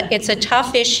it's a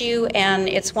tough issue, and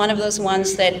it's one of those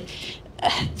ones that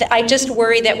I just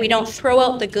worry that we don't throw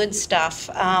out the good stuff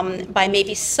by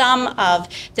maybe some of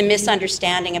the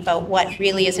misunderstanding about what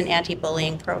really is an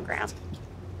anti-bullying program.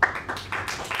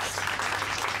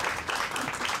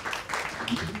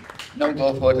 Now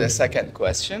go for the second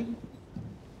question.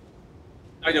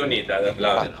 I don't need that. I'm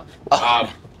loud enough.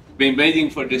 I've been waiting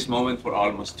for this moment for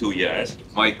almost 2 years.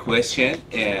 My question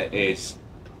is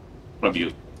from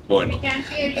you. Go on. We can't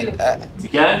hear you. You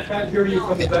can? Can't hear you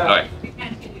from the back. Right.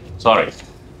 Sorry.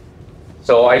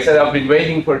 So I said I've been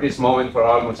waiting for this moment for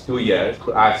almost 2 years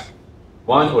to ask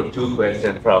 1 or 2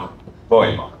 questions from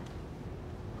Boima.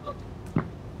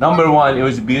 Number 1, it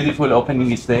was a beautiful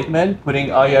opening statement, putting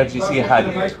IRGC had...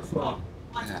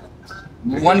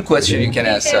 One question you can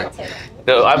answer.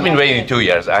 No, I've been waiting 2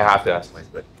 years. I have to ask my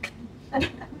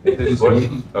question. Is this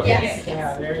working? Okay.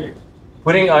 Yes.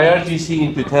 Putting IRGC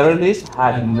into terror list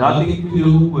had nothing to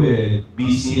do with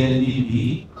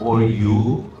BCNDP or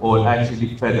you or actually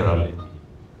federally.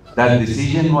 That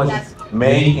decision was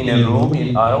made in a room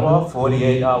in Ottawa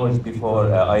 48 hours before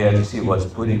IRGC was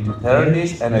put into terror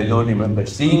list, and I don't remember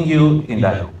seeing you in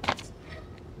that room.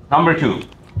 Number 2.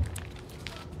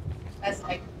 That's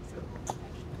like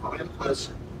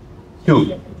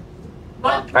 2.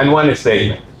 And 1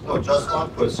 statement. No, just one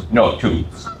question. No, 2.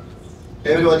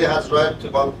 Everybody has right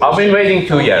to one question. I've been waiting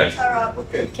 2 years.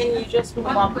 Okay. Can you just move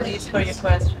on, please, for your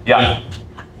question? Yeah.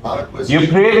 You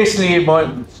previously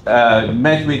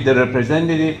met with the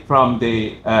representative from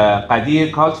the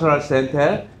Qadir Cultural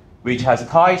Center, which has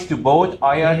ties to both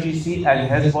IRGC and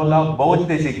Hezbollah, both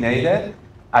designated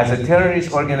as a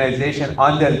terrorist organization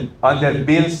under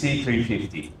Bill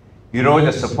C-350. You wrote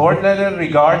a support letter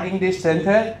regarding this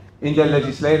center in the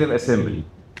Legislative Assembly.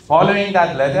 Following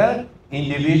that letter,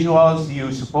 individuals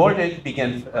you supported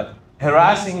began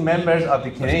harassing members of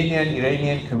the Canadian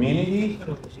Iranian community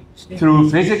through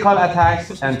physical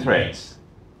attacks and threats.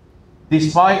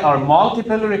 Despite our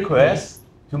multiple requests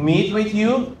to meet with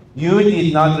you, you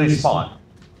did not respond.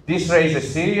 This raised a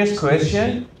serious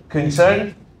question,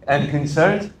 concerns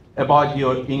about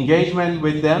your engagement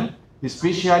with them,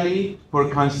 especially for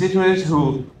constituents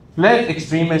who fled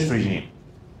extremist regime.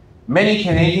 Many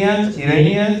Canadian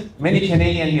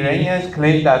Iranians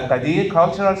claim that Qadir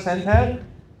Cultural Center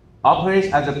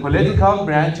operates as a political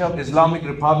branch of Islamic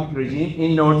Republic regime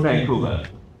in North Vancouver.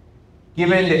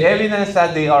 Given the evidence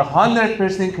that they are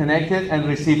 100% connected and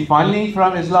receive funding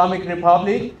from Islamic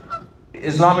Republic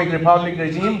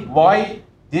regime, why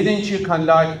didn't you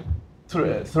conduct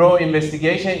thorough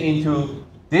investigation into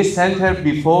this center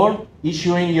before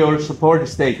issuing your support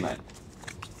statement?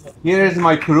 Here is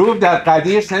my proof that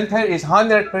Qadir Center is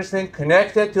 100%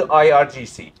 connected to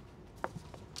IRGC.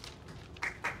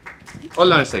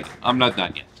 Hold on a second, I'm not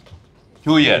done yet.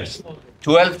 2 years.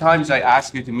 12 times I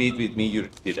asked you to meet with me, you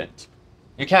didn't.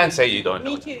 You can't say you don't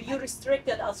know. Me too. You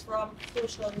restricted us from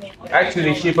social media.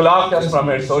 Actually, she blocked us from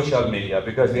her social media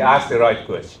because we asked the right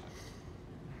question.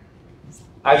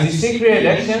 As the secret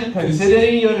election,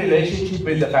 considering your relationship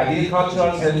with the Qadir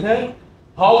Cultural Center,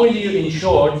 how will you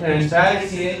ensure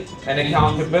transparency and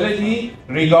accountability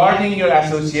regarding your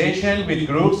association with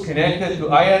groups connected to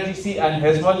IRGC and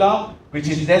Hezbollah, which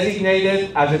is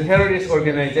designated as a terrorist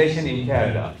organization in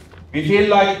Canada? We feel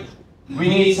like we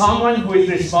need someone who is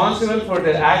responsible for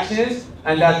their actions,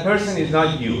 and that person is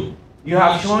not you. You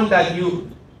have shown that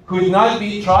you could not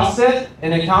be trusted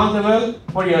and accountable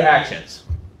for your actions.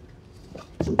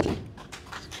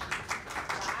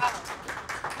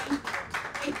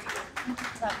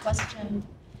 That question.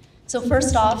 So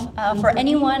first off, for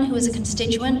anyone who is a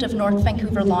constituent of North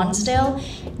Vancouver Lonsdale,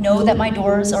 know that my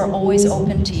doors are always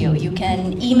open to you. You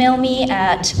can email me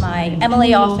at my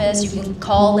MLA office, you can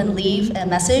call and leave a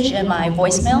message in my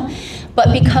voicemail.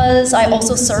 But because I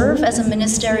also serve as a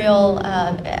ministerial,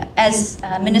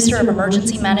 Minister of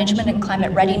Emergency Management and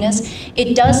Climate Readiness,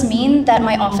 it does mean that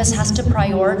my office has to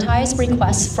prioritize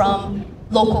requests from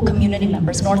local community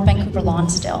members, North Vancouver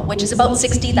Lonsdale, which is about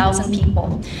 60,000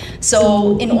 people.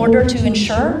 So in order to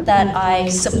ensure that I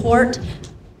support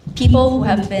people who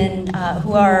have been,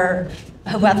 who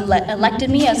have elected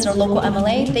me as their local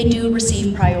MLA, they do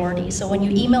receive priority. So when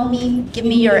you email me, give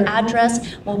me your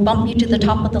address, we'll bump you to the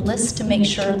top of the list to make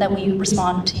sure that we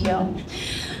respond to you.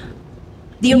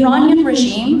 The Iranian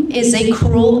regime is a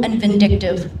cruel and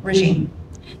vindictive regime.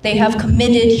 They have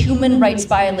committed human rights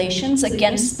violations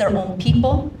against their own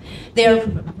people. They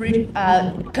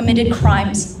have committed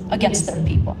crimes against their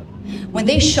people. When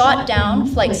they shot down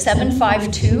Flight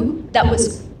 752, that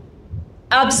was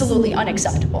absolutely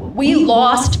unacceptable. We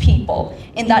lost people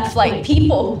in that flight,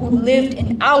 people who lived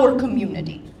in our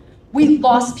community. We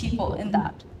lost people in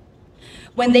that.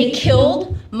 When they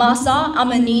killed Mahsa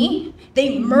Amini,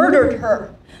 they murdered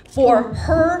her for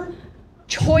her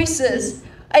choices.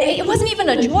 It wasn't even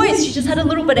a choice, she just had a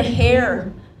little bit of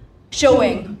hair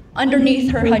showing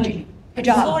underneath her hijab.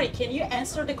 Sorry, can you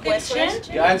answer the question?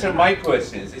 You answer my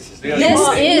questions. This is the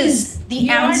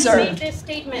answer. You made this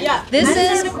statement. Yeah,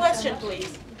 answer the question,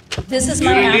 please. This is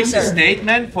my answer. You released a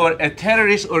statement for a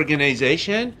terrorist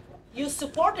organization. You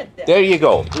supported them. There you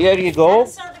go. Here you go.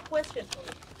 Answer the question,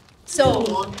 please. So,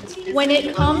 when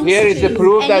it comes here is the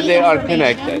proof that they are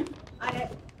connected.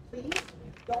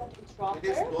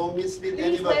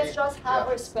 Please let's just have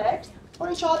respect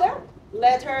for each other.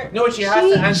 Let her. No, she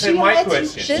has to answer my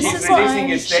question. She's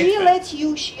releasing a statement.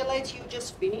 She let you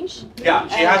just finish. Yeah,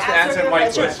 she has to answer my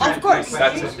question. Of course.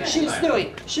 That's it. She's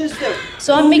doing.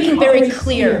 So I'm making very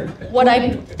clear what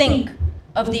I think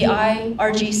of the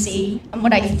IRGC and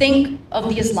what I think of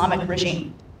the Islamic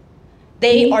regime.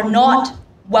 They are not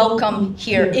welcome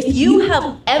here. If you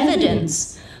have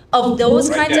evidence of those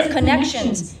kinds of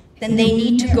connections, then they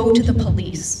need to go to the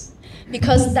police,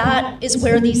 because that is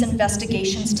where these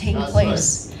investigations take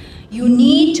place. You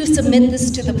need to submit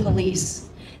this to the police.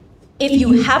 If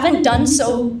you haven't done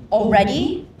so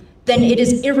already, then it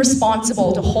is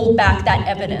irresponsible to hold back that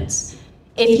evidence.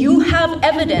 If you have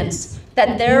evidence,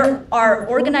 that there are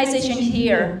organizations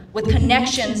here with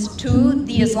connections to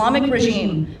the Islamic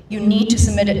regime, you need to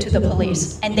submit it to the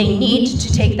police, and they need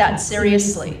to take that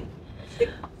seriously.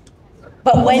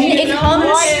 But when it comes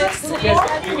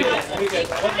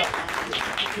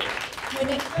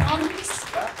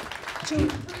to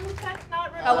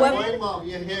However, Mom,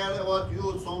 you hear about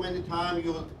you so many times.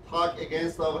 You talk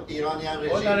against the Iranian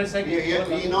regime. Hold on a second.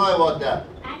 We know about that.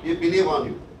 We believe on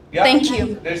you. Yeah. Thank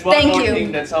you. There's one Thank more you.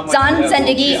 thing that someone Zan can have.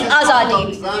 Zendegi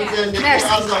Azadi. Zan Zendegi Merci.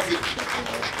 Azadi.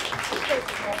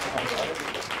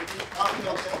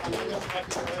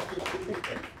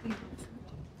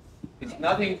 It's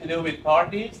nothing to do with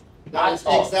parties. That's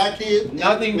exactly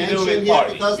nothing to do with mentioned here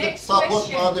parties. because they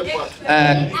support other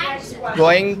parties.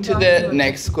 Going to the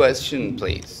next question,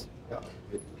 please.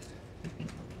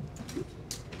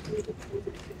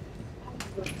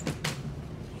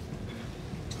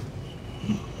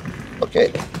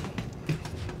 Okay.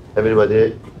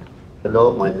 Everybody,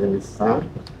 hello, my name is Sam.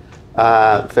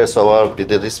 First of all, with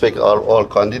the respect of all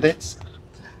candidates,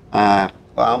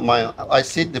 I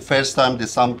see the first time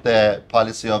the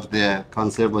policy of the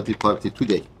Conservative Party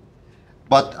today.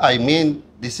 But I mean,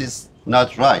 this is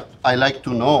not right. I like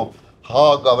to know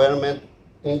how government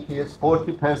increased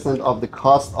 40% of the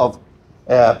cost of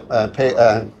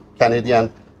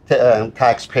Canadian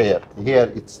taxpayer.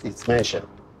 Here it's mentioned.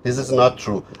 This is not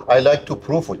true. I like to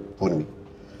prove it for me.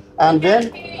 And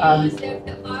then,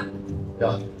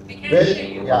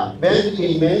 when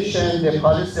he mentioned the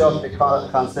policy of the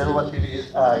Conservative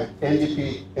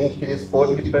NDP increased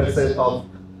 40% of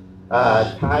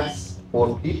tax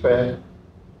for people,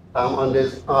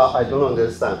 I don't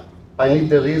understand. I need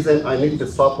the reason, I need the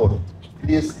support.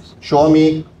 Please show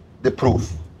me the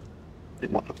proof.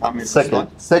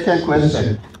 Second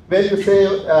question. When you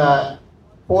say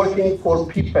working for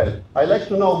people, I like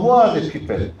to know who are the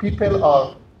people. People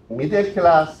are middle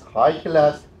class, high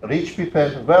class, rich people.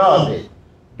 Where are they?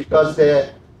 Because the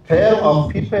term of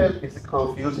people is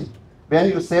confusing. When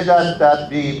you say that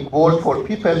we vote for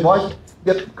people, why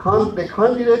the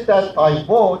candidate that I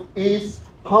vote is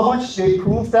how much they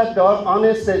prove that they are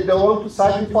honest, that they want to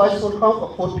sacrifice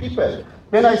for people.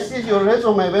 When I see your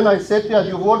resume, when I said that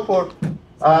you work for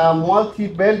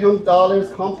multi-billion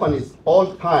dollars companies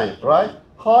all time, right?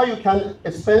 How you can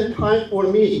spend time for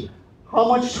me? How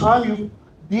much time you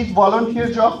did volunteer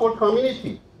job for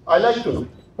community? I like to know.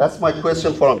 That's my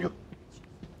question from you.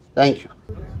 Thank you.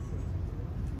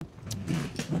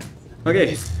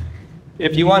 Okay.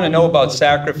 If you want to know about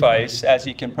sacrifice, as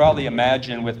you can probably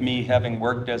imagine with me having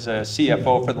worked as a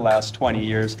CFO for the last 20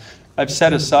 years, I've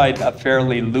set aside a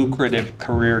fairly lucrative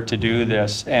career to do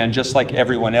this. And just like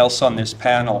everyone else on this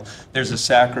panel, there's a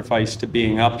sacrifice to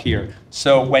being up here.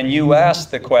 So when you ask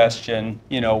the question,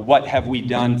 what have we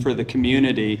done for the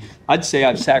community? I'd say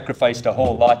I've sacrificed a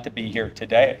whole lot to be here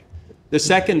today. The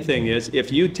second thing is, if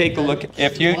you take a look,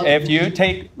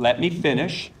 let me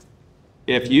finish.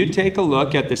 If you take a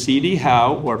look at the C.D.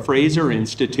 Howe or Fraser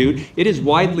Institute, it is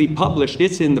widely published,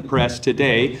 it's in the press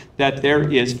today, that there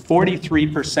is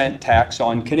 43% tax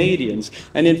on Canadians.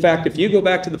 And in fact, if you go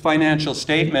back to the financial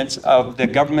statements of the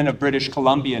government of British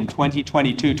Columbia in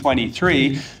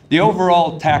 2022-23, the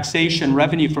overall taxation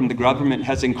revenue from the government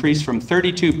has increased from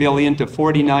 $32 billion to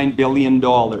 $49 billion.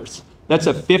 That's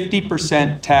a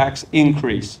 50% tax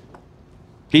increase.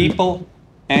 People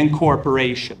and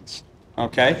corporations.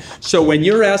 Okay, so when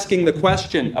you're asking the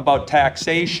question about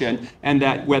taxation and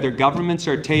that whether governments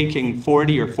are taking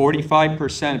 40 or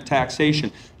 45% of taxation,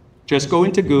 just go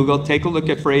into Google, take a look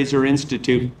at Fraser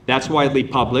Institute. That's widely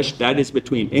published. That is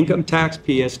between income tax,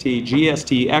 PST,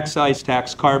 GST, excise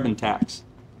tax, carbon tax.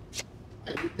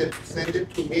 I need to send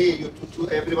it to me, to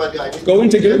everybody. Go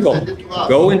into Google.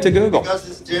 Go into Google. Because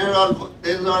it's general,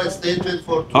 there's not a statement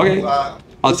for. Okay.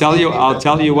 I'll tell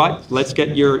you what, let's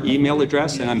get your email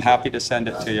address and I'm happy to send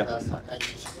it to you.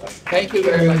 Thank you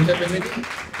very much, everybody.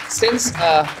 Since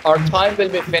our time will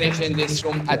be finished in this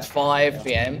room at 5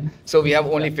 p.m., so we have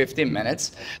only 15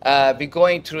 minutes, we're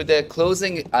going through the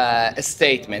closing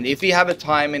statement. If you have a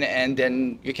time in the end,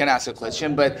 then you can ask a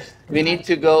question, but we need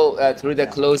to go through the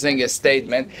closing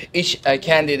statement. Each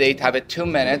candidate have 2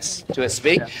 minutes to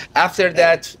speak. After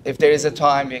that, if there is a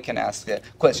time, you can ask a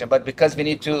question, but because we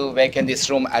need to vacate this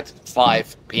room at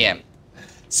 5 p.m.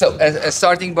 So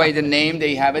starting by the name,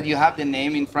 they have it. You have the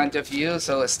name in front of you,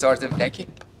 so start with Becky.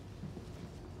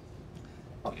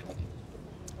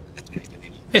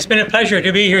 It's been a pleasure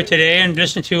to be here today and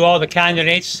listen to all the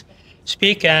candidates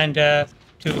speak and to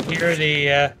hear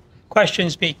the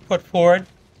questions being put forward.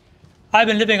 I've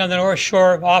been living on the North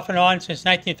Shore off and on since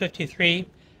 1953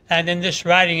 and in this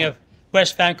riding of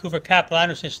West Vancouver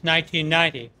Capilano since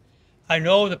 1990. I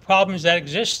know the problems that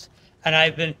exist, and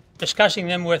I've been discussing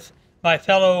them with my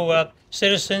fellow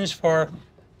citizens for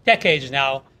decades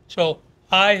now. So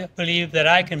I believe that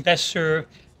I can best serve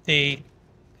the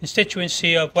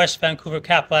constituency of West Vancouver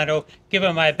Capilano,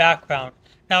 given my background.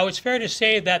 Now, it's fair to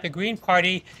say that the Green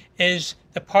Party is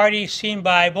the party seen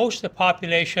by most of the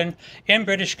population in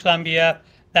British Columbia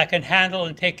that can handle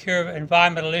and take care of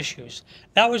environmental issues.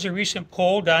 That was a recent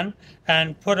poll done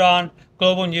and put on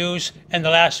Global News in the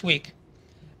last week.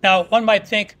 Now, one might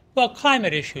think, well,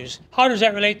 climate issues, how does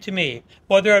that relate to me?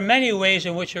 Well, there are many ways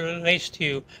in which it relates to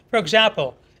you. For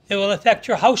example, it will affect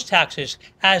your house taxes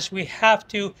as we have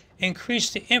to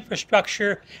increase the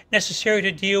infrastructure necessary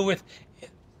to deal with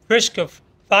risk of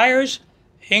fires,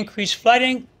 increased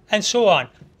flooding, and so on.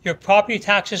 Your property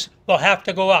taxes will have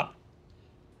to go up.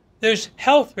 There's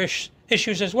health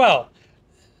issues as well.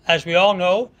 As we all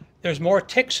know, there's more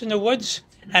ticks in the woods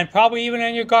and probably even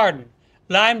in your garden.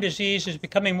 Lyme disease is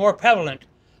becoming more prevalent.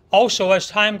 Also, as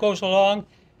time goes along,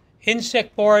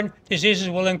 insect-borne diseases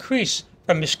will increase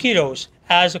from mosquitoes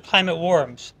as the climate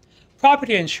warms.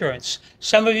 Property insurance.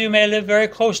 Some of you may live very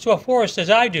close to a forest, as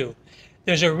I do.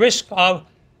 There's a risk of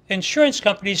insurance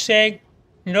companies saying,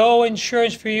 no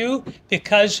insurance for you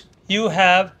because you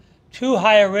have too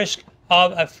high a risk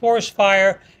of a forest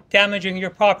fire damaging your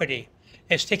property.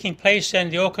 It's taking place in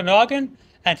the Okanagan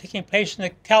and taking place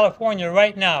in California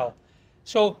right now.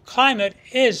 So climate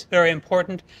is very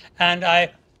important, and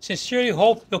I sincerely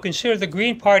hope you'll consider the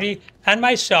Green Party and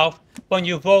myself when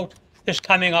you vote this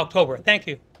coming October. Thank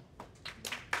you.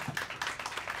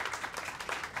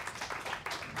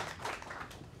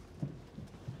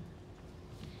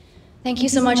 Thank you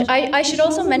so much. I should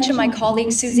also mention my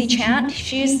colleague Susie Chant.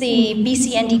 She's the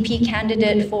BC NDP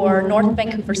candidate for North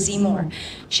Vancouver Seymour.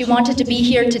 She wanted to be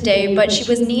here today, but she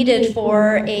was needed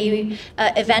for a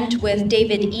event with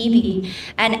David Eby.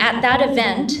 And at that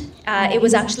event, it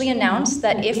was actually announced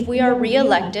that if we are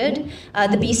re-elected,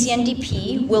 the BC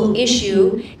NDP will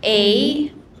issue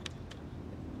a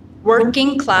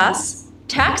working class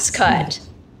tax cut.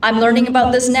 I'm learning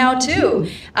about this now too.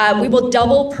 We will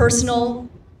double personal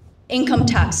income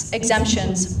tax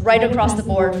exemptions right across the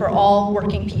board for all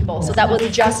working people. So that was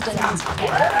just announced.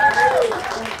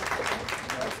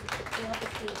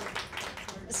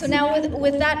 So now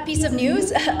with that piece of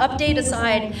news, update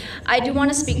aside, I do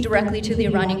want to speak directly to the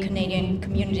Iranian Canadian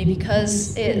community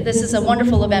because this is a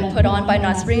wonderful event put on by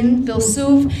Nasrin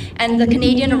Filsouf and the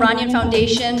Canadian Iranian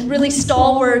Foundation, really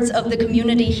stalwarts of the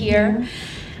community here.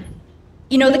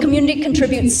 You know, the community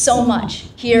contributes so much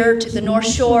here to the North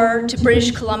Shore, to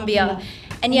British Columbia,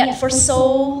 and yet for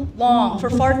so long, for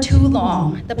far too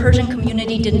long, the Persian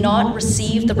community did not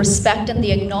receive the respect and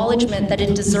the acknowledgement that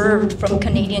it deserved from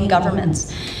Canadian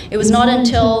governments. It was not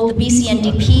until the BC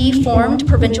NDP formed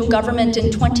provincial government in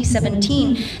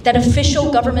 2017 that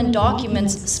official government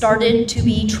documents started to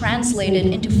be translated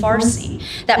into Farsi,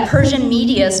 that Persian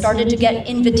media started to get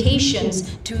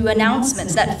invitations to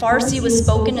announcements, that Farsi was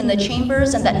spoken in the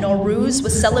chambers and that Nowruz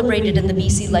was celebrated in the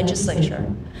BC legislature.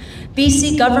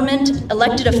 BC government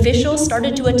elected officials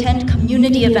started to attend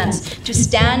community events to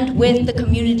stand with the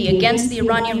community against the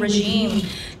Iranian regime,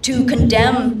 to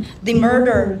condemn the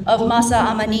murder of Masa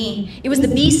Amini. It was the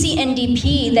BC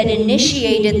NDP that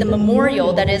initiated the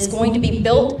memorial that is going to be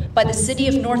built by the city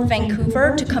of North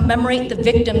Vancouver to commemorate the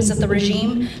victims of the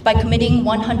regime by committing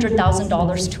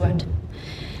 $100,000 to it.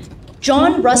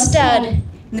 John Rustad and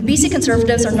the BC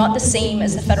Conservatives are not the same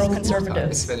as the federal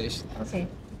Conservatives. Okay.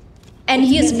 And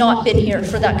he has not been here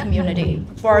for that community,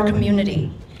 for our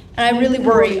community. And I really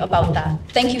worry about that.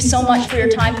 Thank you so much for your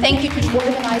time. Thank you to the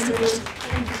organizers.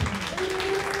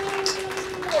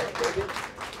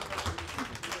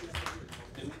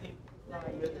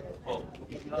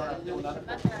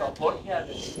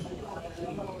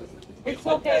 It's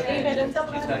okay, leave it.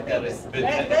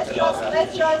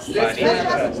 Let's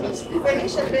just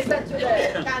finish and listen to the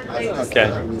candidates. Okay.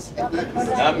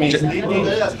 That means please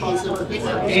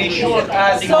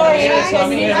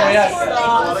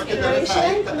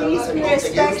be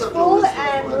respectful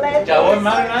and let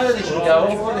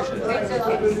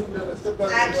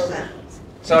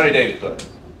Sorry, David.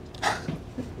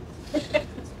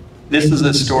 This is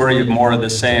a story of more of the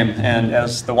same, and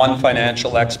as the one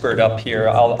financial expert up here,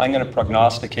 I'm going to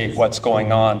prognosticate what's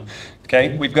going on.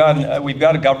 Okay, we've got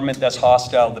a government that's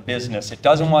hostile to business. It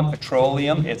doesn't want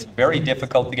petroleum. It's very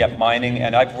difficult to get mining,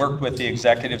 and I've worked with the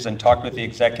executives and talked with the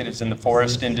executives in the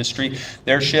forest industry.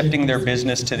 They're shifting their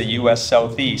business to the U.S.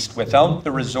 Southeast. Without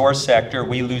the resource sector,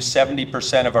 we lose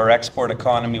 70% of our export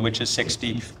economy, which is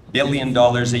 $60 billion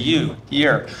a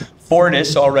year.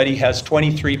 Fortis already has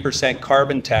 23%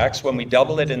 carbon tax. When we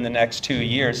double it in the next 2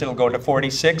 years, it'll go to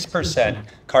 46%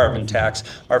 carbon tax.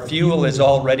 Our fuel is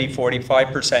already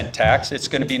 45% tax. It's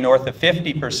going to be north of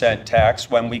 50%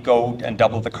 tax when we go and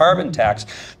double the carbon tax.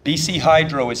 BC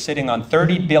Hydro is sitting on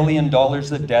 $30 billion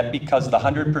of debt because of the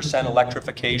 100%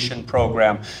 electrification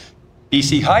program.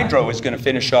 BC Hydro is going to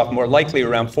finish off more likely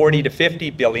around 40 to 50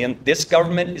 billion. This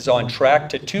government is on track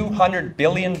to $200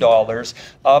 billion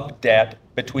of debt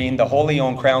between the wholly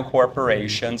owned Crown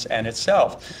corporations and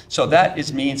itself. So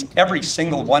that means every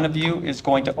single one of you is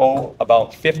going to owe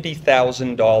about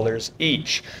 $50,000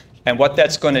 each. And what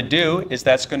that's going to do is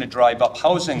that's going to drive up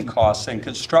housing costs and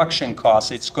construction costs.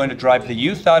 It's going to drive the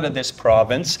youth out of this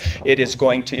province. It is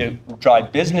going to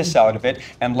drive business out of it.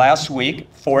 And last week,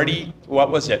 it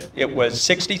was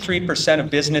 63%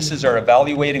 of businesses are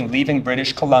evaluating leaving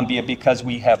British Columbia because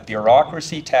we have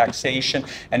bureaucracy, taxation,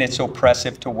 and it's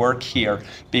oppressive to work here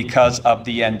because of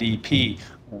the NDP.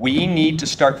 We need to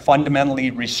start fundamentally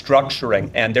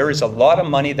restructuring, and there is a lot of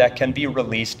money that can be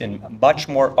released in much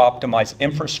more optimized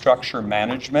infrastructure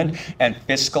management and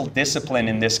fiscal discipline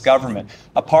in this government.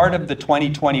 A part of the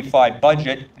 2025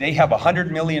 budget, they have $100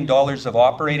 million of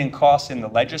operating costs in the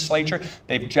legislature.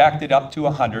 They've jacked it up to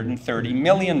 $130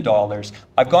 million.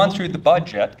 I've gone through the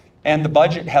budget, and the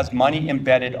budget has money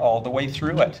embedded all the way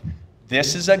through it.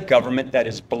 This is a government that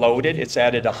is bloated. It's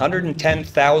added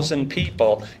 110,000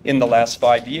 people in the last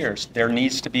 5 years. There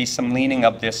needs to be some leaning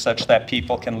of this such that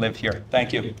people can live here.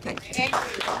 Thank you. Thank you.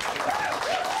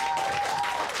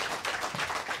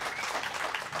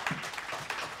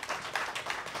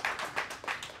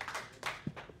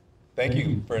 Thank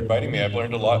you for inviting me. I've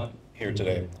learned a lot here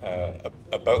today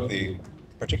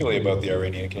particularly about the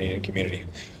Iranian Canadian community.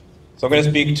 So I'm going to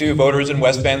speak to voters in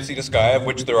West Van Sea to Sky, of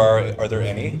which there are there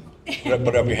any?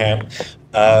 Put up your hand.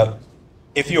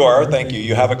 If you are, thank you.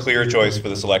 You have a clear choice for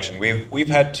this election. We've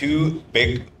had two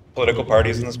big political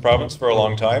parties in this province for a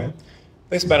long time.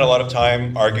 They spend a lot of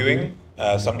time arguing,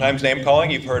 sometimes name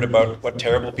calling. You've heard about what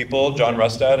terrible people John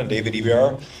Rustad and David Eby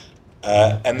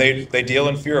are. And they deal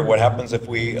in fear of what happens if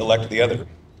we elect the other.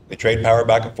 They trade power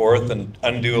back and forth and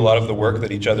undo a lot of the work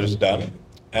that each other's done.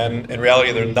 And in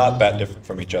reality, they're not that different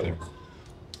from each other.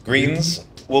 Greens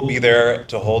will be there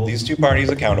to hold these two parties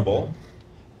accountable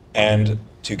and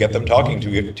to get them talking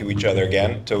to each other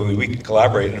again so we can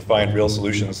collaborate and find real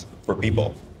solutions for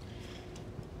people.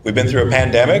 We've been through a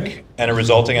pandemic and a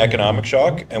resulting economic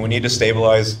shock, and we need to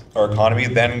stabilize our economy,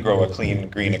 then grow a clean,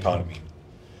 green economy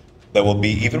that will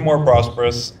be even more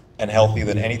prosperous and healthy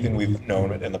than anything we've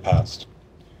known in the past.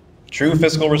 True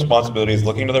fiscal responsibility is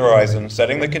looking to the horizon,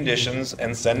 setting the conditions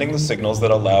and sending the signals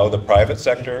that allow the private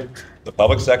sector, the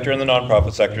public sector, and the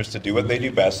nonprofit sectors to do what they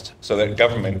do best so that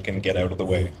government can get out of the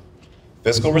way.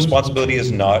 Fiscal responsibility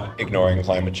is not ignoring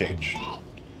climate change.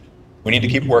 We need to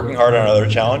keep working hard on other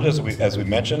challenges, as we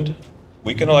mentioned.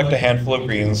 We can elect a handful of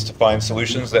Greens to find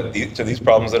solutions to these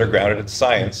problems that are grounded in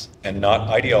science and not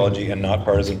ideology and not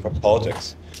partisan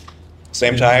politics. At the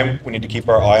same time, we need to keep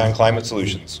our eye on climate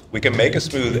solutions. We can make a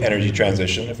smooth energy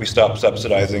transition if we stop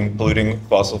subsidizing polluting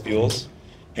fossil fuels,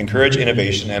 encourage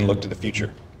innovation, and look to the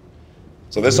future.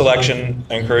 So this election,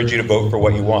 I encourage you to vote for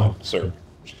what you want, sir,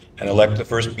 and elect the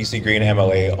first BC Green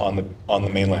MLA on the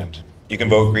mainland. You can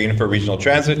vote Green for regional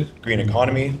transit, green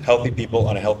economy, healthy people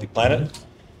on a healthy planet.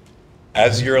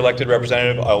 As your elected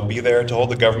representative, I'll be there to hold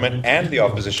the government and the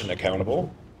opposition accountable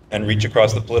and reach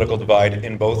across the political divide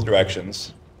in both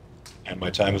directions. And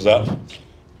my time is up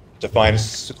to find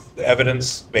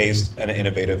evidence-based and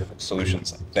innovative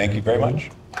solutions. Thank you very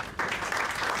much.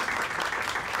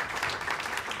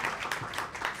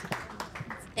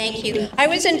 Thank you. I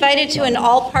was invited to an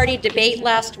all-party debate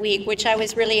last week, which I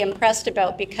was really impressed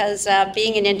about because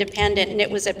being an independent, and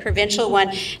it was a provincial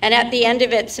one. And at the end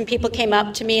of it, some people came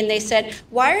up to me and they said,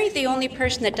 "Why are you the only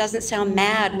person that doesn't sound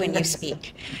mad when you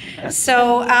speak?"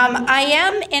 So I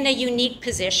am in a unique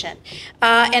position,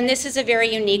 and this is a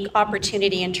very unique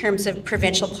opportunity in terms of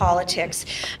provincial politics.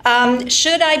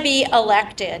 Should I be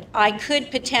elected, I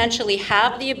could potentially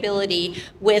have the ability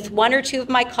with one or two of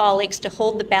my colleagues to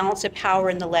hold the balance of power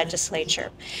in the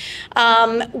legislature.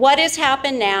 What has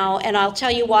happened now, and I'll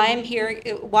tell you why I'm here,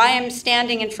 why I'm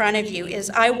standing in front of you, is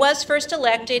I was first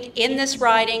elected in this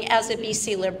riding as a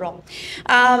BC Liberal,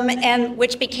 and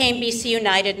which became BC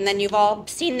United, and then you've all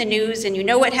seen the news and you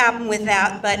know what happened with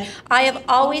that, but I have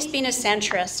always been a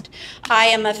centrist. I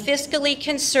am a fiscally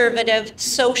conservative,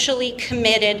 socially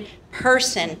committed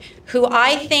person who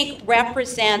I think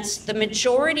represents the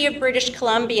majority of British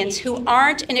Columbians who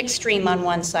aren't an extreme on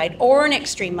one side or an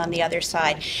extreme on the other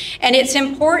side. And it's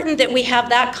important that we have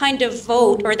that kind of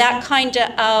vote or that kind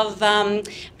of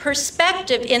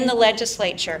perspective in the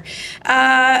legislature.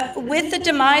 With the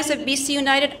demise of BC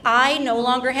United, I no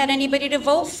longer had anybody to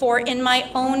vote for in my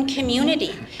own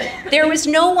community. There was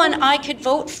no one I could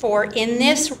vote for in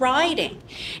this riding.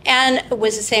 And it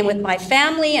was the same with my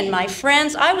family and my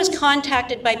friends. I was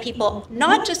contacted by people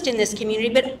not just in this community,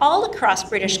 but all across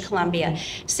British Columbia,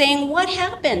 saying, what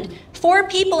happened? 4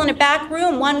 people in a back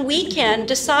room one weekend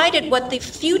decided what the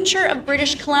future of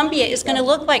British Columbia is going to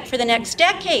look like for the next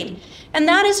decade. And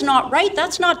that is not right.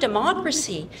 That's not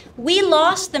democracy. We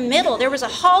lost the middle. There was a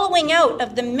hollowing out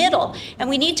of the middle. And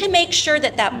we need to make sure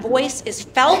that that voice is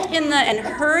felt and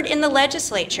heard in the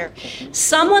legislature.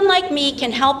 Someone like me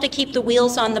can help to keep the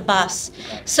wheels on the bus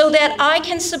so that I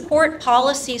can support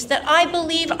policies that I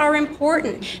believe are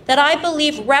important, that I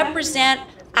believe represent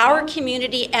our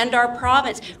community and our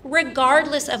province,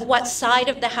 regardless of what side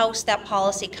of the house that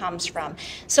policy comes from.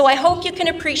 So I hope you can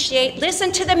appreciate,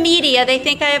 listen to the media, they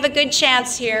think I have a good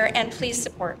chance here, and please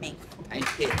support me.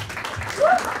 Thank you.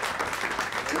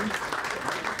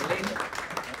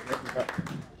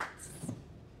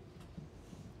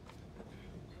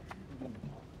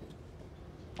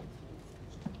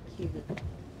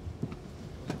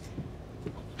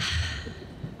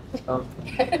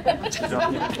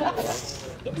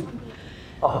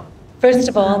 First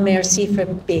of all, merci for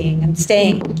being and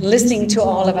staying, listening to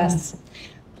all of us.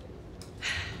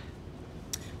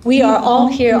 We are all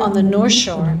here on the North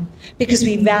Shore because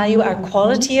we value our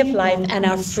quality of life and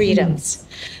our freedoms.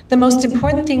 The most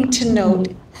important thing to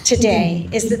note today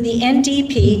is that the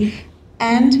NDP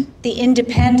and the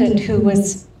Independent, who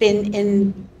has been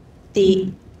in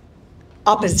the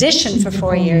opposition for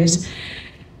 4 years,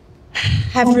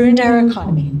 have ruined our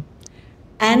economy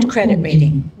and credit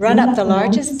rating, run up the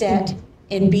largest debt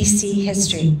in BC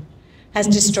history, has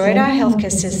destroyed our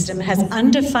healthcare system, has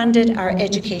underfunded our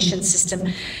education system,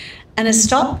 and has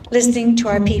stopped listening to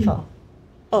our people.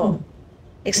 Oh,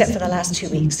 except for the last 2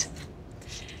 weeks.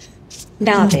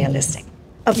 Now they are listening.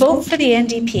 A vote for the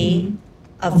NDP,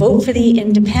 a vote for the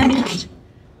Independent,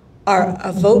 or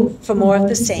a vote for more of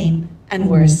the same and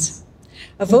worse.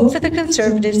 A vote for the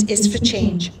Conservatives is for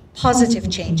change, positive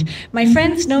change. My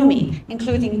friends know me,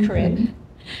 including Corinne,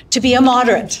 to be a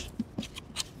moderate.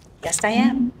 Yes, I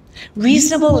am.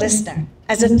 Reasonable listener.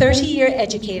 As a 30-year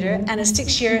educator and a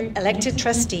 6-year elected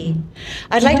trustee,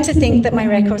 I'd like to think that my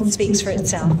record speaks for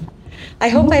itself. I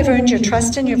hope I've earned your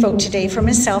trust and your vote today for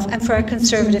myself and for our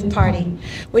Conservative Party,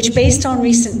 which, based on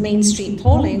recent Main Street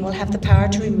polling, will have the power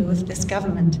to remove this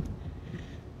government.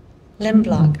 Lim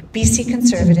Block, BC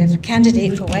Conservative,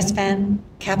 candidate for West Van,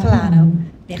 Capilano.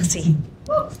 Merci.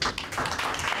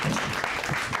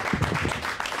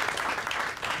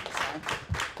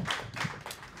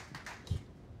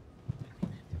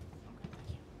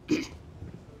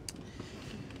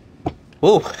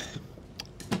 Ooh,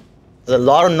 there's a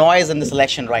lot of noise in this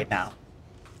election right now.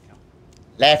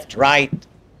 Left, right,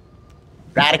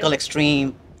 radical,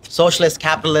 extreme, socialist,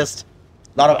 capitalist,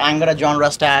 a lot of anger at John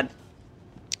Rustad.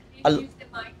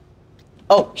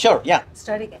 Oh, sure, yeah.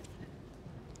 Start again.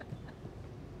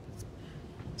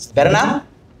 It's better now?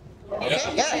 Okay,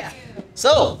 yeah.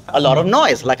 So, a lot of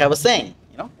noise, like I was saying.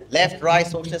 Left, right,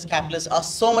 socialist, capitalist,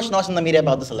 so much noise in the media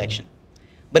about this election.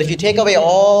 But if you take away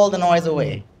all the noise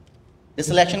away, this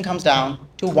election comes down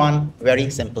to one very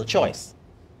simple choice.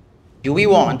 Do we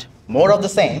want more of the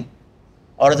same,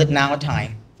 or is it now a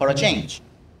time for a change?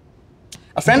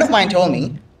 A friend of mine told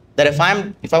me that if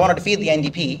I want to defeat the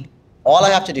NDP, all I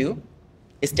have to do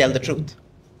is tell the truth.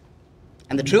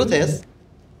 And the truth is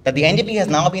that the NDP has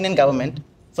now been in government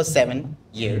for 7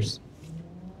 years.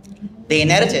 They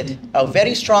inherited a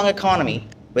very strong economy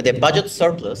with a budget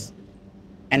surplus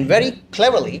and very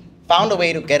cleverly found a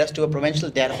way to get us to a provincial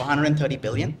debt of 130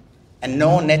 billion and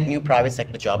no net new private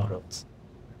sector job growth.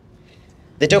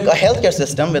 They took a healthcare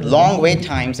system with long wait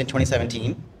times in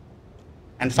 2017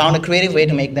 and found a creative way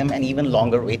to make them an even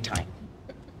longer wait time.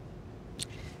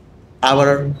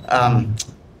 Our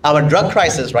drug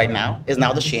crisis right now is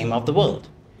now the shame of the world.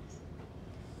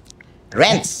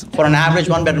 Rents for an average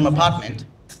one-bedroom apartment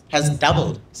has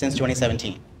doubled since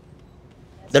 2017.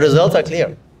 The results are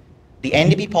clear. The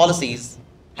NDP policies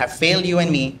have failed you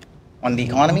and me on the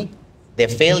economy,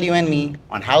 they've failed you and me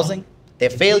on housing,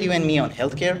 they've failed you and me on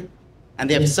healthcare, and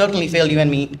they have certainly failed you and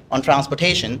me on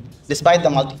transportation. Despite the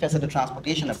multifaceted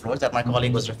transportation approach that my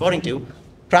colleague was referring to,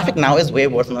 traffic now is way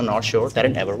worse on the North Shore than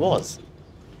it ever was.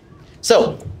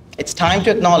 So, it's time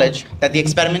to acknowledge that the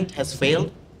experiment has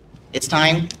failed It's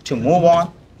time to move on,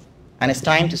 and it's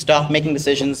time to stop making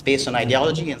decisions based on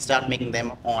ideology and start making them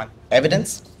on evidence.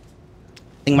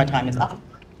 I think my time is up.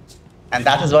 And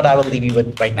that is what I will leave you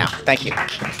with right now. Thank you.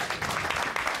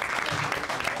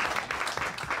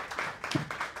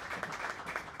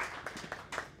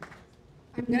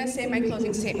 I'm going to say my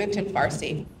closing statement in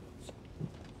Farsi.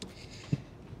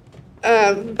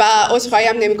 و عذرخواهی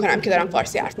هم نمی‌کنم که دارم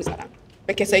فارسی حرف میزنم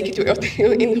به کسایی که توی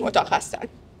این اتاق هستن.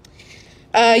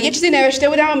 یه چیزی نوشته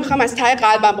بودم و میخوام از ته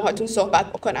قلبم باهاتون صحبت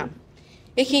بکنم.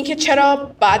 یکی اینکه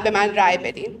چرا باید به من رأی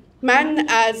بدین. من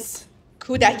از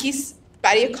کودکی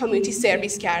برای کامیونیتی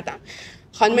سرویس کردم.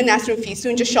 خانم نسرین فیلسوف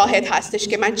اینجا شاهد هستش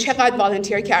که من چقدر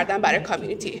والنتیر کردم برای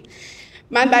کامیونیتی.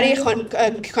 من برای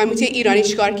کامیونیتی ایرانی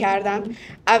چیکار کردم؟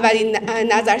 اولین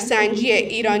نظرسنجی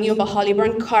ایرانی رو با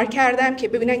هالیبرن کار کردم که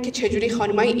ببینن که چجوری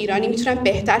خانم‌های ایرانی میتونن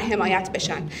بهتر حمایت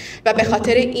بشن و به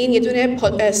خاطر این یه دونه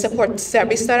سپورت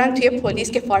سرویس دارن توی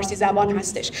پلیس که فارسی زبان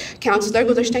هستش. کانسلر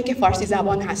گذاشتن که فارسی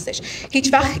زبان هستش.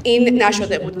 هیچ وقت این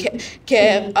نشده بود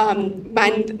که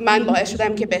من باعث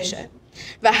شدم که بشه.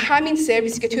 و همین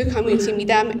سرویسی که توی کامیونیتی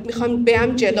میدم میخوام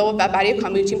بیام جلو و برای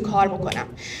کامیونیتیم کار بکنم.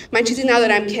 من چیزی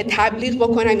ندارم که تبلیغ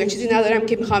بکنم یا چیزی ندارم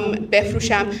که میخوام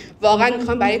بفروشم. واقعا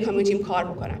میخوام برای کامیونیتیم کار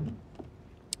بکنم.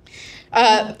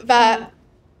 و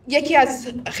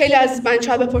خیلی از من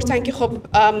شاید بپرسن که خب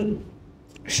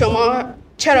شما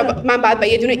چرا من باید به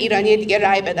یه دونه ایرانی دیگه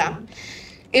رأی بدم؟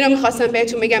 اینو میخواستم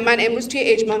بهتون بگم. من امروز توی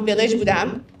اجمان ویلیج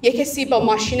بودم. یه کسی با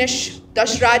ماشینش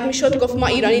داشت رد میشد گفت ما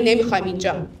ایرانی نمیخوایم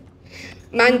اینجا.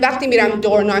 من وقتی میرم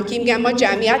دورناکی میگم ما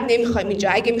جمعیت نمیخوایم اینجا.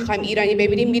 اگه میخوایم ایرانی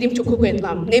ببینیم میریم تو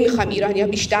کوکوتلام. نمیخوایم ایرانی‌ها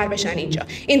بیشتر بشن اینجا.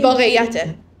 این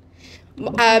واقعیته.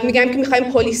 میگم که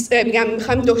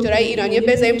میخوایم دکترای ایرانی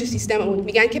بذاریم تو سیستممون.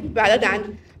 میگن که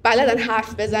بلدن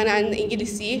حرف بزنن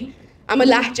انگلیسی اما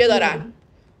لهجه دارن.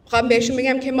 میخوام بهشون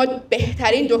بگم که ما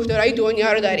بهترین دکترای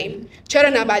دنیا رو داریم. چرا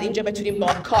نباید اینجا بتونیم با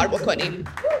کار بکنیم؟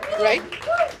 right?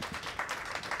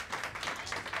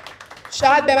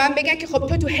 شاید به من بگن که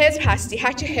خب تو حزب هستی،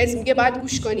 هرچی حزب میگه باید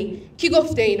گوش کنی. کی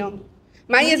گفته اینو؟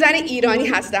 من یه زن ایرانی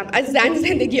هستم، از زن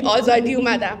زندگی آزادی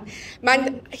اومدم. من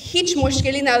هیچ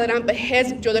مشکلی ندارم به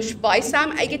حزب جلوش وایسم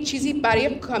اگه چیزی برای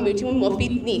کامیونیتیمون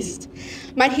مفید نیست.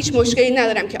 من هیچ مشکلی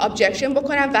ندارم که ابجکشن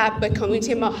بکنم و به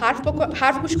کامیونیتی ما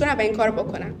حرف گوش کنم و این کارو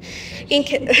بکنم.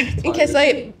 این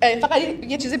کسای فقط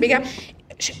یه چیزی بگم،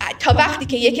 تا وقتی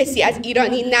که یه کسی از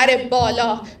ایرانی نره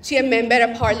بالا توی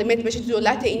ممبر پارلمنت بشه،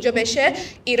 دولت اینجا بشه،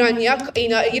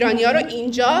 ایرانیا رو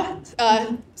اینجا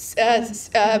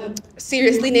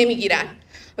سیریسلی نمیگیرن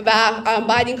و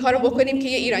باید این کار رو بکنیم که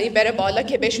یه ایرانی بره بالا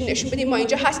که بهشون نشون بدیم ما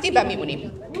اینجا هستیم و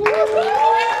میمونیم.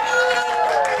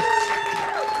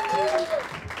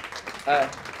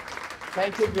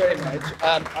 Thank you very much.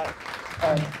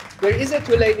 There is a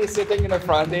two ladies sitting in the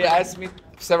front. They asked me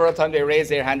several times, they raise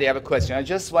their hand, they have a question. I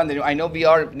just wondering, I know we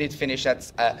need to finish at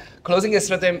closing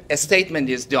statement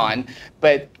is done,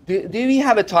 but do we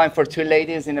have a time for two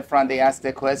ladies in the front? They ask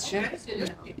the question.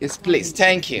 Absolutely. Yes, please.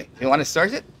 Thank you. You want to start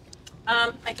it?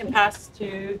 I can pass to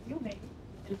you, maybe.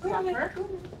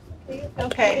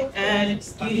 Okay, and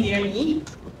do you hear me?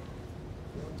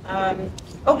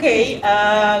 Okay,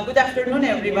 good afternoon,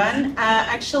 everyone.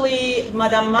 Actually,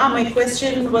 Madam Ma, my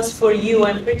question was for you.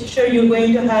 I'm pretty sure you're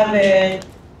going to have a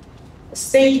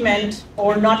statement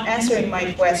or not answering my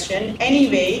question.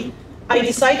 Anyway, I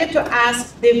decided to ask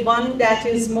the one that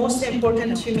is most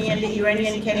important to me and the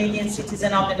Iranian Canadian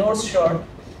citizen of the North Shore.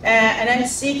 And I'm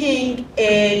seeking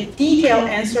a detailed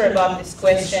answer about this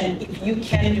question, if you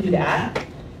can do that.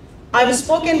 I've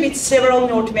spoken with several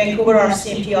North Vancouver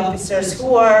RCMP officers who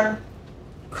are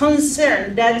concerned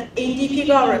that NDP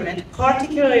government,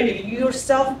 particularly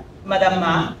yourself, Madam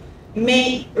Ma,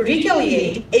 may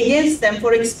retaliate against them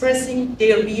for expressing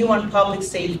their view on public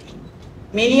safety.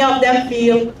 Many of them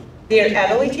feel their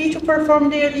ability to perform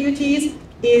their duties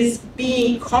is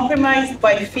being compromised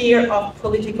by fear of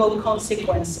political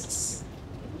consequences.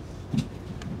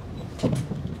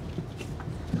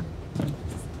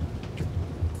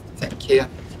 Thank you.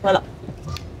 Well,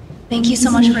 thank you so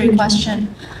much for your question.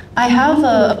 I have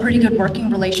a pretty good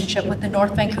working relationship with the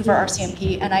North Vancouver RCMP,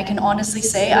 and I can honestly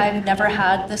say I've never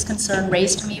had this concern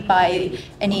raised to me by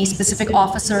any specific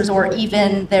officers or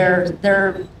even their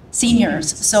seniors.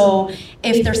 So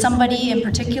if there's somebody in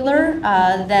particular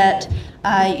that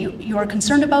you are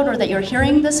concerned about or that you're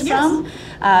hearing this from,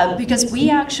 because we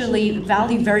actually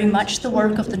value very much the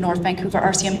work of the North Vancouver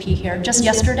RCMP here. Just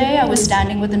yesterday, I was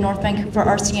standing with the North Vancouver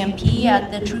RCMP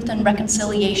at the Truth and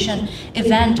Reconciliation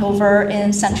event over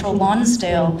in central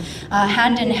Lonsdale,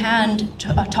 hand in hand,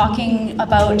 talking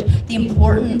about the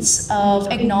importance of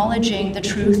acknowledging the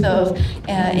truth of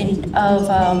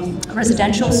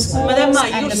residential schools. Madam,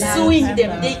 and you're the suing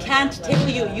them. They can't tell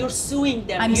you. You're suing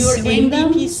them. I'm You're suing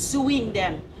them? NDP suing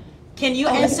them. Can you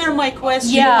answer my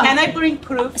question? Yeah. Can I bring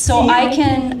proof? So to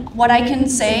you? what I can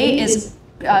say is,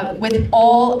 with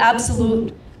all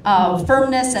absolute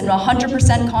firmness and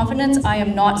 100% confidence, I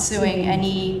am not suing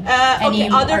any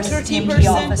other RCMP 30%?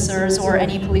 officers or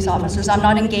any police officers. I'm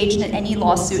not engaged in any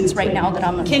lawsuits right now that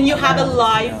I'm. Can you have a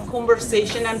live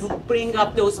conversation and bring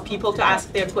up those people to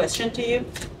ask their question to you?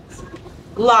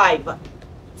 Live,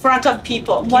 front of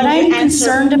people. What Can you I'm answer?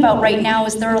 concerned about right now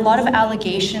is there are a lot of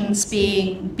allegations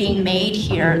being made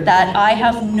here that I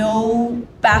have no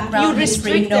background You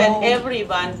history, restricted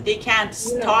everyone. They can't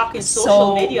talk in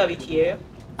social So, media with you.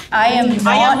 I am not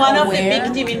I am one of the aware.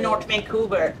 victims in North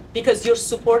Vancouver because you're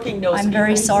supporting those I'm people.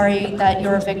 very sorry that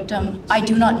you're a victim. I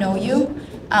do not know you.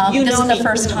 You This know is the me.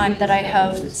 first time that I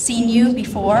have seen you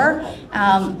before.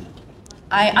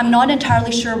 I'm not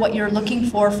entirely sure what you're looking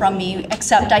for from me,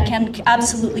 except I can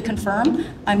absolutely confirm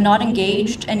I'm not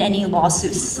engaged in any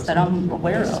lawsuits that I'm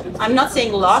aware of. I'm not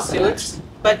saying lawsuits,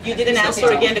 but you didn't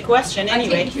answer again the question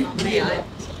anyway.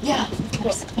 Yeah, of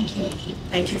course. Thank you.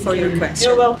 Thank you for your question.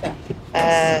 You're welcome.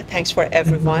 Thanks for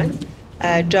everyone.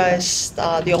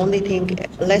 The only thing,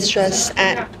 let's just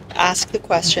ask the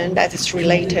question that is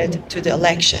related to the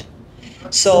election.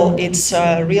 So it's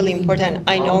really important.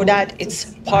 I know that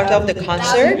it's part of the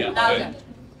concern.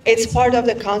 It's part of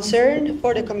the concern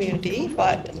for the community,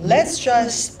 but let's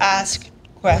just ask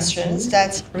questions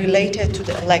that's related to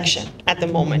the election at the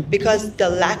moment, because the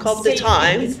lack of the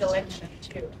time.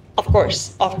 Of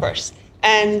course.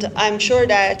 And I'm sure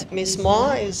that Ms.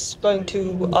 Ma is going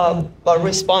to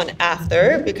respond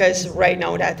after, because right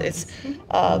now that is,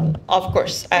 of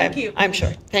course, I'm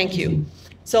sure. Thank you.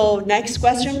 So next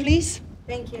question, please.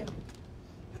 Thank you.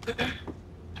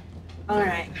 All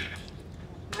right.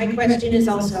 My question is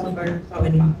also for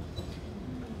Provincial.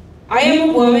 I am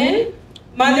a woman,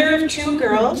 mother of 2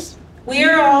 girls. We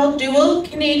are all dual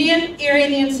Canadian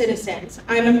Iranian citizens.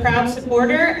 I'm a proud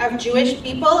supporter of Jewish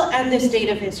people and the State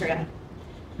of Israel.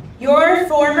 Your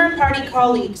former party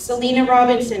colleague, Selena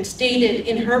Robinson, stated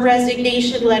in her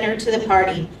resignation letter to the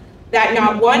party that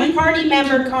not one party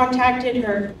member contacted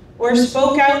her or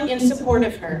spoke out in support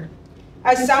of her.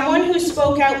 As someone who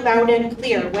spoke out loud and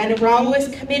clear when a wrong was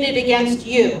committed against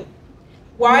you,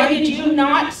 why did you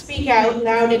not speak out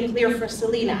loud and clear for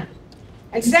Selena?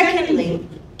 And secondly,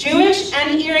 Jewish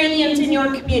and Iranians in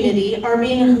your community are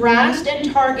being harassed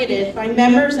and targeted by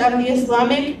members of the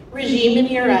Islamic regime in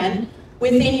Iran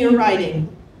within your riding.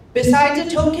 Besides a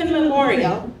token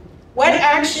memorial, what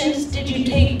actions did you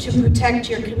take to protect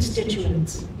your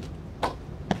constituents?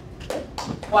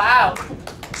 Wow.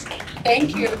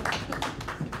 Thank you.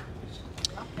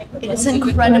 It is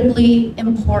incredibly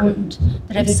important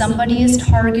that if somebody is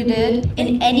targeted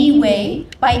in any way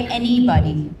by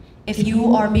anybody, if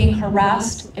you are being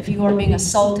harassed, if you are being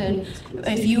assaulted,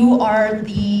 if you are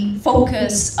the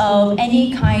focus of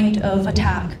any kind of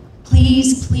attack,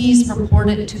 please report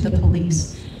it to the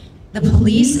police. The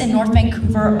police in North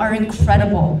Vancouver are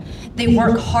incredible. They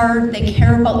work hard, they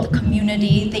care about the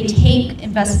community, they take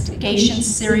investigations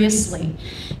seriously.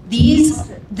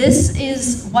 This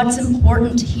is what's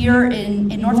important here in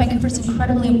North Vancouver. It's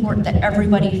incredibly important that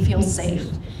everybody feels safe.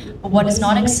 But what is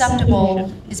not acceptable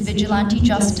is vigilante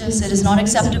justice. It is not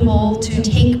acceptable to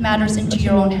take matters into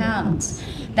your own hands.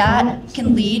 That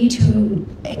can lead to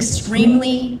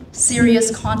extremely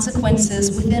serious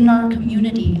consequences within our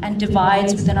community and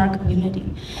divides within our community.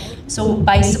 So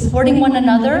by supporting one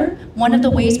another, one of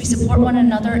the ways we support one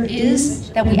another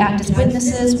is that we act as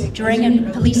witnesses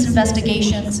during police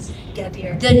investigations.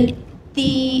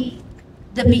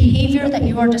 The behavior that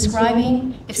you are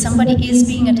describing, if somebody is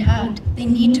being attacked, they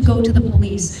need to go to the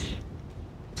police.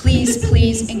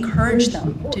 Please encourage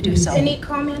them to do so. Any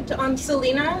comment on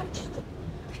Selena?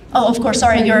 Oh, of course,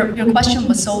 sorry, your question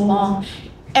was so long.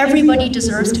 Everybody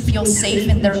deserves to feel safe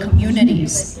in their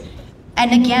communities.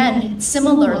 And again,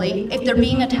 similarly, if they're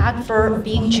being attacked for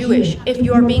being Jewish, if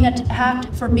you're being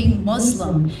attacked for being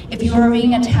Muslim, if you are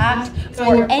being attacked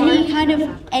for any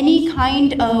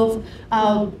kind of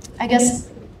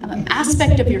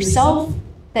aspect of yourself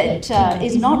that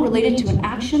is not related to an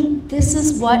action, this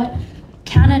is what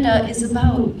Canada is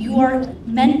about. You are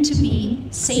meant to be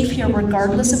safe here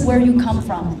regardless of where you come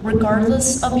from,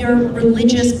 regardless of your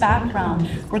religious background,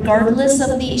 regardless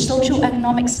of the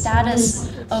socioeconomic status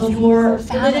of your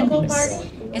families.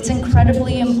 It's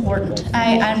incredibly important.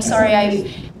 I'm sorry,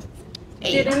 I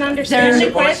didn't understand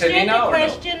the question. The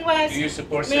question was, do you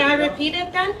support may I Selena? repeat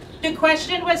it then? The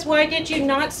question was, why did you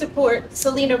not support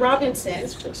Selena Robinson?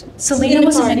 Selena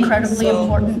was an incredibly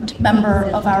important member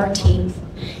of our team,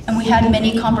 and we had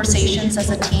many conversations as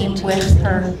a team with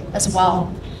her as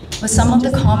well. But some of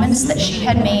the comments that she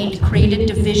had made created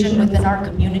division within our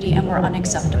community and were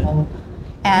unacceptable.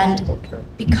 And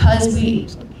because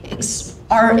it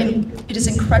is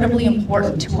incredibly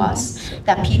important to us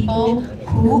that people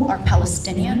who are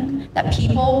Palestinian, that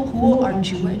people who are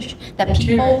Jewish, that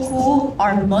people who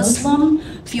are Muslim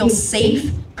feel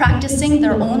safe practicing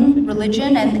their own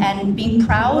religion and being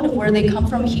proud of where they come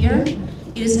from here.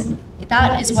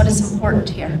 That is what is important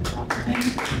here.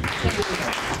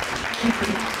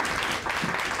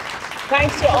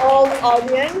 Thanks to all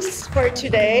audience for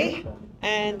today,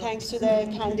 and thanks to the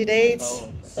candidates,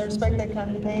 the respected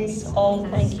candidates. All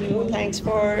thank you. Thanks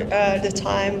for the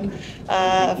time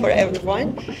for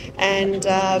everyone. And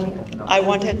I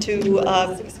wanted to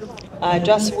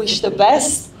just wish the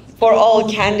best for all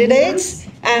candidates.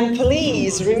 And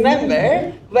please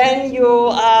remember, when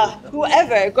you,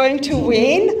 whoever going to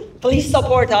win, please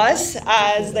support us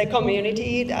as the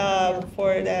community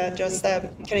for the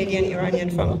Canadian Iranian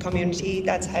community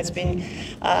that has been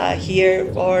here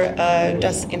for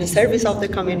just in the service of the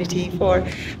community for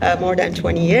more than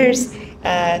 20 years.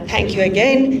 Thank you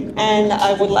again, and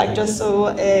I would like just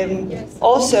to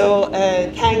also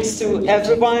thanks to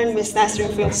everyone, Ms.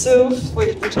 Nasrin Filsouf,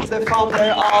 which is the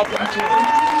founder of the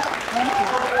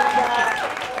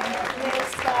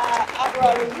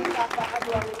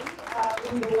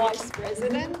Vice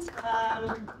President,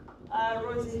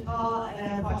 Rosita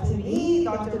Fatemi,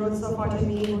 Dr. Rosita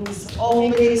Fatemi, who is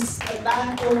always the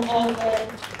backbone of the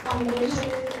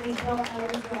foundation,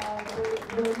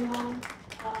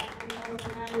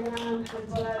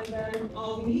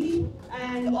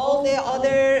 and all the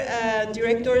other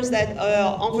directors that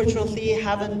unfortunately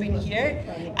haven't been here.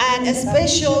 And a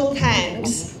special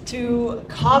thanks to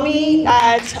Kami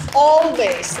that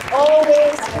always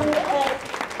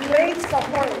great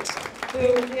support to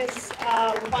this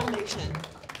foundation.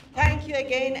 Thank you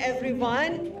again,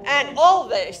 everyone, and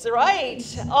always, right?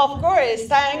 Of course,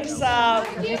 thanks.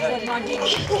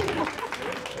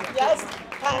 Yes,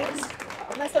 thanks,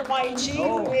 Mr. Maichi,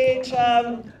 which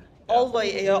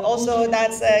always also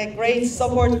that's a great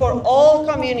support for all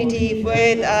community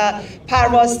with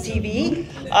Parvaz TV,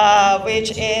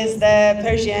 which is the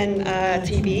Persian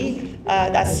TV.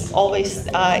 That's always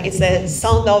it's the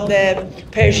sound of the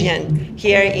Persian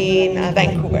here in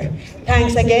Vancouver.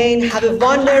 Thanks again. Have a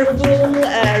wonderful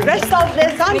rest of the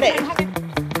Sunday.